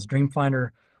handles,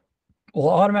 Dreamfinder will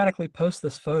automatically post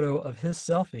this photo of his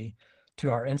selfie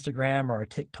to our Instagram or our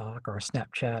TikTok or our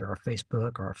Snapchat or our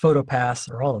Facebook or our PhotoPass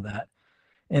or all of that.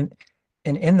 And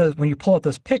in those, when you pull up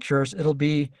those pictures, it'll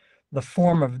be the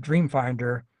form of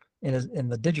Dreamfinder in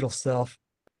the digital self,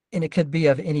 and it could be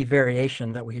of any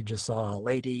variation that we just saw: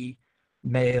 lady,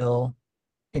 male,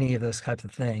 any of those types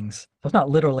of things. So it's not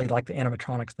literally like the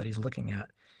animatronics that he's looking at.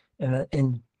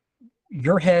 And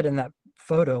your head in that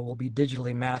photo will be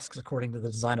digitally masked according to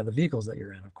the design of the vehicles that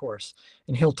you're in, of course.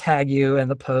 And he'll tag you in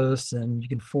the posts, and you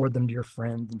can forward them to your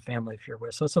friends and family if you're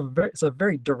with. So it's a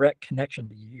very direct connection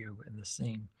to you in this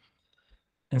scene.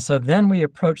 And so then we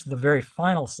approach the very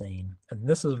final scene, and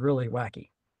this is really wacky.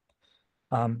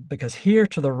 Because here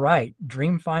to the right,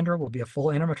 Dreamfinder will be a full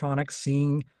animatronic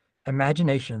singing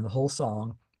Imagination, the whole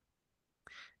song.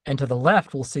 And to the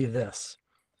left, we'll see this.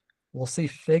 We'll see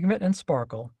Figment and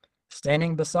Sparkle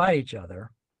standing beside each other,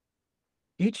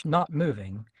 each not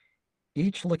moving,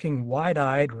 each looking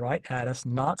wide-eyed right at us,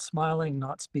 not smiling,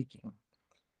 not speaking.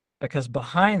 Because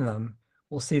behind them,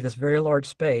 we'll see this very large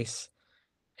space,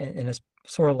 and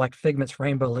sort of like Figment's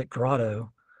Rainbow Lit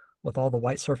Grotto, with all the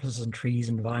white surfaces and trees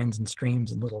and vines and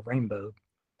streams and little rainbow,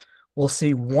 we'll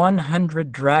see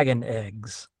 100 dragon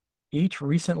eggs, each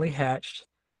recently hatched.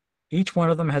 Each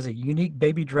one of them has a unique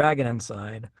baby dragon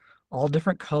inside, all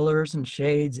different colors and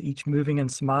shades, each moving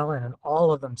and smiling, and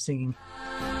all of them singing.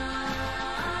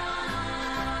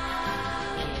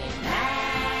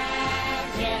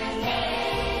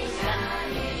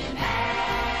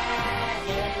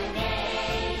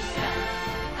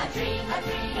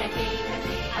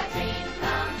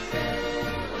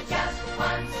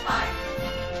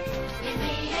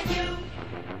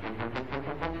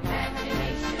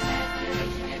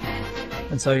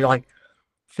 And so you're like,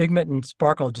 Figment and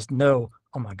Sparkle just know,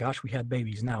 oh my gosh, we had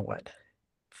babies, now what?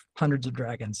 Hundreds of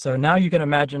dragons. So now you can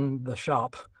imagine the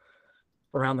shop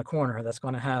around the corner that's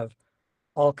going to have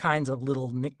all kinds of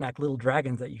little knick-knack little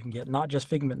dragons that you can get, not just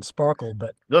Figment and Sparkle,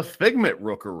 but The Figment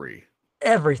Rookery.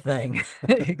 everything.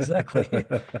 Exactly.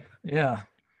 Yeah.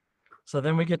 So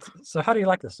then we get so how do you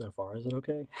like this so far? Is it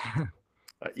okay?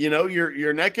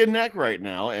 You're neck and neck right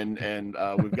now, and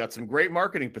we've got some great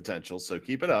marketing potential, so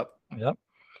keep it up. Yep.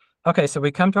 Okay, so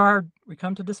we come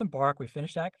to Disembark. We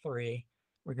finished Act 3.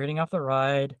 We're getting off the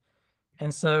ride,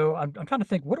 and so I'm trying to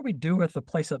think, what do we do with the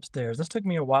place upstairs? This took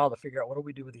me a while to figure out what do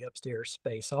we do with the upstairs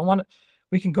space. So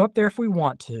we can go up there if we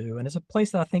want to, and it's a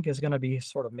place that I think is going to be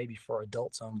sort of maybe for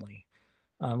adults only.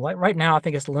 Like right now, I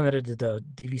think it's limited to the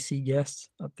DVC guests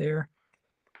up there.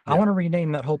 I want to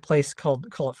rename that whole place, call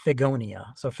it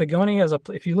Figonia. So Figonia is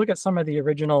if you look at some of the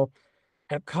original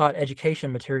Epcot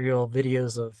education material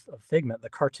videos of Figment, the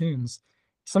cartoons,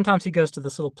 sometimes he goes to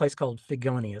this little place called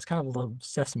Figonia. It's kind of a little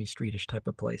Sesame Streetish type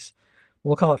of place.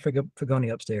 We'll call it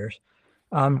Figonia upstairs.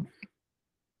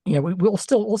 We'll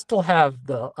still have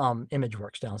the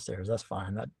ImageWorks downstairs. That's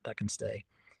fine. That can stay.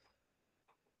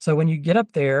 So when you get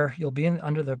up there, you'll be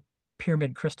under the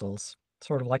pyramid crystals,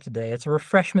 sort of like today. It's a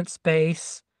refreshment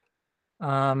space,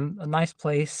 a nice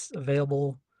place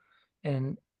available,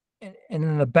 and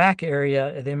in the back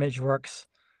area of the ImageWorks,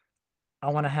 I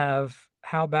want to have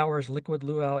Hal Bauer's Liquid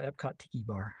Luau Epcot Tiki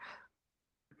Bar.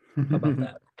 How about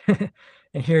that?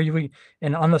 And here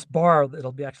and on this bar,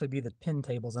 it'll actually be the pin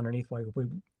tables underneath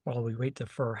while we wait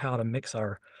for how to mix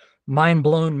our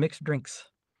mind-blown mixed drinks.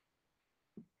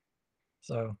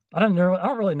 So I don't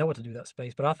really know what to do with that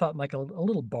space, but I thought like a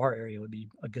little bar area would be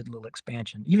a good little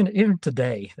expansion. Even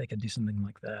today, they could do something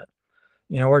like that,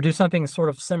 or do something sort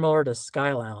of similar to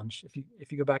Sky Lounge.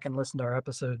 If you go back and listen to our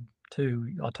episode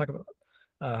 2, I'll talk about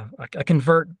I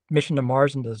convert Mission to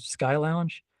Mars into Sky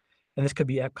Lounge, and this could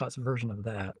be Epcot's version of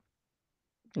that.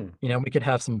 We could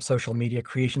have some social media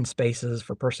creation spaces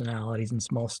for personalities and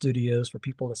small studios for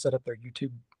people to set up their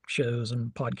YouTube shows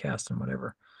and podcasts and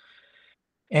whatever.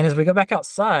 And as we go back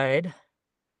outside,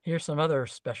 here's some other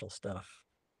special stuff.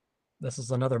 This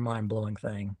is another mind-blowing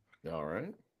thing. All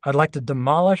right. I'd like to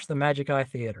demolish the Magic Eye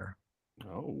Theater.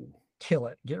 Oh. Kill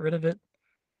it. Get rid of it.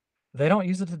 They don't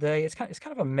use it today. It's kind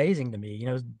of amazing to me.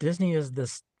 Disney is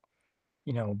this,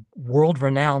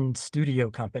 world-renowned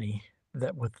studio company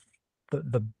that with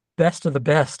the best of the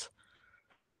best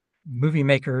movie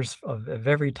makers of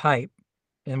every type.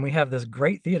 And we have this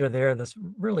great theater there that's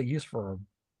really used for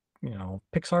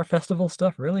Pixar festival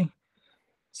stuff, really.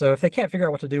 So if they can't figure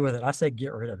out what to do with it, I say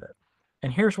get rid of it.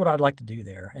 And here's what I'd like to do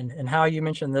there. And how you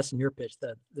mentioned this in your pitch,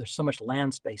 that there's so much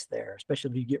land space there, especially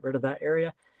if you get rid of that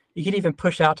area. You can even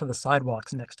push out to the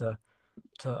sidewalks next to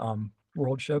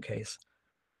World Showcase.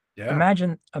 Yeah.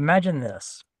 Imagine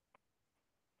this.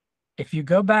 If you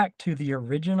go back to the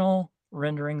original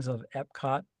renderings of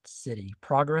Epcot City,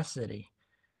 Progress City,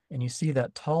 and you see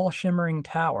that tall shimmering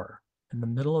tower in the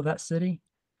middle of that city,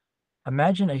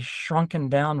 imagine a shrunken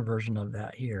down version of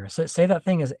that here. So say that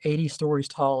thing is 80 stories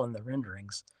tall in the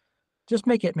renderings. Just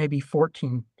make it maybe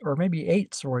 14 or maybe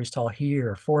 8 stories tall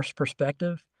here, forced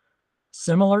perspective,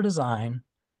 similar design,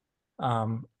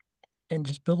 and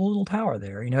just build a little tower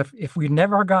there. If we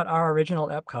never got our original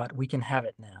Epcot, we can have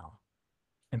it now.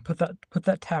 And put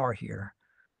that tower here.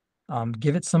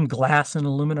 Give it some glass and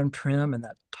aluminum trim and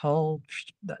that tall,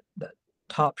 that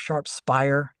top sharp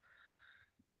spire.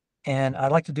 And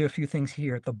I'd like to do a few things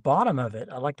here. At the bottom of it,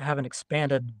 I'd like to have an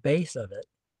expanded base of it.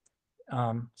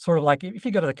 Sort of like if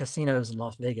you go to the casinos in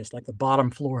Las Vegas, like the bottom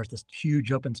floor is this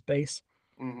huge open space.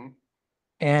 Mm-hmm.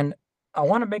 And I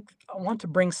want to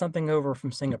bring something over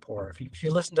from Singapore. If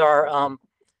you listen to our,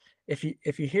 if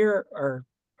you hear our,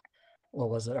 what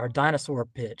was it, our dinosaur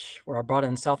pitch where I brought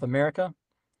in South America,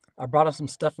 I brought in some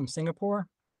stuff from Singapore.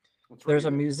 There's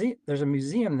a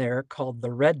museum there called the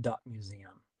Red Dot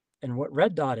Museum. And what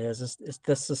Red Dot is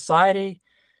the society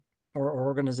or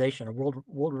organization, a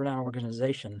world-renowned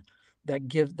organization that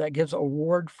gives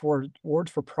awards for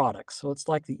products. So it's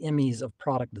like the Emmys of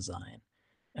product design.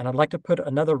 And I'd like to put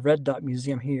another Red Dot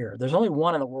museum here. There's only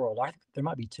one in the world. I think there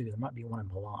might be two. There might be one in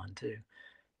Milan too.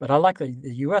 But I like the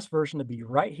US version to be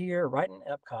right here, right in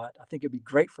Epcot. I think it'd be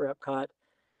great for Epcot.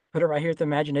 Put it right here at the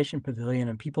Imagination Pavilion,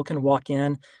 and people can walk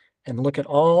in and look at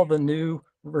all the new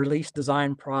release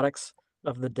design products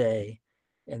of the day.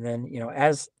 And then,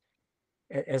 as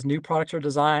new products are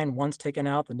designed, one's taken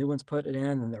out, the new one's put it in,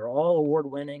 and they're all award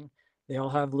winning. They all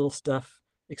have little stuff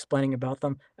explaining about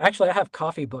them. Actually, I have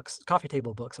coffee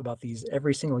table books about these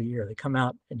every single year. They come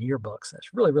out in yearbooks.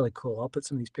 That's really, really cool. I'll put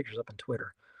some of these pictures up on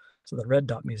Twitter. So the Red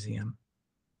Dot Museum.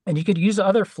 And you could use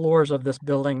other floors of this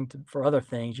building for other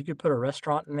things. You could put a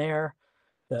restaurant in there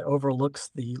that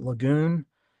overlooks the lagoon.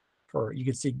 You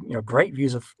could see, great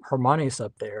views of Hermione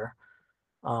up there.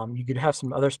 You could have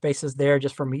some other spaces there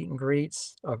just for meet and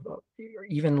greets. Or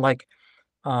even like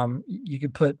you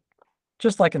could put,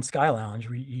 just like in Sky Lounge,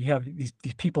 where you have these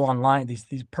people online, these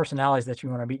personalities that you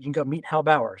want to meet. You can go meet Hal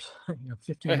Bowers.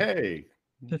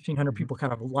 1,500 people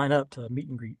kind of line up to meet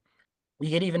and greet. You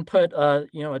could even put a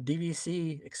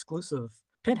DVC exclusive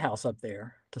penthouse up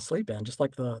there to sleep in, just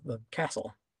like the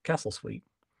castle suite.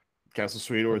 Castle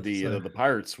Suite or the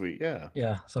Pirate Suite, yeah.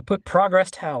 Yeah, so put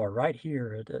Progress Tower right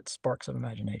here at Sparks of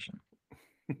Imagination.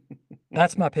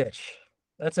 That's my pitch.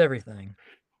 That's everything.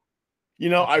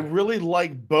 I really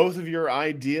like both of your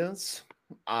ideas.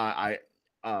 I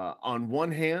on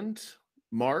one hand,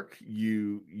 Mark,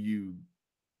 you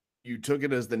took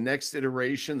it as the next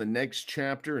iteration, the next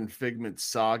chapter in Figment's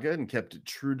saga, and kept it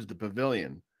true to the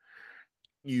pavilion.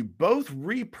 You both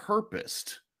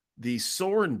repurposed the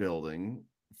Soarin' building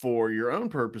for your own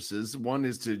purposes. One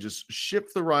is to just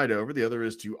shift the ride over. The other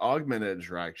is to augment an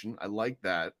attraction. I like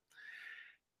that.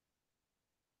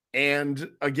 And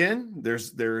again,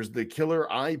 there's the killer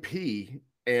IP.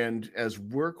 And as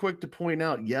we're quick to point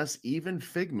out, yes, even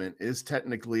Figment is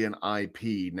technically an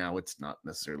IP. Now, it's not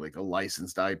necessarily like a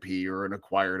licensed IP or an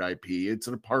acquired IP. It's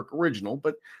a park original,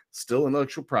 but still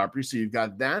intellectual property. So you've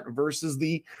got that versus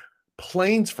the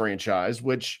Planes franchise,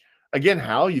 which, again,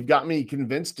 Hal, you've got me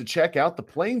convinced to check out the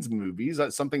Planes movies.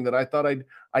 That's something that I thought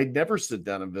I'd never sit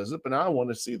down and visit, but now I want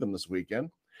to see them this weekend.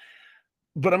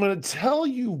 But I'm going to tell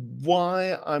you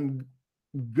why I'm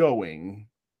going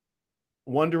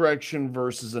one direction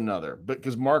versus another.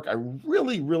 Because, Mark, I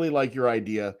really, really like your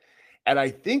idea. And I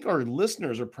think our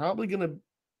listeners are probably going to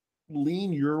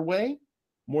lean your way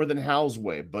more than Hal's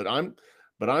way. But I'm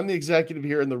the executive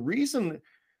here. And the reason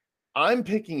I'm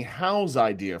picking Hal's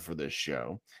idea for this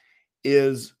show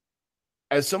is,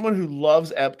 as someone who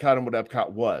loves Epcot and what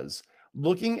Epcot was,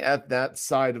 looking at that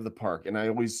side of the park, and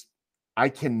I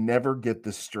can never get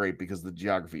this straight because of the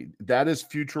geography. That is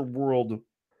Future World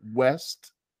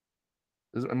West.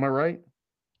 Am I right?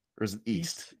 Or is it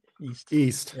East?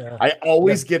 East. Yeah. I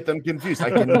always get them confused. I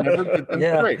can never get them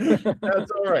straight.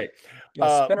 That's all right.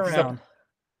 Spin around.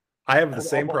 I have the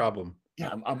same problem.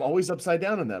 Yeah, I'm always upside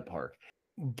down in that park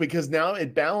because now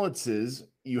it balances.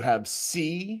 You have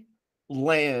sea,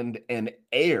 land, and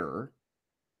air.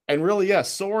 And really,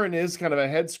 yes, Soarin' is kind of a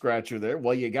head scratcher there.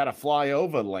 Well, you got to fly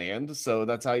over land, so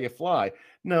that's how you fly.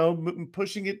 No,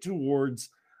 pushing it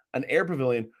towards an air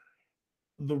pavilion.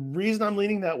 The reason I'm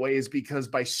leaning that way is because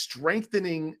by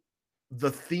strengthening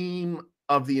the theme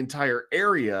of the entire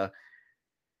area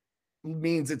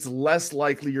means it's less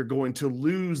likely you're going to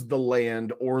lose the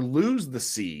land or lose the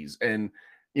seas. And,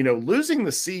 losing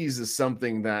the seas is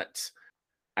something that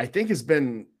I think has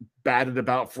been batted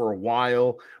about for a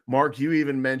while. Mark, you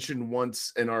even mentioned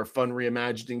once in our fun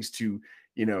reimaginings to,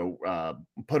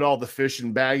 put all the fish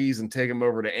in baggies and take them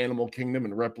over to Animal Kingdom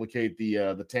and replicate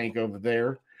the tank over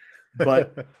there.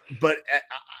 But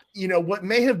what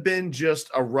may have been just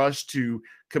a rush to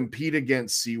compete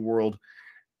against SeaWorld.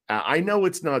 I know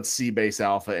it's not Seabase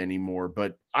Alpha anymore,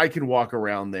 but I can walk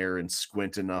around there and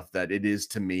squint enough that it is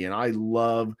to me. And I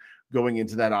love going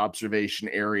into that observation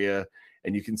area,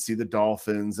 and you can see the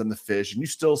dolphins and the fish, and you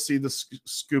still see the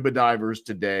scuba divers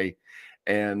today.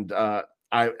 And I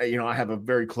have a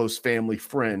very close family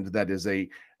friend that is a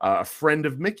friend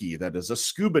of Mickey, that is a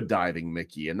scuba diving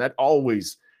Mickey, and that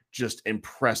always just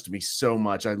impressed me so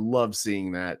much. I love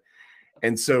seeing that.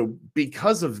 And so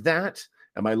because of that,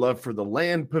 and my love for the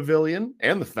land pavilion,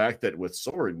 and the fact that with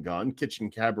Soarin' gone,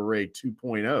 Kitchen Cabaret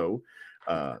 2.0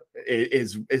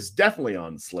 is definitely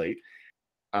on the slate.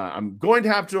 I'm going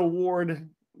to have to award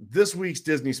this week's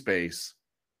Disney Space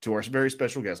to our very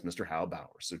special guest, Mr. Hal Bowers.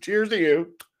 So cheers to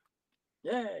you.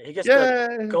 Yeah, he gets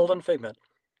the golden Figment.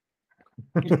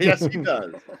 Yes, he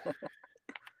does.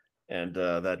 And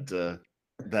that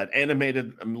that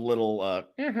animated little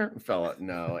fella.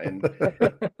 No, and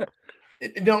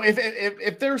no,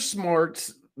 if they're smart,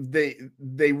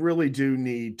 they really do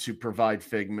need to provide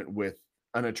Figment with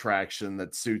an attraction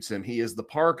that suits him. He is the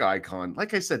park icon.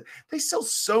 Like I said, they sell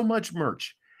so much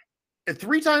merch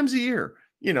 3 times a year.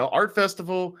 You know, art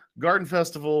festival, garden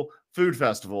festival, food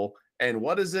festival. And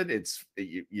what is it? It's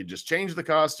you just change the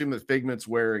costume that Figment's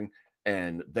wearing,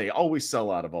 and they always sell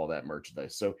out of all that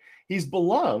merchandise. So he's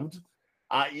beloved.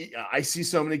 I see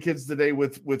so many kids today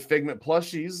with Figment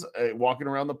plushies walking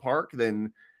around the park.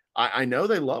 Then I know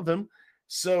they love him.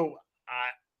 So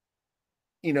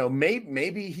you know,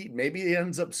 maybe he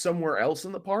ends up somewhere else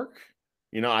in the park.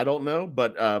 You know, I don't know,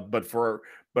 but for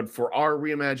our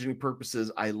reimagining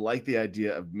purposes, I like the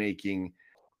idea of making,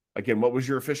 again, what was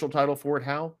your official title for it,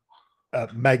 Hal?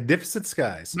 Magnificent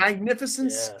Skies.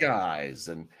 Magnificent Skies,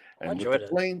 and with the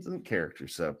planes and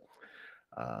characters. So,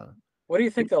 what do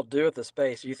you think they'll do with the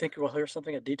space? Do you think we'll hear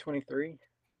something at D23?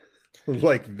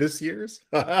 Like this year's?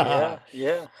 Yeah.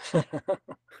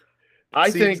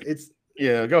 I think it's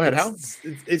go ahead, Hal.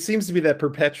 It seems to be that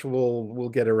Perpetual will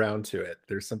get around to it.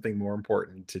 There's something more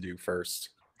important to do first.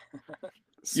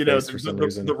 You know,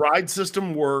 the ride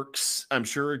system works. I'm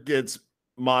sure it gets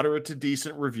moderate to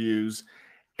decent reviews,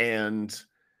 and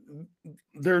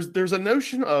there's a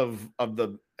notion of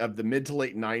the mid to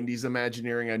late 90s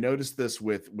Imagineering. I noticed this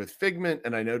with Figment,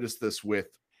 and I noticed this with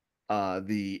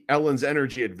the Ellen's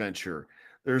Energy Adventure.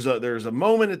 There's a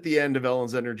moment at the end of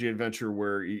Ellen's Energy Adventure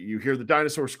where you hear the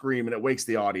dinosaur scream and it wakes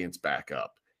the audience back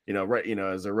up, you know, right, you know,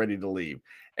 as they're ready to leave.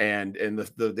 And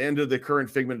the end of the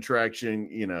current Figment attraction,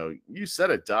 you know, you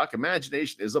said it, Doc,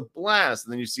 Imagination is a blast.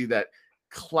 And then you see that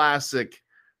classic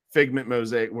Figment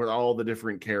mosaic with all the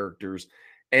different characters.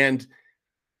 And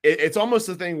it's almost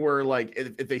a thing where, like,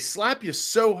 if they slap you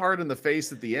so hard in the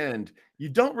face at the end, you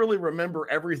don't really remember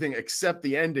everything except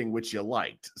the ending, which you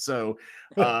liked. So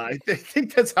I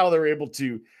think that's how they're able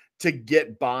to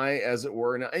get by, as it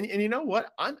were. And you know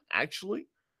what? I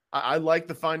like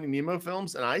the Finding Nemo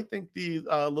films, and I think the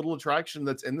little attraction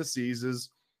that's in the seas is,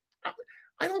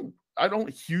 I don't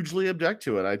hugely object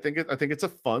to it. I think it's a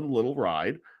fun little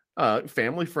ride.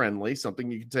 Family friendly,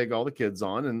 something you can take all the kids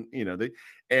on, and you know, the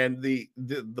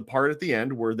part at the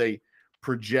end where they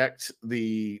project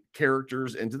the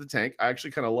characters into the tank, I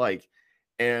actually kind of like.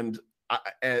 And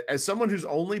as someone who's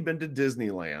only been to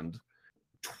Disneyland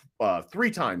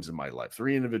 3 times in my life,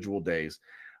 3 individual days,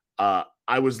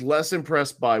 I was less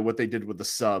impressed by what they did with the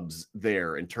subs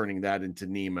there and turning that into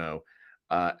Nemo.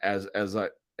 I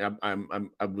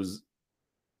was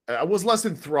less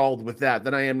enthralled with that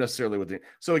than I am necessarily with it.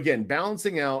 So again,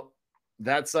 balancing out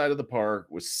that side of the park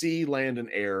with sea, land, and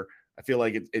air, I feel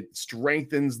like it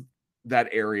strengthens that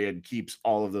area and keeps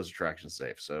all of those attractions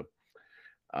safe. So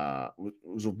it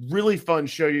was a really fun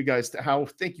show, you guys. Hal,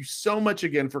 thank you so much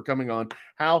again for coming on.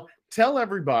 Hal, tell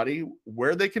everybody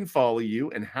where they can follow you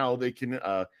and how they can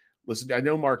listen. I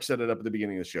know Mark set it up at the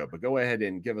beginning of the show, but go ahead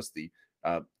and give us the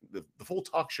full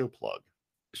talk show plug.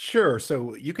 Sure.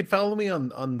 So you can follow me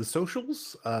on the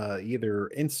socials,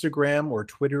 either Instagram or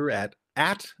Twitter at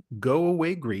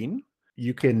GoAwayGreen.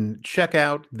 You can check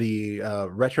out the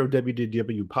Retro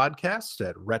WDW podcast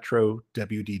at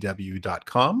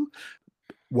retrowdw.com.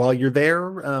 While you're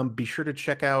there, be sure to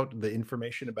check out the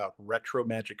information about Retro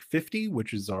Magic 50,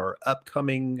 which is our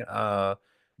upcoming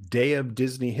day of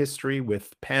Disney history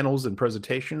with panels and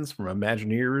presentations from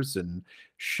Imagineers and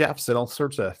chefs and all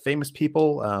sorts of famous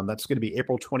people. That's going to be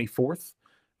April 24th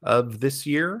of this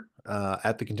year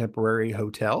at the Contemporary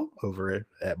Hotel over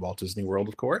at Walt Disney World,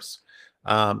 of course.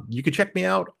 You can check me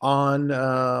out on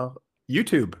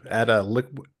YouTube at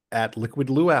Liquid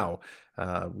Luau.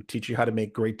 We teach you how to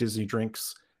make great Disney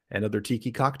drinks and other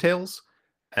tiki cocktails.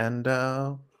 And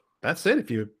that's it.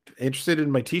 If you're interested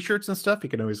in my t-shirts and stuff, you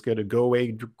can always go to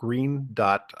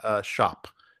goawaygreen.shop .shop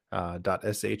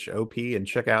and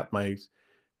check out my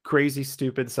crazy,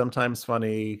 stupid, sometimes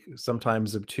funny,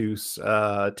 sometimes obtuse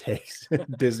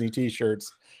Disney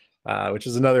t-shirts, which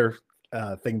is another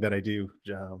thing that I do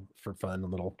for fun, a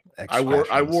little extra.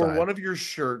 I wore one of your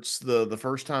shirts the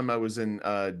first time I was in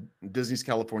Disney's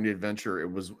California Adventure. It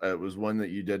was one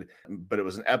that you did, but it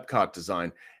was an Epcot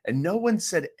design, and no one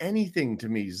said anything to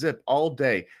me, zip, all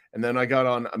day. And then I got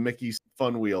on a Mickey's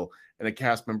Fun Wheel, and a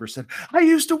cast member said, "I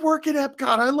used to work at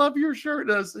Epcot. I love your shirt."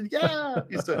 And I said, "Yeah."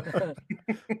 He said,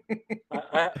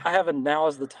 I have a Now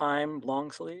Is the Time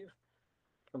long sleeve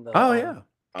from the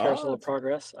Carousel of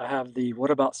Progress. I have the What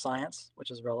About Science,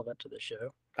 which is relevant to the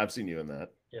show. I've seen you in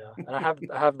that. Yeah, and I have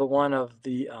the one of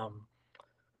the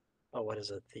what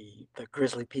is it? The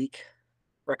Grizzly Peak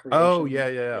Recreation. Oh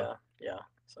yeah.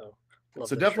 So Love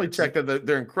So those definitely shirts. check that.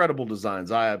 They're incredible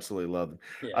designs. I absolutely love them.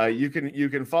 Yeah. You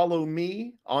can follow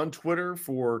me on Twitter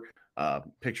for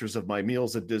pictures of my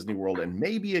meals at Disney World and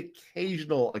maybe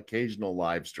occasional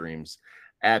live streams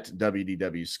at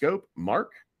WDW Scope.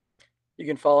 Mark? You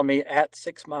can follow me at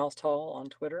 6 Miles Tall on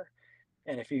Twitter.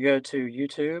 And if you go to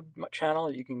YouTube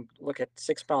channel, you can look at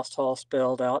 6 Miles Tall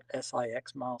spelled out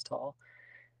SIX Miles Tall.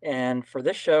 And for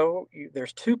this show,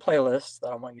 there's 2 playlists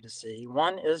that I want you to see.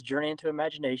 One is Journey into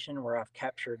Imagination, where I've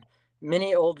captured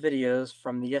many old videos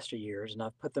from the yesteryears, and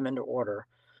I've put them into order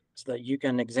so that you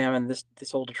can examine this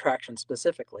old attraction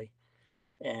specifically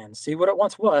and see what it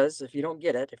once was. If you don't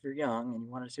get it, if you're young and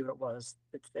you want to see what it was,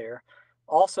 it's there.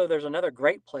 Also, there's another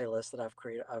great playlist that I've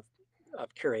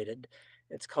curated.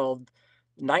 It's called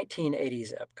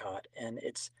 1980s Epcot, and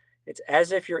it's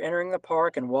as if you're entering the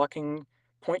park and walking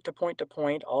point to point to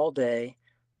point all day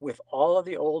with all of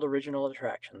the old original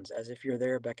attractions, as if you're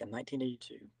there back in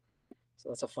 1982. So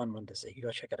that's a fun one to see. You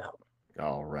go check it out.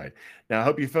 All right. Now, I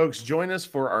hope you folks join us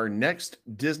for our next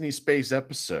Disney Space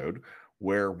episode,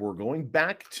 where we're going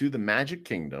back to the Magic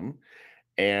Kingdom.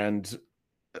 And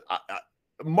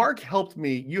Mark helped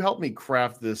me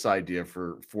craft this idea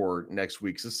for next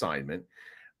week's assignment.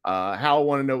 Hal, I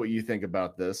want to know what you think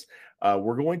about this.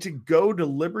 We're going to go to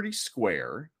Liberty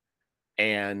Square,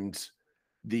 and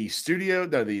the studio,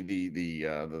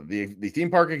 the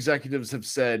theme park executives have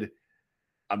said,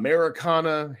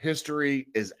 Americana history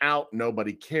is out.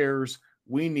 Nobody cares.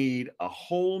 We need a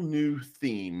whole new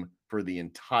theme for the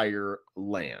entire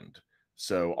land.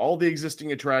 So all the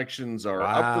existing attractions are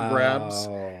up for grabs.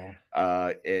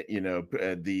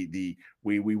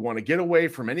 We want to get away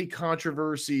from any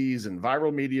controversies and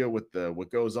viral media with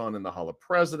what goes on in the Hall of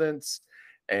Presidents.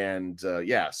 And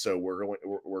so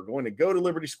we're going to go to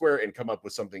Liberty Square and come up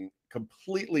with something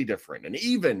completely different. And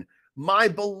even my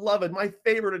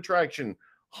favorite attraction,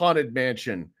 Haunted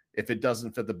Mansion, if it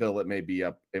doesn't fit the bill, it may be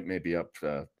up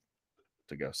to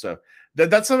go. So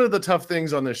that's some of the tough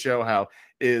things on this show. How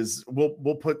is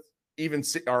we'll put even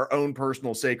our own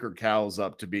personal sacred cows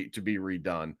up to be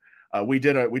redone. We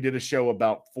did a show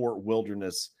about Fort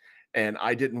Wilderness, and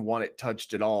I didn't want it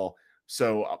touched at all.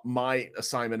 So my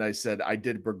assignment, I said I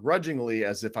did begrudgingly,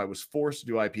 as if I was forced to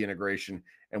do IP integration,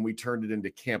 and we turned it into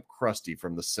Camp Krusty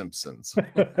from The Simpsons.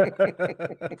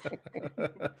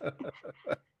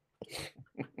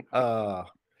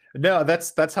 No,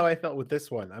 that's how I felt with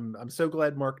this one. I'm so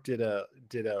glad Mark did a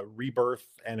rebirth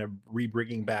and a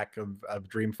rebringing back of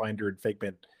Dreamfinder and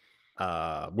Figment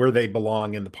where they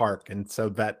belong in the park, and so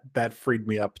that freed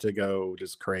me up to go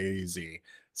just crazy.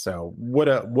 So what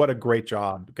a great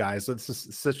job, guys! This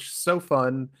is so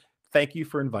fun. Thank you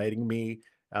for inviting me.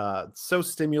 So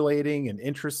stimulating and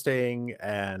interesting,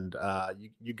 and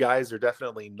you guys are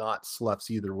definitely not sloughs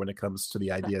either when it comes to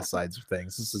the idea sides of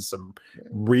things. This is some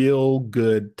real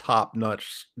good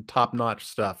top-notch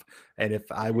stuff, and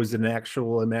if I was an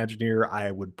actual Imagineer,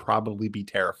 I would probably be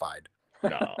terrified.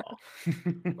 No.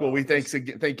 Well,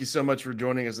 thank you so much for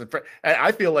joining us.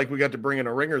 I feel like we got to bring in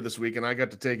a ringer this week, and I got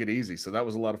to take it easy, so that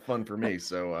was a lot of fun for me.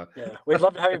 So yeah, we'd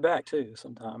love to have you back too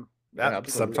sometime.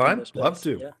 Sometime. Love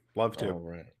to. Yeah. Love to. All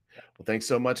right. Well, thanks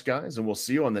so much, guys, and we'll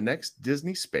see you on the next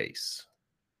Disney Space.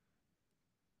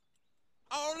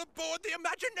 All aboard the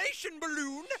imagination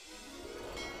balloon!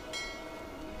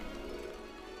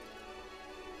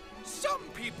 Some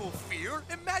people fear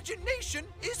imagination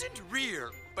isn't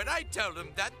real, but I tell them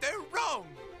that they're wrong.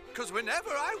 'Cause whenever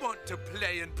I want to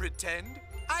play and pretend,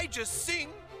 I just sing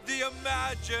the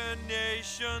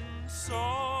imagination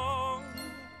song.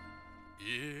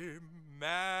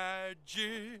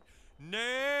 Imagination,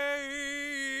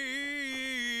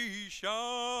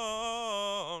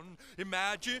 imagination,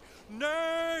 imagination,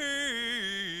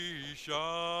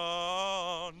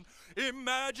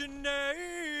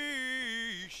 imagination,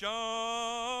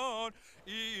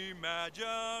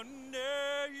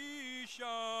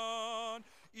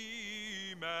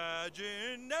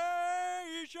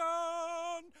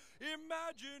 imagination,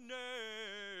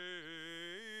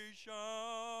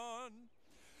 imagination.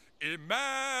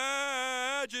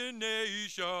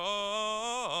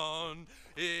 Imagination,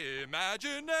 imagination,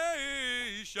 imagination,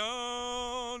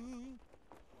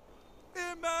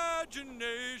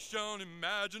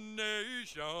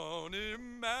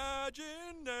 imagination,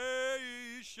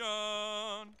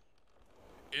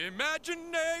 imagination,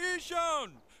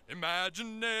 imagination,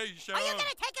 imagination. Are you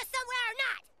gonna take us somewhere or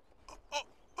not?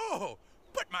 Oh,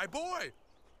 but my boy,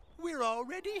 we're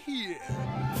already here.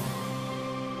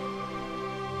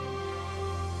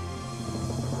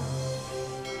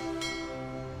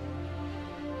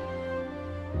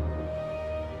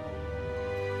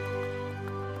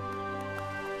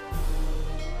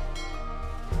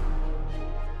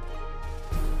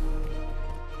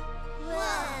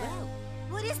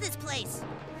 this place?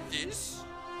 This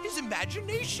is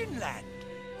Imagination Land.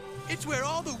 It's where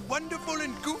all the wonderful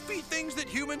and goofy things that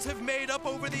humans have made up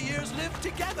over the years live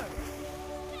together.